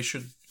together. We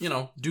should,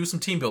 do some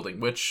team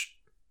building, which,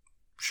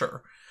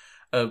 sure.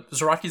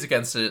 Zaraki's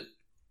against it.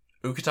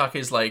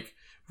 Ukitake's like,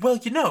 well,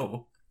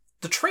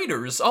 the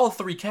traitors, all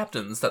 3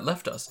 captains that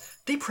left us,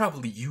 they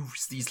probably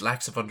used these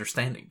lacks of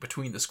understanding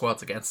between the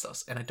squads against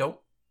us, and I don't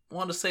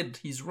want to say that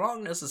he's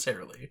wrong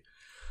necessarily.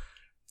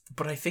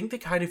 But I think they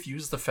kind of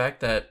used the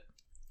fact that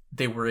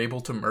they were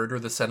able to murder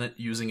the Senate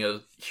using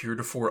a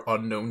heretofore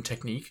unknown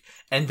technique,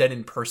 and then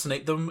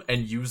impersonate them,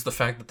 and use the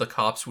fact that the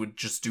cops would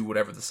just do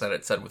whatever the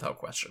Senate said without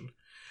question.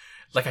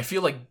 Like, I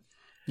feel like,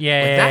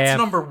 that's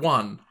number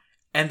 1,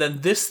 and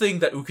then this thing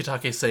that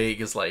Ukitake's saying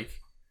is,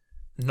 like,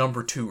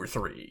 number 2 or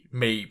 3,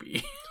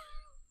 maybe.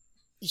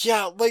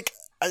 Yeah, like,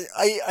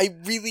 I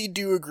really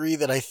do agree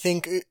that I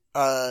think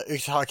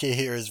Ukitake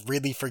here is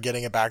really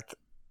forgetting about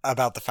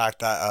the fact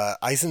that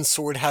Aizen's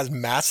sword has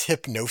mass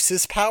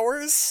hypnosis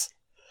powers.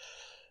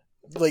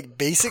 Like,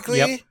 basically.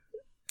 Yep.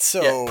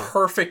 So, yeah,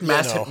 perfect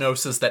mass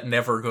hypnosis that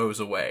never goes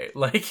away.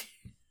 Like,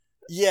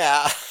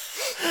 yeah.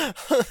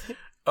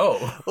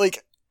 Oh.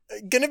 Like,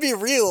 gonna be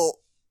real,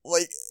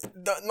 like,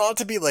 not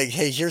to be like,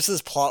 hey, here's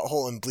this plot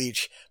hole in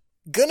Bleach.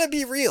 Gonna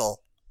be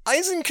real.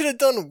 Aizen could have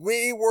done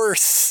way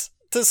worse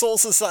to Soul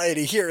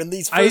Society here in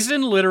these first...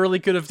 Aizen literally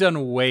could have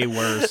done way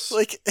worse.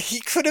 Like, he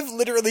could have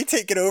literally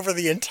taken over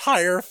the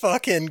entire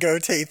fucking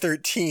Gotei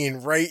 13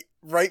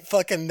 right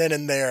fucking then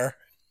and there.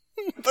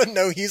 But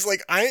no, he's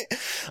like, I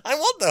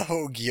want the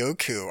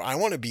Hogyoku. I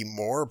want to be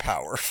more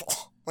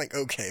powerful. Like,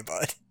 okay,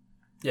 bud.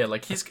 Yeah,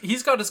 like,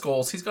 he's got his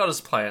goals, he's got his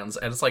plans,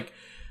 and it's like,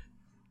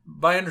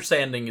 my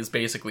understanding is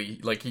basically,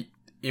 like,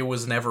 it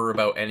was never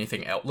about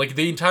anything else. Like,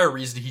 the entire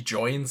reason he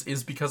joins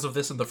is because of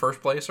this in the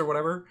first place, or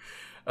whatever.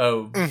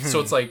 So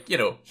it's like,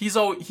 he's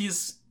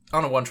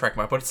on a one-track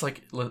mind, but it's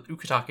like,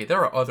 Ukitake,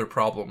 there are other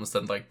problems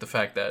than, like, the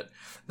fact that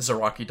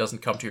Zaraki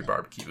doesn't come to your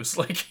barbecues.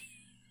 Like,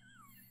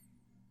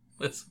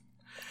 listen.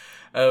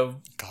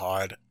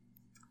 God.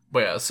 But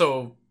yeah,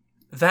 so,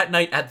 that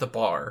night at the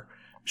bar,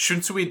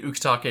 Shunsui and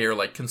Ukitake are,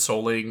 like,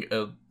 consoling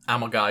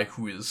Amagai,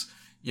 who is,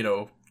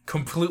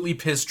 completely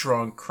pissed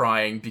drunk,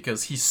 crying,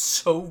 because he's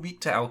so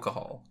weak to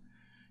alcohol.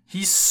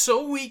 He's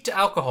so weak to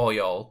alcohol,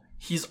 y'all.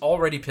 He's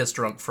already pissed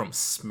drunk from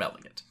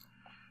smelling it.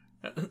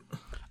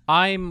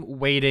 I'm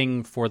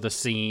waiting for the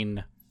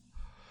scene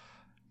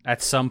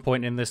at some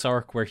point in this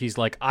arc where he's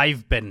like,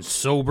 I've been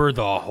sober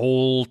the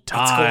whole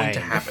time. It's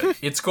going to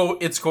happen.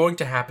 It's going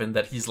to happen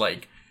that he's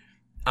like,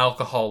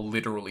 alcohol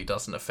literally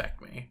doesn't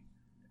affect me.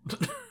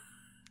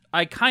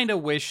 I kind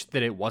of wish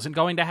that it wasn't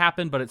going to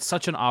happen, but it's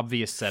such an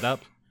obvious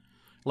setup.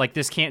 Like,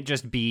 this can't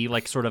just be,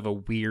 like, sort of a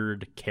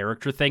weird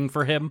character thing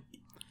for him.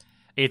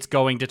 It's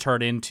going to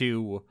turn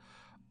into,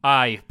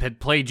 I had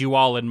played you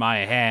all in my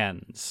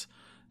hands,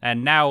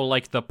 and now,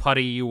 like the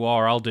putty you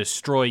are, I'll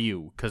destroy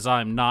you, because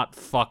I'm not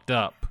fucked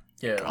up.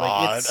 Yeah,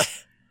 God.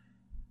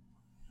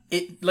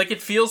 like,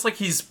 it feels like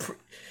he's,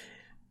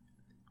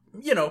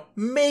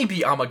 maybe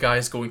Amagai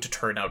is going to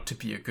turn out to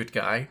be a good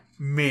guy.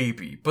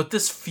 Maybe. But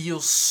this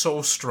feels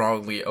so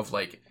strongly of,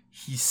 like,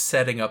 he's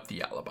setting up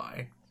the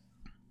alibi.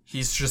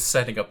 He's just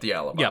setting up the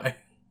alibi. Yep.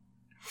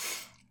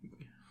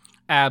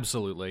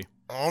 Absolutely.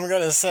 All I'm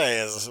gonna say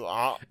is...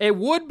 It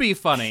would be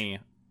funny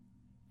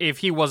if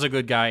he was a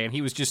good guy and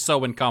he was just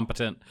so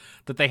incompetent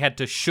that they had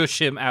to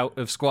shush him out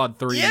of Squad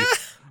 3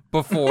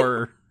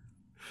 before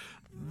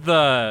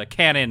the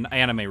canon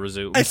anime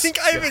resumes. I think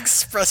I've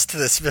expressed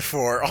this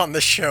before on the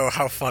show,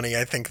 how funny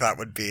I think that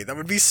would be. That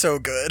would be so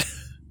good.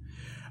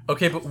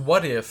 Okay, but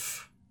what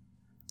if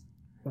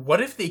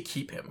they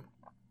keep him?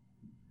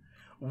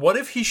 What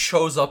if he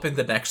shows up in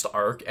the next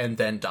arc and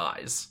then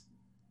dies?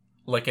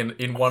 Like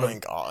in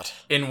one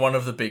in one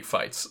of the big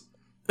fights.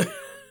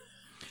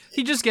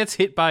 He just gets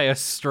hit by a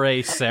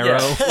stray Sero.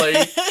 Yeah,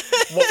 like,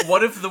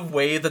 what if the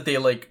way that they,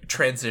 like,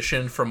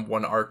 transition from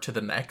one arc to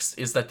the next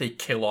is that they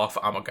kill off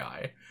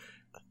Amagai?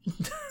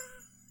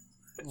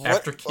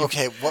 What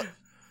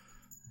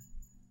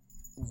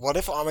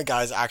if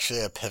Amagai is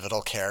actually a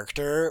pivotal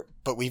character,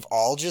 but we've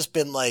all just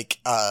been, like,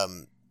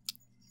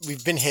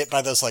 we've been hit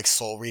by those, like,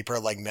 Soul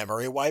Reaper, like,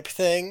 memory wipe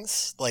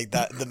things, like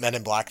that, the Men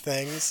in Black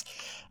things,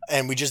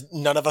 and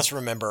none of us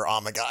remember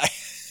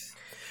Amagai.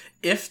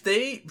 If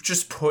they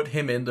just put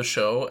him in the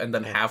show and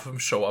then have him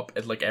show up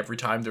at, like, every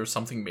time there's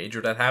something major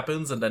that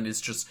happens, and then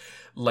it's just,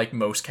 like,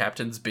 most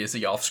captains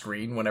busy off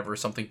screen whenever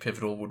something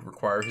pivotal would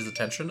require his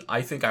attention,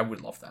 I think I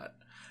would love that.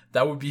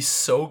 That would be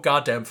so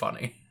goddamn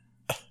funny.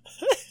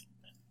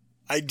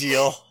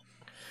 Ideal.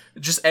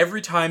 Just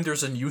every time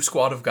there's a new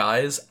squad of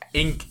guys,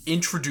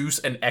 introduce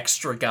an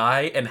extra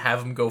guy and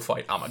have him go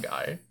fight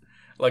Amagai.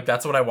 Like,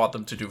 that's what I want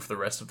them to do for the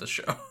rest of the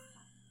show.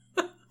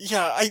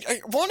 Yeah,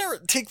 I want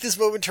to take this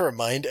moment to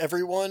remind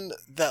everyone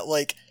that,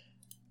 like,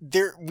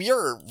 we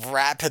are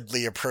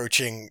rapidly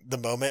approaching the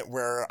moment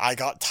where I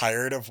got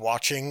tired of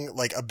watching,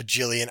 like, a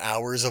bajillion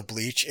hours of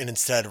Bleach and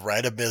instead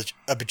read a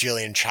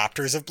bajillion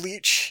chapters of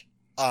Bleach.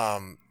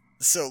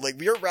 So, like,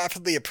 we are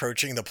rapidly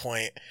approaching the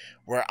point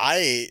where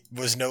I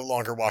was no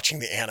longer watching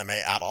the anime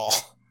at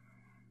all.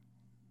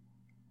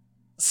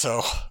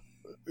 So,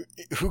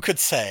 who could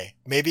say?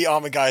 Maybe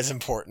Amagai is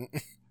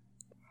important.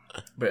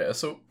 But yeah,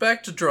 so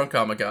back to drunk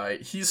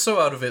Amagai. He's so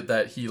out of it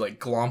that he, like,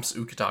 glomps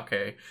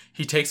Ukitake.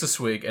 He takes a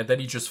swig, and then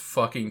he just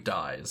fucking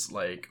dies.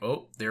 Like,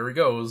 oh, there he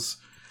goes.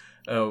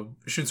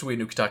 Shunsui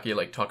and Ukitake,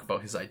 like, talk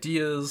about his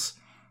ideas.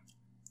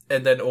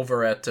 And then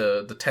over at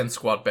the 10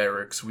 Squad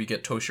barracks, we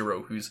get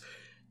Toshiro,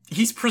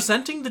 he's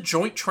presenting the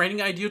joint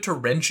training idea to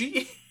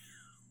Renji.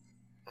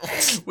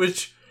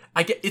 Which,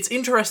 it's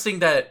interesting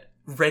that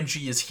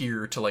Renji is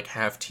here to, like,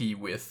 have tea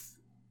with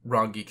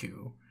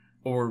Rangiku.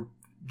 Or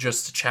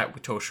just to chat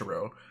with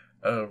Toshiro.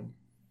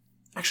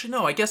 Actually,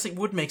 no, I guess it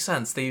would make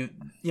sense. They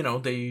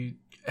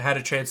had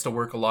a chance to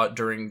work a lot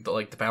during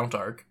the Bount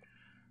arc,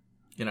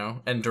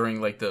 and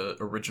during, like, the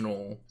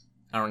original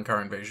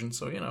Arrancar invasion,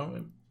 so,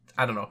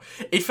 I don't know.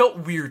 It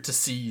felt weird to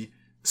see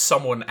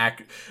someone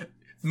act...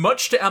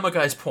 Much to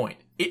Amagai's point,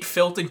 it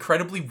felt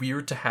incredibly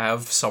weird to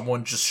have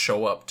someone just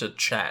show up to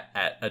chat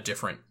at a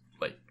different,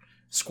 like,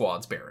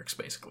 squad's barracks,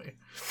 basically.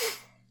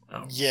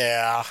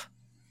 Yeah.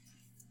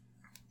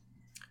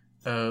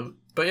 But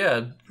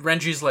yeah,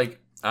 Renji's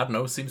like, I don't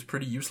know, seems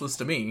pretty useless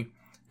to me.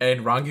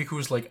 And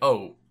Rangiku's like,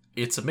 oh,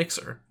 it's a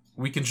mixer.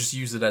 We can just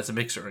use it as a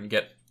mixer and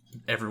get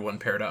everyone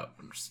paired up.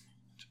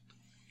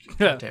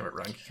 God damn it,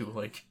 Rangiku,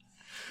 like,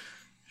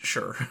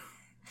 sure.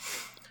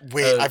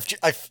 Wait,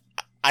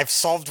 I've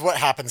solved what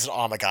happens to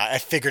Amagai. I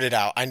figured it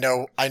out. I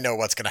know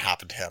what's gonna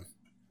happen to him.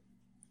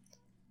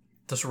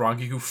 Does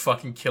Rangiku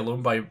fucking kill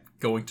him by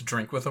going to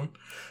drink with him?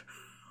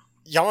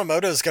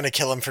 Yamamoto's gonna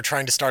kill him for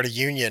trying to start a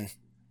union.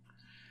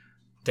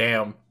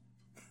 Damn.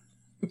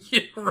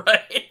 You're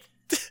right.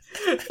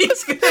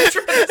 He's gonna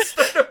try to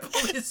start a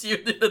police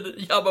union and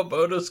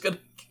Yamamoto's gonna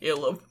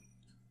kill him.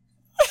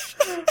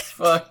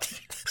 Fuck.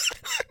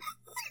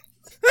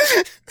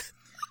 I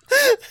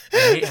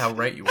hate how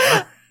right you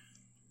are.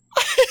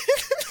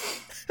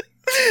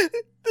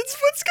 That's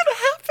what's gonna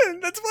happen.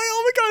 That's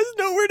why Amagai's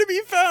nowhere to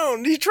be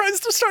found. He tries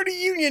to start a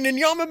union and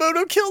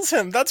Yamamoto kills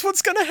him. That's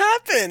what's gonna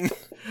happen.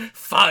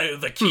 Fire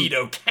the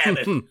Kido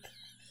cannon.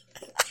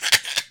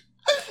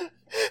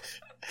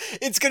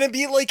 It's gonna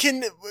be like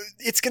in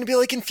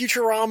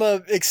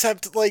Futurama,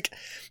 except, like,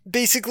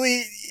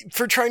 basically,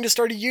 for trying to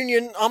start a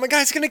union,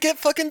 Amagai's gonna get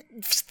fucking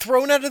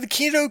thrown out of the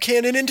Kido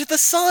cannon into the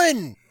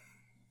sun.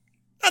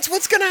 That's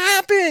what's gonna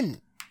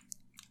happen.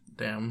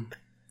 Damn.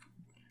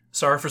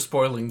 Sorry for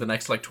spoiling the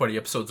next, like, 20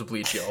 episodes of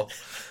Bleach, y'all.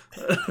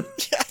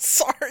 Yeah,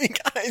 sorry,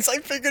 guys. I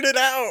figured it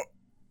out.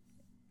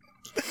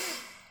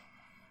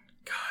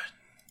 God.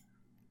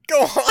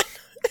 Go on.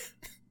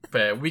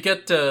 But we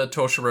get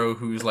Toshiro,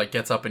 who's, like,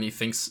 gets up and he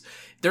thinks...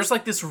 There's,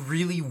 like, this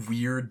really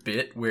weird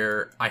bit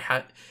where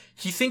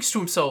he thinks to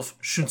himself,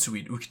 Shunsui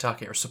and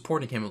Ukitake are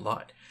supporting him a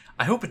lot.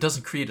 I hope it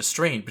doesn't create a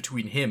strain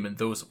between him and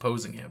those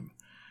opposing him.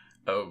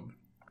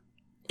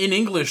 In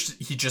English,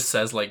 he just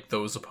says, like,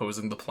 those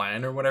opposing the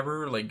plan or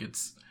whatever. Like,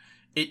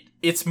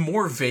 it's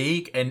more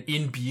vague, and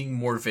in being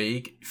more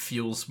vague,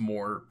 feels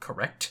more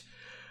correct.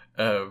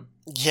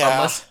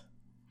 Yeah.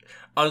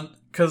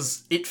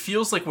 Because it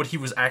feels like what he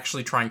was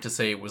actually trying to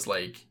say was,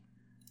 like,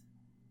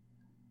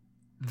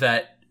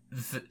 that...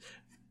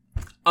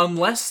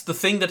 unless the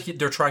thing that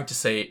they're trying to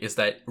say is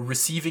that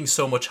receiving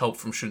so much help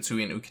from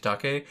Shunsui and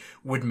Ukitake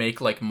would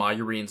make, like,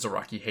 Mayuri and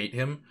Zaraki hate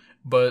him,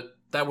 but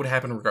that would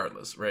happen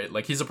regardless, right?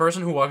 Like, he's a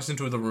person who walks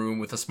into the room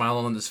with a smile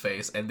on his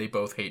face, and they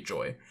both hate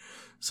Joy.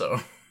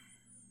 So...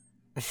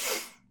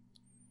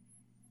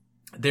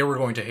 they were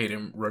going to hate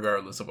him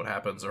regardless of what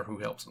happens or who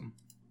helps him.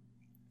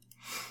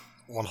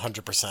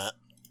 100%.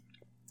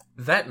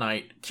 That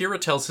night, Kira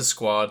tells his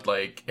squad,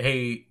 like,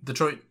 hey, the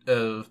joint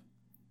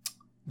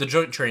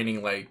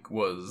training, like,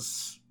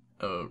 was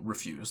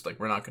refused. Like,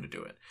 we're not going to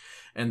do it.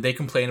 And they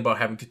complain about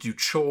having to do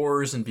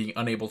chores and being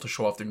unable to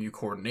show off their new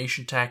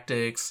coordination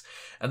tactics.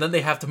 And then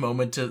they have the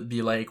moment to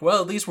be like,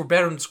 well, these were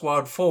better than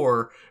Squad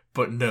 4,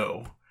 but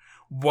no.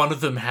 One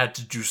of them had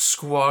to do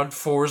Squad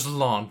 4's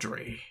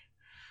laundry.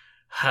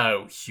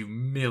 How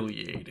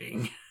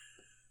humiliating.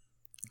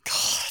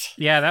 God.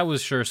 Yeah, that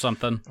was sure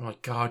something. Oh my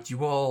god,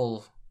 you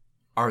all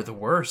are the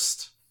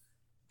worst.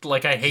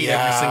 Like, I hate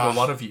every single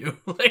one of you.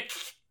 Like...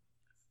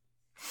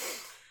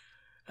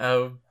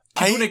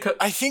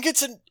 I think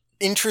it's an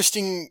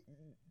interesting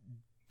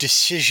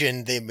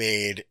decision they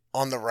made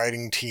on the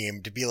writing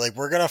team to be like,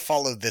 we're gonna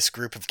follow this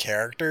group of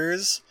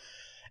characters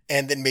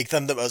and then make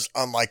them the most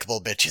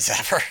unlikable bitches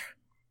ever.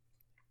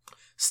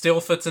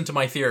 Still fits into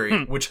my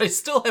theory, which I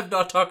still have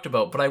not talked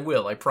about, but I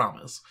will, I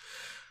promise.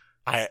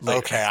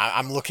 later.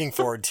 I'm looking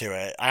forward to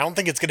it. I don't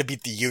think it's gonna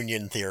beat the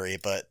Union theory,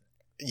 but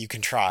you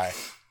can try.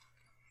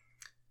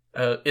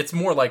 It's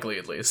more likely,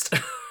 at least.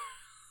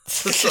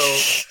 So,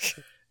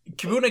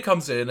 Kibune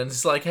comes in and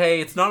it's like,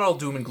 hey, it's not all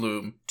doom and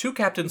gloom. 2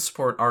 captains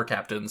support our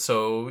captain,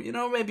 so,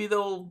 maybe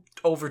they'll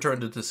overturn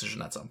the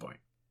decision at some point.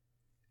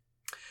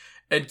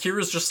 And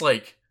Kira's just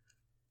like,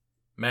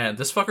 man,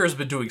 this fucker has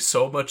been doing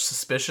so much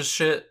suspicious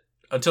shit,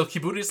 until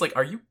Kibune's like,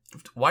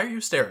 why are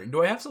you staring?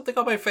 Do I have something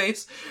on my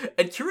face?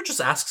 And Kira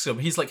just asks him,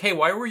 he's like, hey,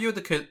 why were you at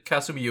the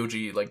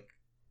Kasumiyoji,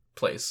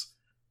 place?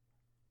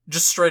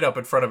 Just straight up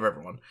in front of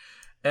everyone.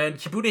 And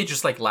Kibune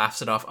just,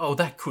 laughs it off. Oh,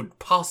 that could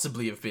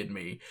possibly have been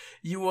me.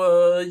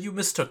 You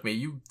mistook me.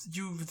 You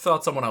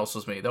thought someone else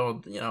was me.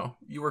 Though,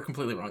 you were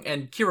completely wrong.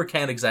 And Kira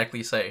can't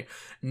exactly say,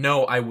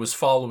 no, I was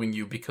following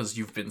you because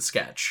you've been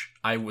sketch.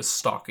 I was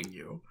stalking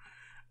you.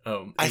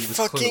 It was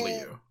clearly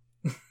you.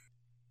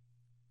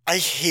 I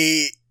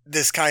hate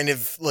this kind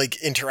of,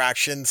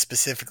 interaction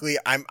specifically.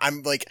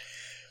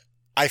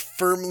 I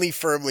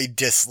firmly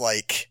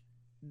dislike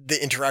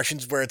the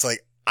interactions where it's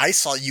like, I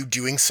saw you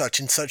doing such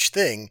and such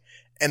thing.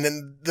 And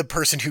then the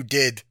person who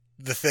did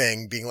the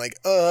thing being like,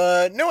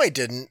 no, I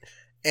didn't.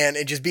 And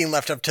it just being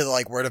left up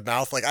to, word of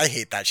mouth. I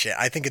hate that shit.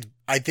 I think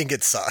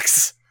it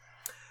sucks.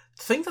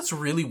 The thing that's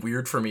really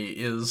weird for me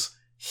is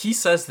he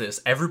says this,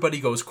 everybody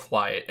goes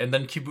quiet, and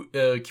then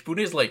Kibune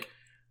is like,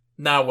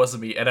 nah, it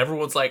wasn't me. And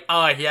everyone's like,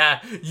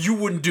 yeah, you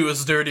wouldn't do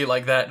us dirty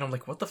like that. And I'm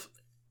like,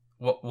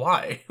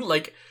 why?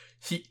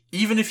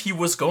 Even if he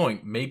was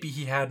going, maybe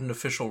he had an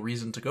official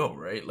reason to go,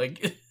 right?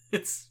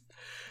 It's...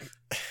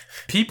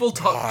 People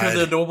talk to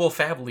the noble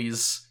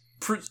families,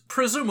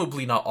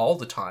 presumably not all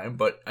the time,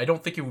 but I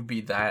don't think it would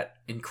be that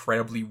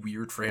incredibly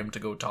weird for him to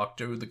go talk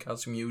to the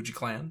Kasumiyoji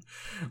clan.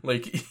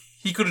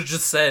 He could have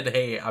just said,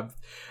 hey,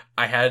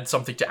 I had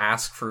something to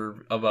ask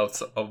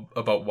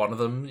about one of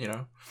them,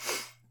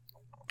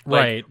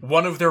 Right.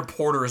 One of their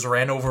porters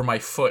ran over my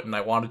foot and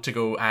I wanted to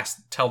go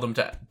tell them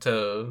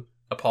to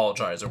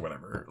apologize or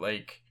whatever.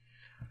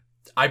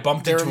 I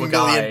bumped into a guy. There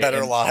are a million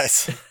better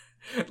lies.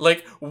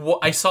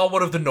 I saw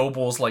one of the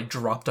nobles,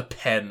 dropped a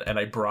pen, and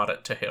I brought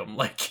it to him,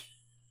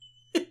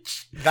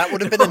 That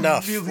would have been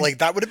enough.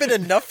 That would have been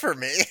enough for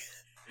me.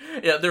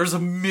 Yeah, there's a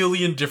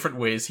million different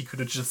ways he could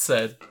have just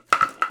said,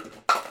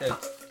 oh,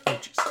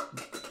 jeez.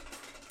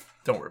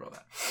 Don't worry about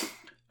that.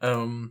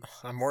 I'm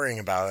worrying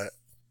about it.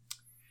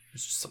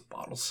 There's just some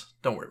bottles.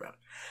 Don't worry about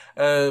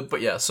it.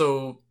 But yeah,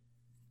 so...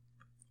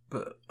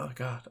 But, oh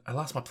god, I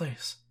lost my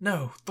place.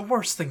 No, the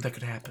worst thing that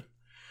could happen.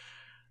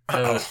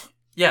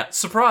 Yeah,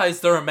 surprise,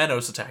 there are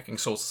Menos attacking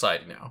Soul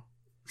Society now.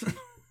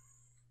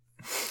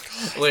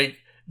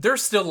 They're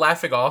still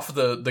laughing off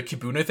the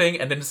Kibune thing,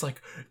 and then it's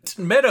like,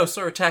 Menos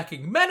are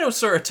attacking!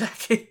 Menos are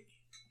attacking!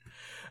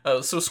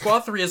 So Squad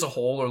 3 as a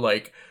whole are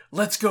like,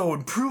 let's go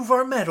and prove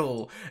our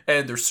mettle!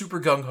 And they're super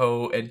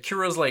gung-ho, and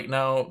Kira's like,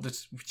 no, we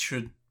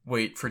should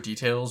wait for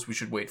details, we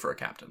should wait for a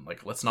captain.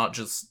 Let's not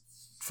just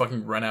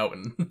fucking run out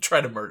and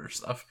try to murder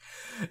stuff.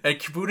 And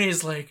Kibune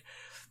is like,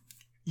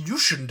 you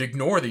shouldn't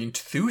ignore the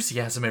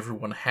enthusiasm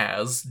everyone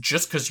has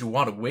just because you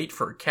want to wait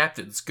for a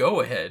captain's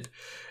go-ahead.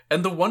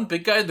 And the one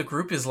big guy in the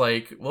group is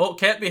like, well,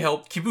 can't be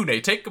helped.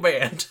 Kibune, take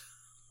command.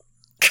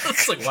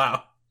 It's like,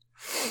 wow.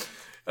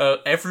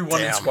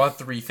 Everyone in Squad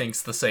 3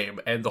 thinks the same.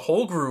 And the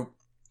whole group,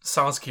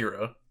 sans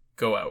Kira,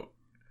 go out.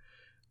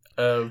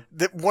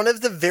 One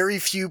of the very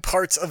few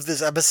parts of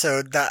this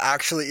episode that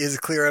actually is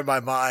clear in my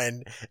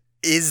mind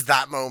is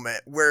that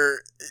moment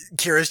where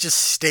Kira's just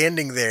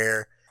standing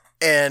there.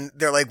 And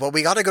they're like, well,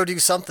 we gotta go do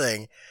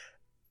something.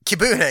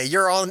 Kibune,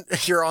 you're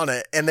on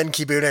it. And then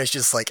Kibune is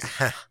just like,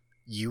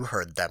 you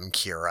heard them,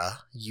 Kira.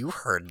 You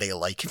heard they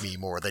like me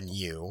more than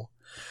you.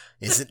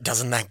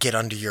 Doesn't that get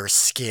under your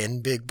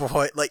skin, big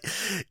boy?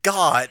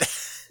 God,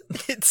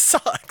 it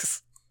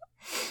sucks.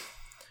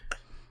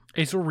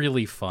 It's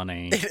really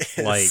funny.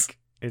 It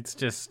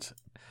is.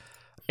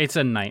 It's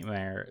a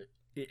nightmare.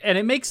 And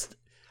it makes...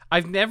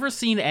 I've never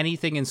seen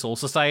anything in Soul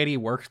Society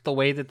work the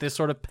way that this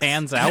sort of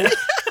pans out.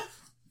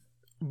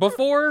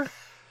 Before,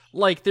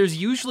 there's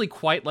usually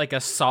quite,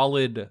 a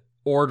solid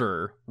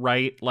order,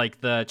 right?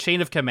 The chain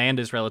of command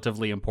is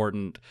relatively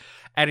important.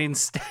 And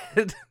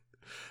instead,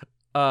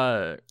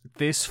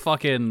 this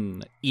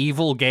fucking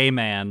evil gay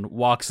man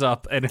walks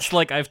up and it's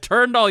like, I've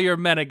turned all your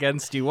men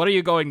against you. What are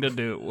you going to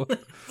do?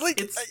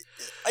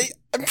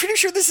 I'm pretty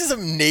sure this is a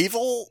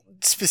naval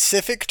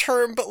specific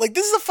term, but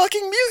this is a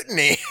fucking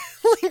mutiny.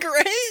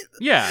 Right?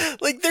 Yeah.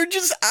 They're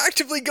just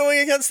actively going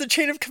against the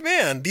chain of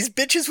command. These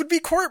bitches would be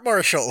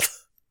court-martialed.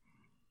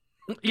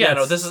 Yeah,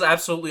 no, this is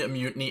absolutely a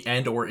mutiny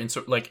and or it's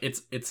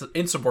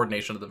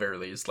insubordination at the very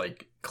least,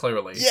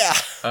 clearly. Yeah.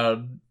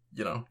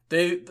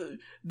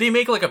 They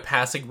make a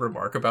passing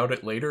remark about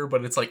it later,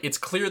 but it's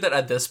clear that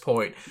at this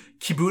point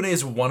Kibune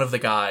is one of the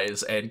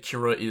guys and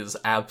Kira is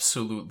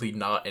absolutely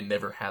not and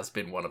never has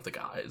been one of the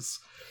guys.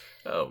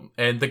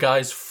 And the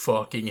guys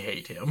fucking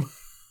hate him.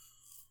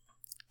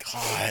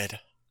 God.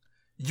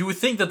 you would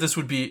think that this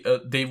would be,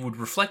 they would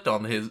reflect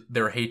on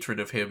their hatred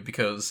of him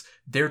because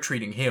they're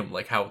treating him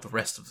like how the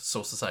rest of the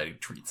Soul Society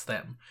treats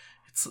them.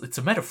 It's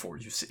a metaphor,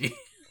 you see.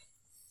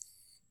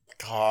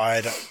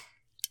 God.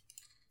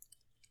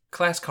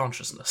 Class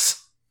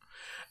consciousness.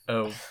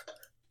 Oh.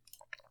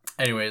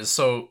 Anyways,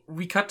 so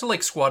we cut to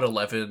like Squad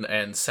 11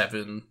 and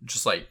 7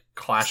 just like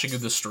clashing in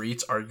the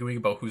streets, arguing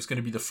about who's going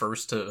to be the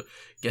first to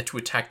get to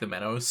attack the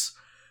Menos.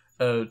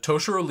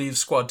 Toshiro leaves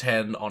Squad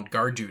 10 on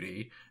guard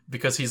duty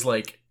because he's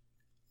like,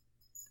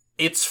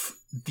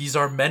 these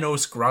are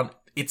Menos Grand.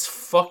 It's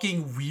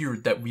fucking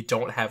weird that we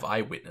don't have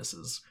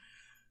eyewitnesses.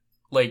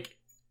 Like,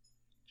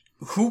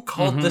 who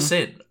called this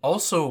in?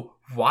 Also,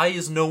 why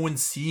is no one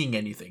seeing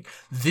anything?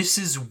 This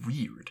is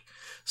weird.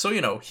 So,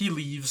 he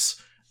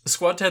leaves.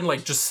 Squad 10,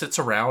 like, just sits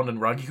around, and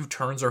Rangiku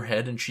turns her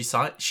head, and she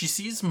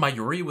sees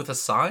Mayuri with a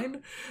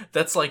sign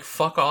that's like,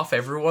 fuck off,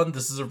 everyone,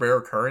 this is a rare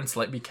occurrence,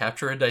 let me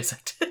capture and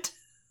dissect it.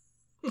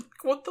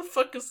 What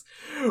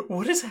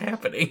is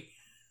happening?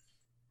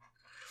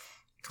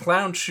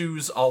 Clown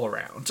shoes all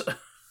around.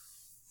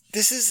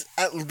 This is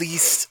at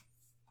least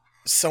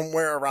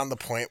somewhere around the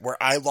point where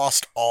I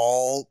lost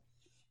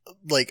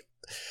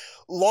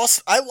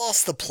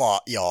the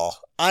plot, y'all.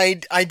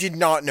 I did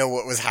not know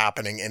what was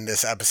happening in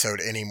this episode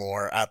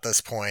anymore at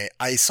this point.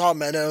 I saw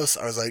Menos,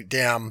 I was like,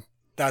 damn,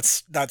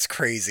 that's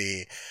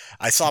crazy.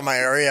 I saw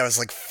Mayuri, I was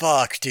like,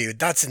 fuck, dude,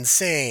 that's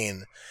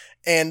insane.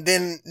 And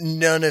then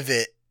none of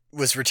it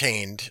was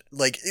retained.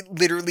 Like,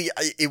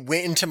 it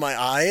went into my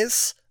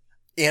eyes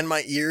and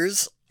my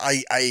ears.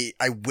 I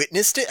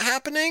witnessed it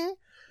happening.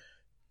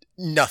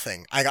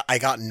 Nothing. I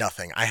got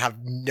nothing. I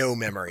have no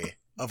memory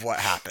of what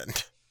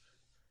happened.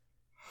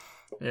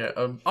 Yeah,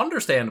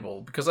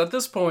 understandable, because at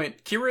this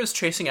point, Kira is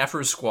chasing after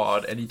his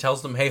squad, and he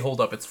tells them, hey,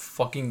 hold up, it's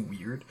fucking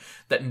weird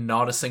that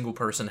not a single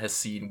person has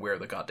seen where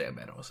the goddamn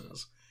Menos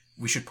is.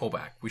 We should pull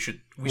back. We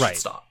should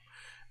stop.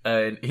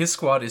 And his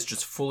squad is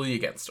just fully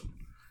against him.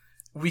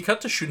 We cut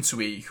to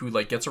Shunsui, who,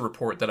 like, gets a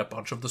report that a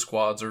bunch of the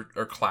squads are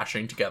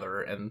clashing together,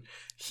 and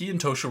he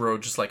and Toshiro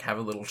just, like, have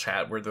a little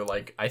chat where they're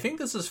like, I think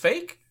this is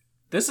fake.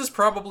 This is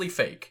probably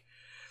fake.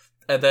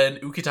 And then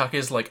Ukitake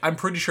is like, I'm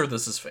pretty sure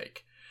this is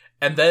fake.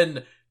 And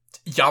then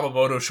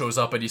Yamamoto shows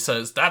up and he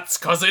says, that's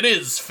 'cause it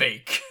is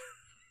fake.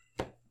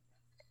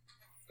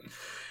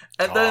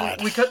 And then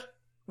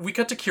we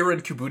cut to Kira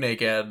and Kubune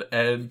again,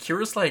 and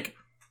Kira's like,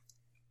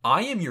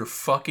 I am your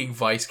fucking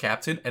vice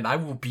captain, and I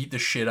will beat the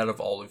shit out of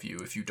all of you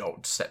if you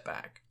don't step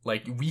back.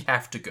 Like, we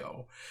have to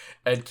go.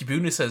 And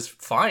Kibune says,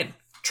 fine,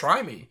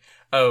 try me.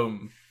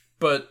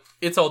 But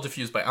it's all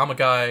diffused by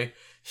Amagai.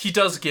 He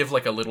does give,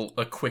 like,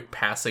 a quick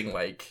passing,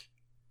 like,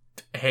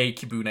 hey,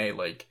 Kibune,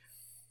 like,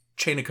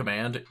 chain of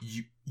command,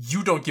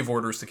 you don't give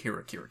orders to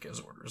Kira, Kira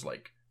gives orders.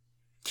 Like,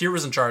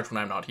 Kira's in charge when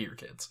I'm not here,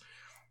 kids.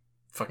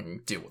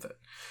 Fucking deal with it.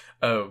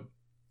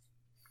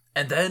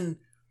 And then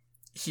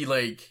he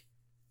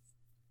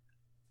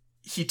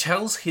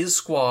tells his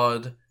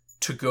squad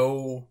to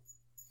go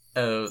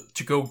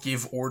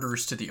give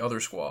orders to the other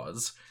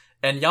squads.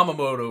 And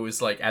Yamamoto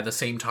is, like, at the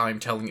same time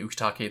telling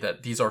Ukitake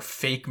that these are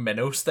fake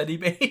Menos that he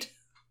made.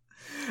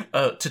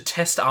 To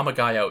test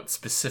Amagai out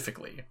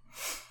specifically.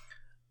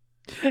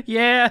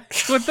 Yeah,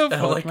 what the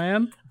fuck, like,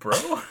 man?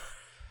 Bro?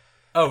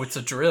 Oh, it's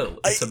a drill.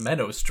 It's a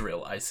Menos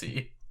drill, I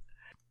see.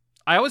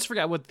 I always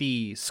forget what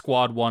the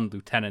Squad 1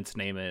 lieutenant's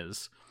name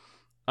is.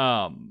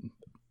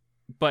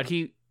 But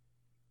he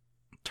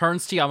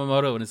turns to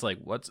Yamamoto and is like,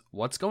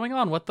 what's going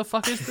on? What the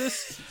fuck is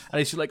this? And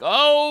he's like,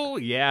 oh,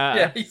 yeah.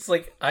 Yeah, he's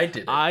like, I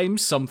did it. I'm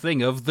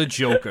something of the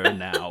Joker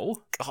now.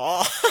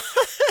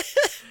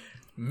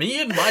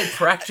 Me and my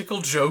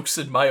practical jokes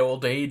in my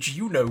old age,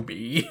 you know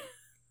me.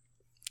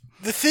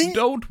 The thing...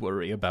 Don't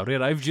worry about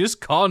it. I've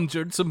just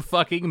conjured some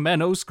fucking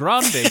Menos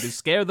Grande to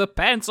scare the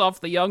pants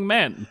off the young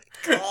men.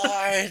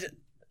 God.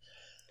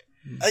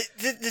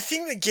 The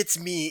thing that gets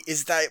me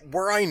is that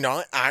were I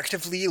not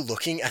actively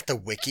looking at the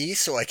wiki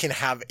so I can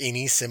have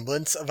any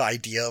semblance of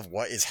idea of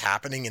what is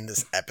happening in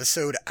this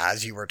episode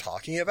as you were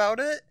talking about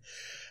it,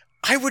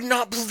 I would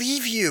not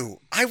believe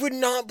you. I would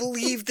not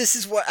believe this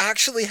is what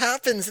actually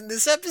happens in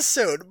this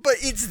episode. But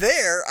it's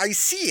there. I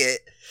see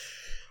it.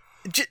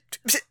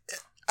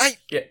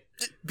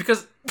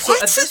 Because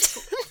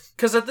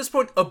at this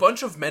point, a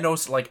bunch of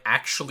Menos, like,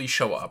 actually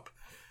show up.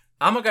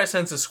 Amagai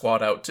sends his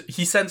squad out.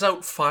 He sends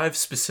out 5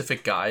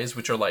 specific guys,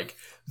 which are, like,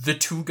 the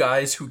 2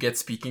 guys who get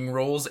speaking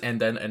roles,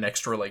 and then an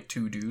extra, like,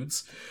 2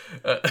 dudes.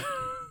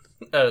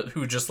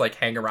 Who just, like,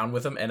 hang around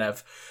with him and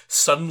have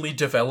suddenly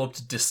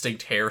developed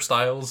distinct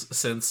hairstyles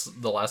since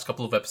the last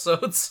couple of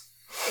episodes.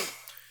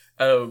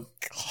 God.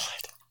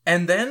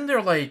 And then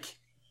they're like,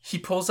 he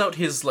pulls out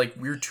his, like,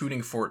 weird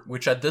tuning fork,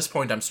 which at this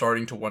point I'm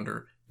starting to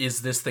wonder,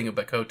 is this thing a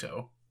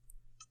Bakoto?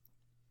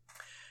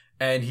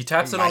 And he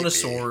taps it on his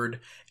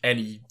sword, and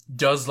he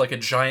does, like, a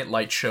giant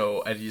light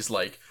show, and he's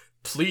like,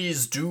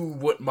 please do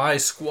what my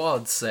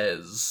squad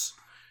says.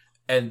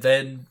 And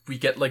then we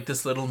get, like,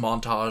 this little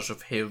montage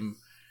of him.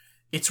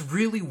 It's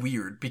really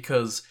weird,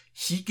 because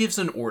he gives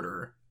an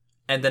order,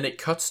 and then it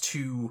cuts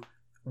to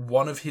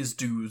one of his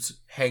dudes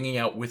hanging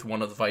out with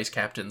one of the vice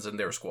captains in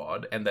their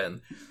squad, and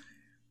then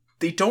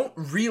they don't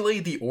relay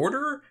the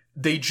order,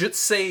 they just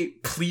say,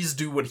 please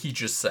do what he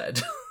just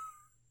said.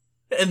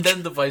 And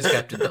then the vice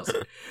captain does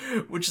it.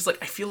 Which is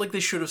like, I feel like they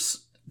should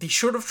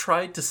have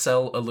tried to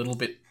sell a little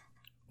bit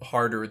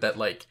harder that,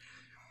 like,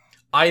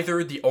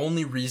 either the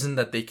only reason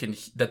that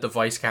the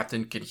vice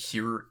captain can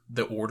hear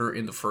the order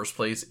in the first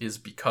place is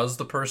because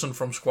the person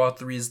from Squad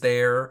 3 is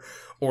there,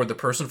 or the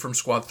person from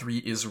Squad 3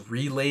 is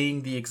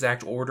relaying the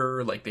exact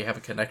order, like they have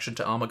a connection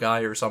to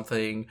Amagai or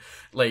something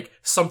like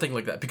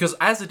that. Because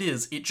as it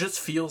is, it just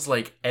feels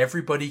like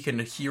everybody can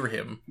hear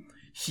him.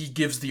 He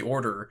gives the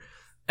order,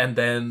 and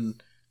then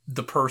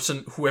the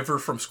person, whoever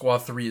from Squad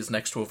 3 is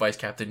next to a vice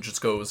captain,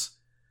 just goes,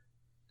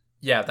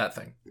 yeah, that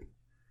thing.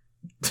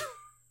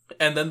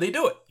 And then they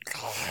do it.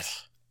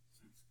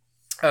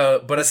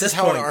 God. But this is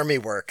how an army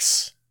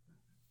works.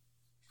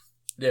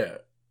 Yeah.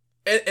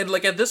 And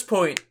like, at this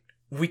point,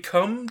 we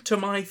come to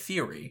my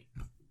theory.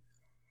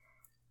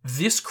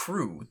 This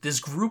crew, this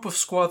group of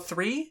Squad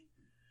 3,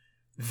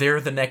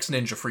 they're the next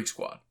Ninja Freak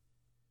Squad.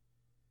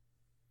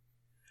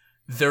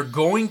 They're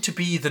going to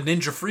be the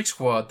Ninja Freak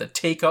Squad that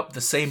take up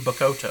the same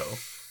Bakoto,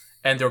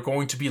 and they're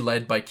going to be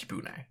led by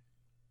Kibune.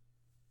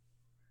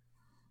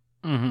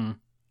 Mm-hmm.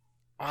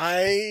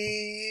 I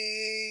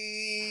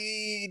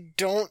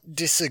don't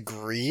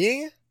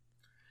disagree.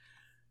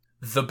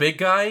 The big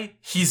guy,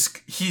 he's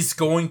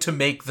going to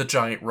make the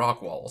giant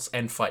rock walls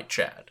and fight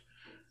Chad.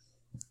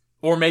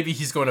 Or maybe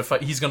he's going to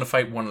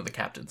fight one of the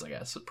captains, I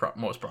guess,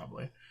 most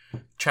probably.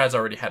 Chad's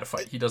already had a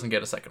fight. He doesn't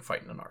get a second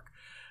fight in an arc.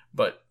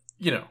 But,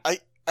 you know.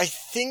 I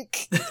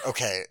think,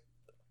 okay,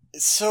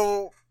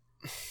 so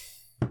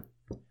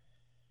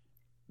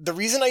the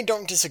reason I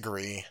don't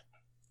disagree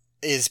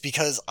is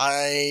because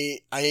I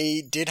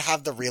did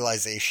have the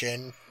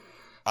realization,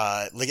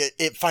 like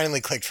it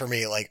finally clicked for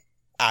me, like,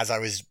 as I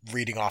was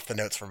reading off the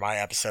notes for my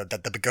episode,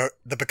 that the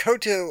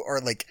Bakoto, or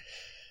like,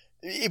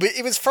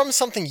 it was from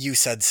something you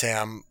said,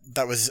 Sam,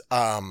 that was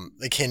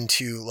akin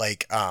to,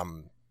 like,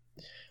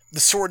 the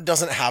sword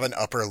doesn't have an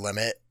upper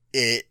limit.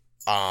 It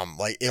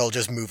like, it'll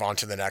just move on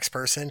to the next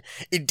person.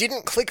 It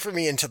didn't click for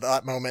me into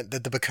that moment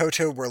that the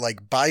Bakoto were,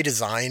 like, by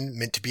design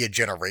meant to be a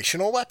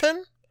generational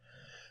weapon.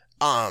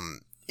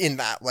 In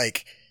that,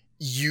 like,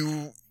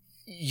 you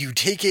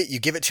take it, you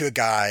give it to a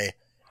guy,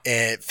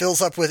 and it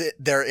fills up with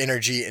their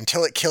energy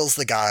until it kills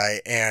the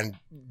guy, and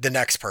the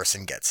next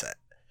person gets it.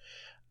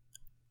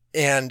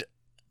 And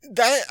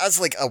that, as,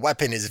 like, a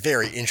weapon, is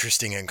very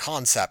interesting in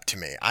concept to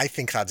me. I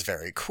think that's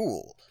very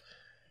cool.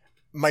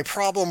 My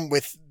problem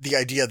with the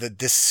idea that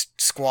this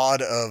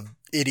squad of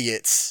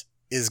idiots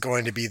is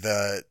going to be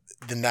the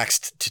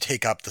next to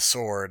take up the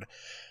sword,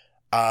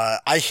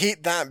 I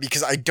hate that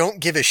because I don't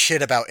give a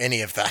shit about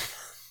any of them.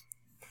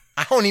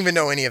 I don't even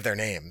know any of their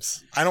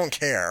names. I don't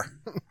care.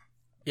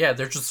 Yeah,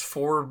 they're just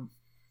 4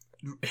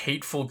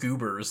 hateful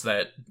goobers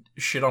that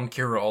shit on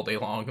Kira all day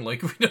long.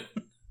 Like,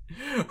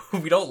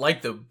 we don't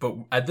like them, but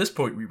at this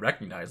point we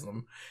recognize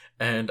them,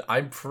 and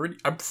I'm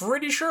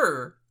pretty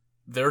sure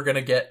they're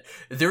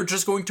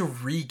just going to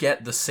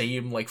re-get the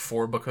same, like,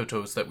 4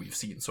 Bakotos that we've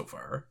seen so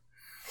far.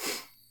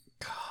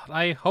 God,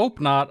 I hope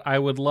not. I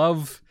would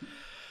love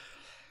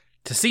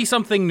to see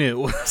something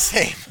new.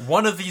 Same.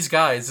 One of these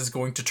guys is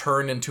going to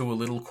turn into a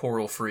little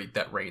coral freak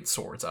that rains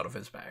swords out of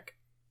his back.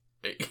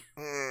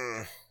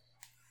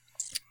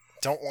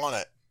 Don't want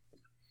it.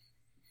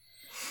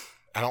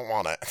 I don't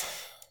want it.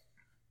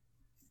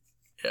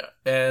 Yeah,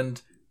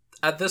 and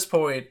at this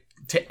point,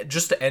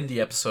 just to end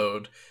the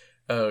episode,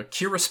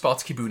 Kira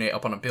spots Kibune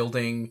up on a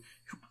building,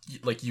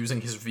 like,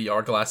 using his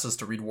VR glasses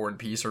to read War and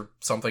Peace or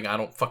something. I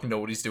don't fucking know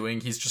what he's doing.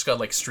 He's just got,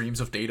 like,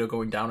 streams of data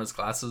going down his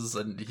glasses,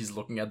 and he's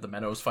looking at the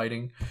Menos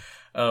fighting.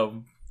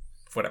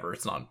 Whatever,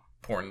 it's not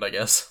important, I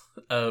guess.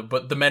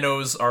 But the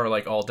Menos are,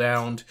 like, all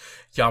downed.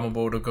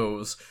 Yamamoto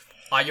goes,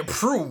 I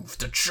approve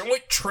the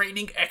joint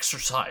training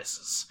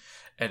exercises.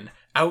 And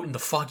out in the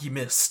foggy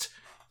mist,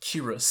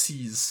 Kira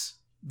sees,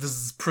 this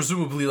is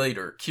presumably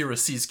later, Kira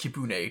sees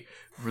Kibune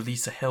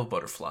release a hell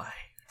butterfly.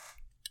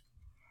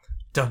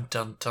 Dun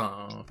dun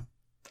dun.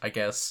 I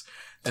guess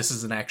this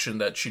is an action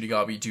that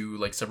Shinigami do,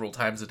 like, several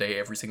times a day,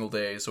 every single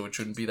day, so it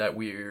shouldn't be that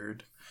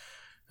weird.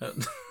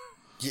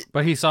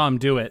 But he saw him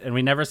do it, and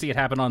we never see it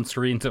happen on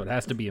screen, so it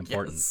has to be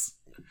important. Yes.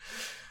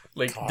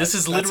 Like, God, this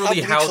is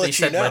literally how they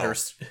send know.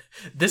 letters.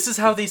 This is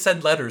how they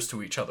send letters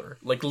to each other.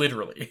 Like,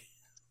 literally.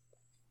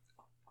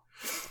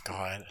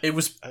 God. It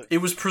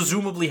was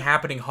presumably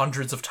happening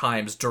hundreds of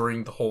times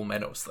during the whole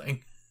Menos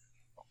thing.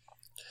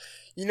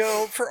 You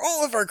know, for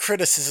all of our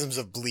criticisms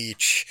of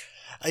Bleach,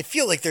 I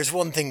feel like there's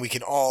one thing we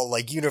can all,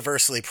 like,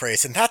 universally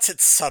praise, and that's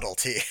its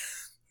subtlety.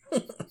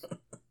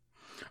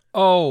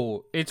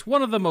 Oh, it's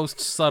one of the most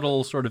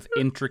subtle, sort of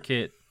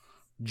intricate,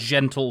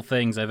 gentle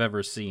things I've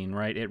ever seen,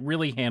 right? It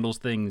really handles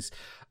things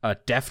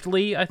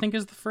deftly, I think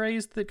is the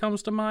phrase that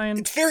comes to mind.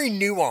 It's very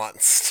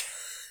nuanced.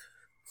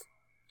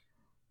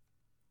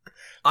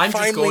 I'm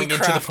just Finely going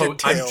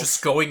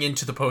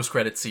into the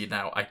post-credit scene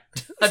now.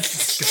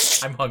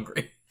 I'm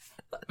hungry.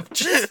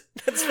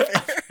 That's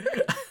fair.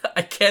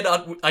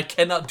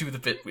 cannot do the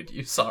bit with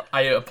you. Sorry,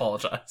 I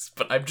apologize,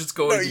 but I'm just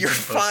going. No, you're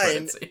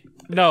fine.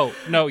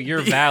 No,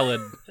 you're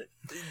valid.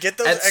 Get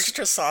those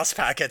extra sauce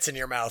packets in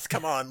your mouth.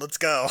 Come on, let's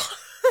go.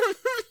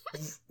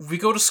 We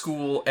go to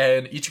school,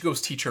 and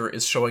Ichigo's teacher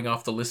is showing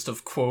off the list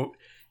of, quote,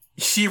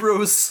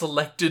 heroes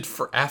selected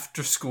for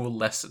after-school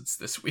lessons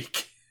this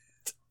week.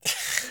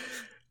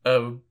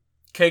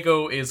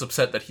 Keigo is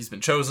upset that he's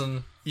been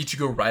chosen.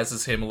 Ichigo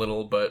rises him a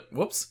little, but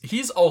whoops,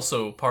 he's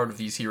also part of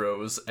these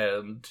heroes,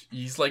 and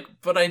he's like,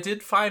 but I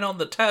did fine on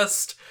the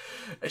test.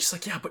 And she's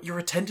like, yeah, but your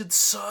attendance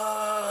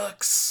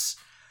sucks.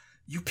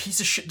 You piece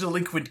of shit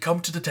delinquent,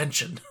 come to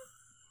detention.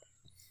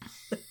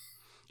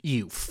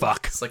 You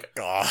fuck. It's like,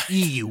 God.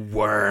 You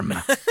worm.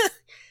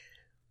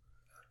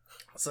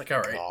 It's like,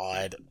 alright.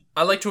 God.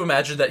 I like to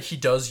imagine that he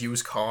does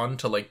use Kon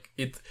to, like,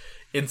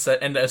 instead,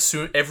 and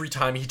every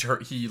time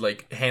he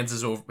like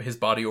hands his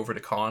body over to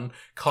Kon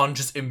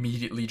just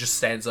immediately just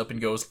stands up and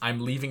goes, I'm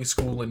leaving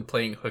school and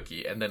playing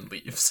hooky, and then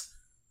leaves.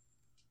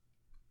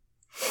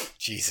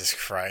 Jesus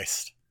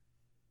Christ.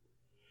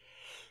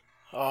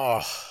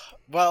 Oh,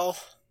 well,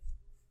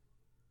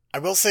 I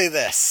will say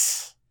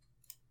this.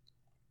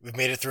 We've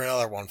made it through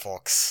another one,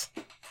 folks.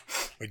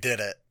 We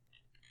did it.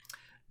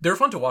 They're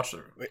fun to watch,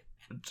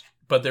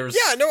 but there's...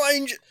 Yeah, no,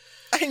 I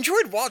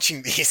enjoyed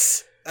watching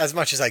these as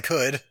much as I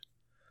could.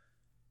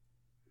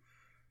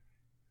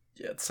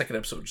 Yeah, the second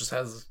episode just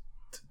has...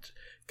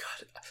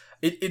 God,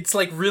 it's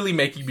like really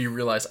making me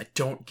realize I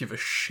don't give a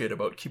shit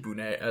about Kibune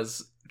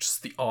as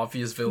just the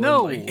obvious villain.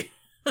 No. Like...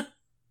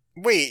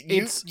 Wait,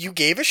 you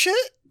gave a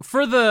shit?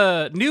 For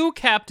the new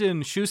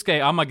Captain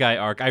Shusuke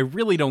Amagai arc, I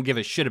really don't give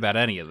a shit about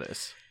any of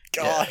this.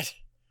 God. Yeah.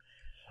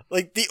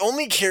 Like, the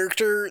only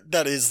character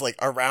that is, like,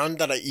 around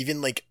that I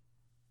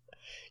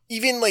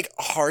even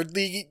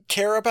hardly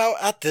care about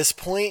at this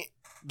point,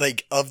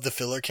 like, of the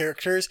filler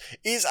characters,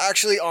 is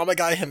actually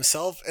Amagai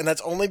himself, and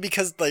that's only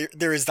because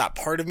there is that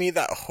part of me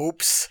that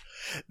hopes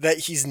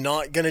that he's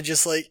not gonna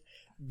just, like,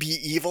 be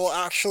evil,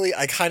 actually.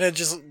 I kind of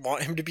just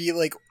want him to be,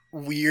 like,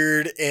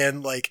 weird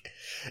and, like,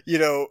 you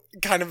know,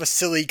 kind of a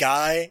silly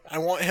guy. I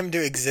want him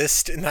to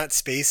exist in that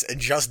space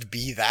and just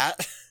be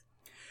that.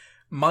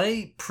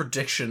 My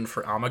prediction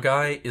for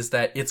Amagai is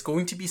that it's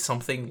going to be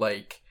something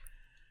like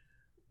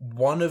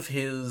one of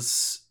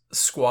his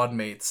squad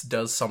mates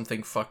does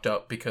something fucked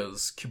up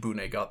because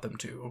Kibune got them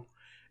to,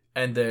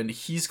 and then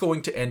he's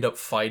going to end up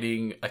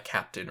fighting a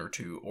captain or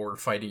two, or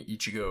fighting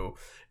Ichigo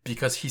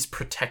because he's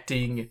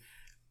protecting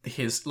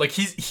his, like,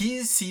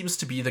 he seems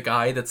to be the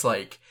guy that's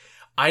like,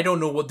 I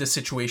don't know what this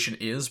situation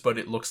is, but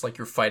it looks like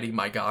you're fighting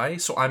my guy,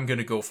 so I'm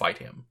gonna go fight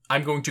him.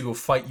 I'm going to go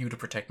fight you to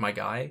protect my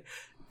guy.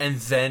 And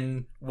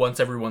then, once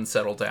everyone's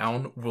settled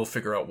down, we'll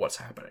figure out what's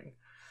happening.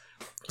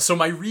 So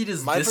my read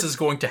is this is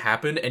going to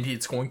happen, and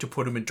it's going to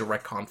put him in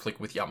direct conflict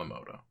with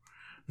Yamamoto.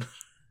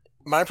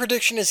 My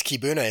prediction is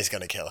Kibune is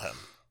going to kill him.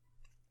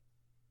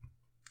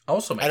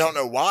 Also, I don't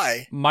know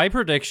why. My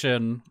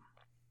prediction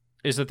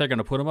is that they're going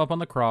to put him up on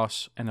the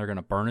cross, and they're going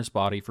to burn his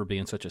body for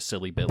being such a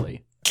silly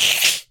Billy.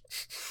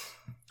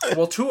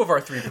 Well, two of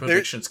our three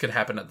predictions could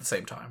happen at the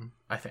same time,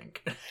 I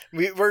think.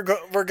 We're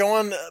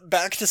going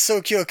back to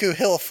Sokyoku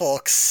Hill,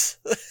 folks.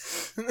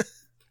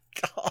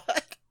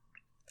 God.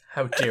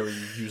 How dare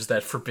you use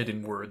that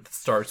forbidden word that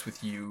starts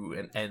with U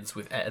and ends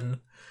with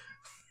N.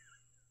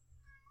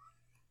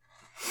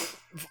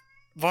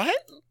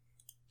 What?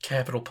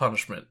 Capital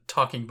punishment.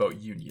 Talking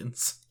about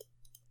unions.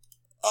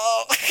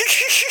 Oh.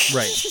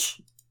 Right.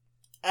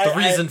 The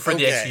reason for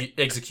the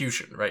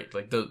execution, right?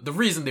 Like, the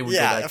reason they would go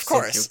back to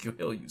Sokyoku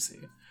Hill, you see.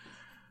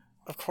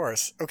 Of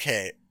course.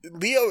 Okay.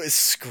 Leo is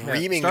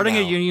screaming. Starting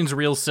a union's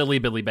real silly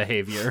Billy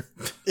behavior.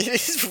 It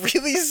is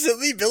really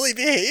silly Billy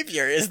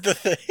behavior is the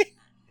thing.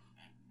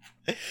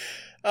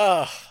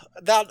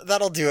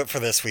 That'll do it for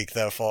this week,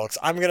 though, folks.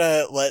 I'm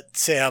gonna let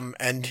Sam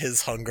end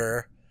his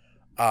hunger.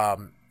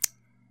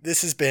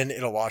 This has been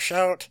It'll Wash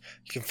Out.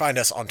 You can find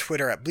us on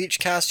Twitter at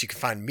BleachCast. You can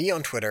find me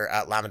on Twitter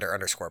at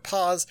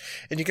Lavender_pause.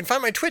 And you can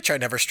find my Twitch I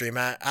never stream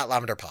at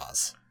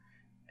LavenderPause.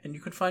 And you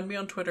can find me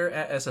on Twitter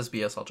at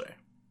SSBSLJ.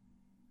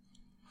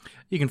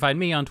 You can find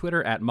me on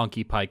Twitter at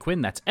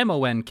MonkeyPieQuinn. That's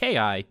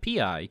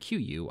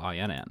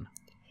MonkeyPiQuinn.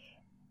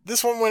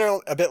 This one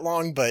went a bit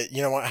long, but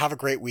you know what? Have a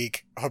great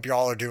week. Hope you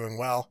all are doing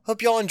well.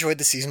 Hope you all enjoyed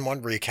the Season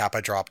 1 recap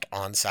I dropped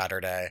on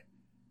Saturday.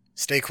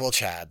 Stay cool,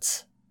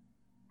 Chads.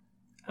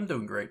 I'm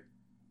doing great.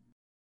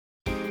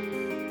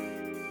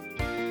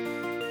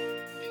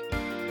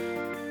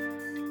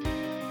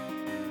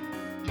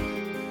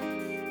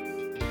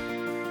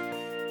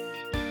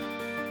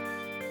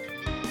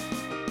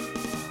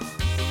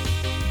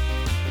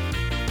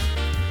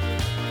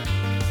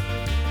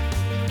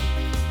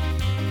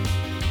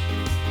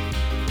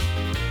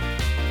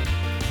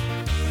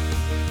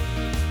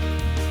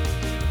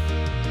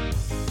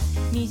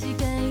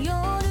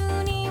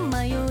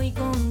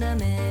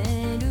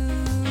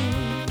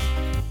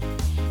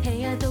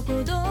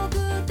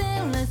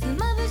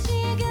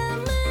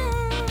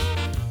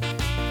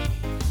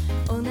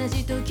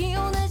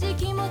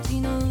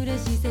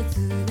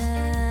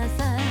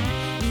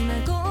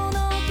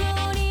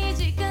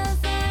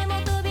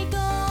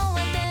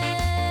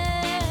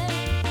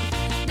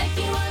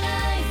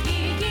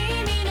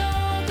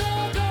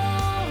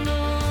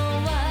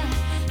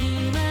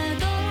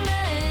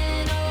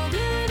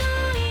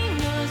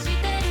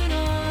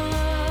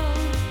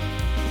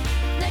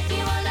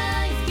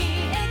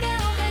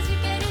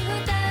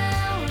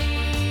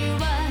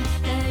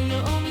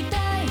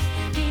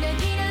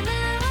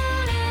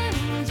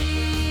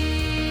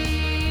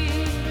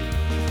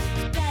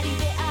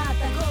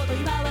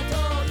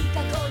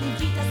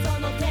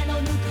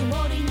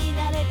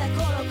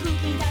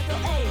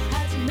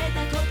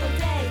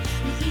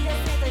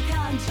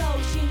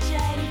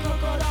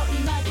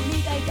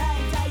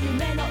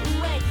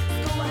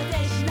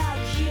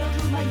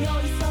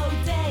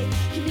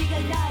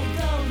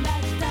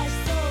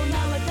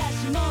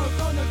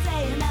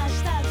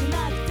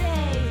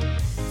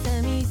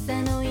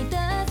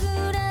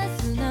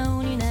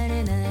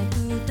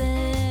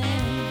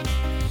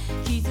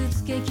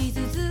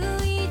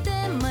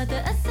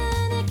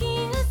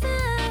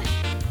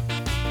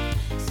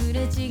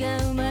 が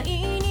うまい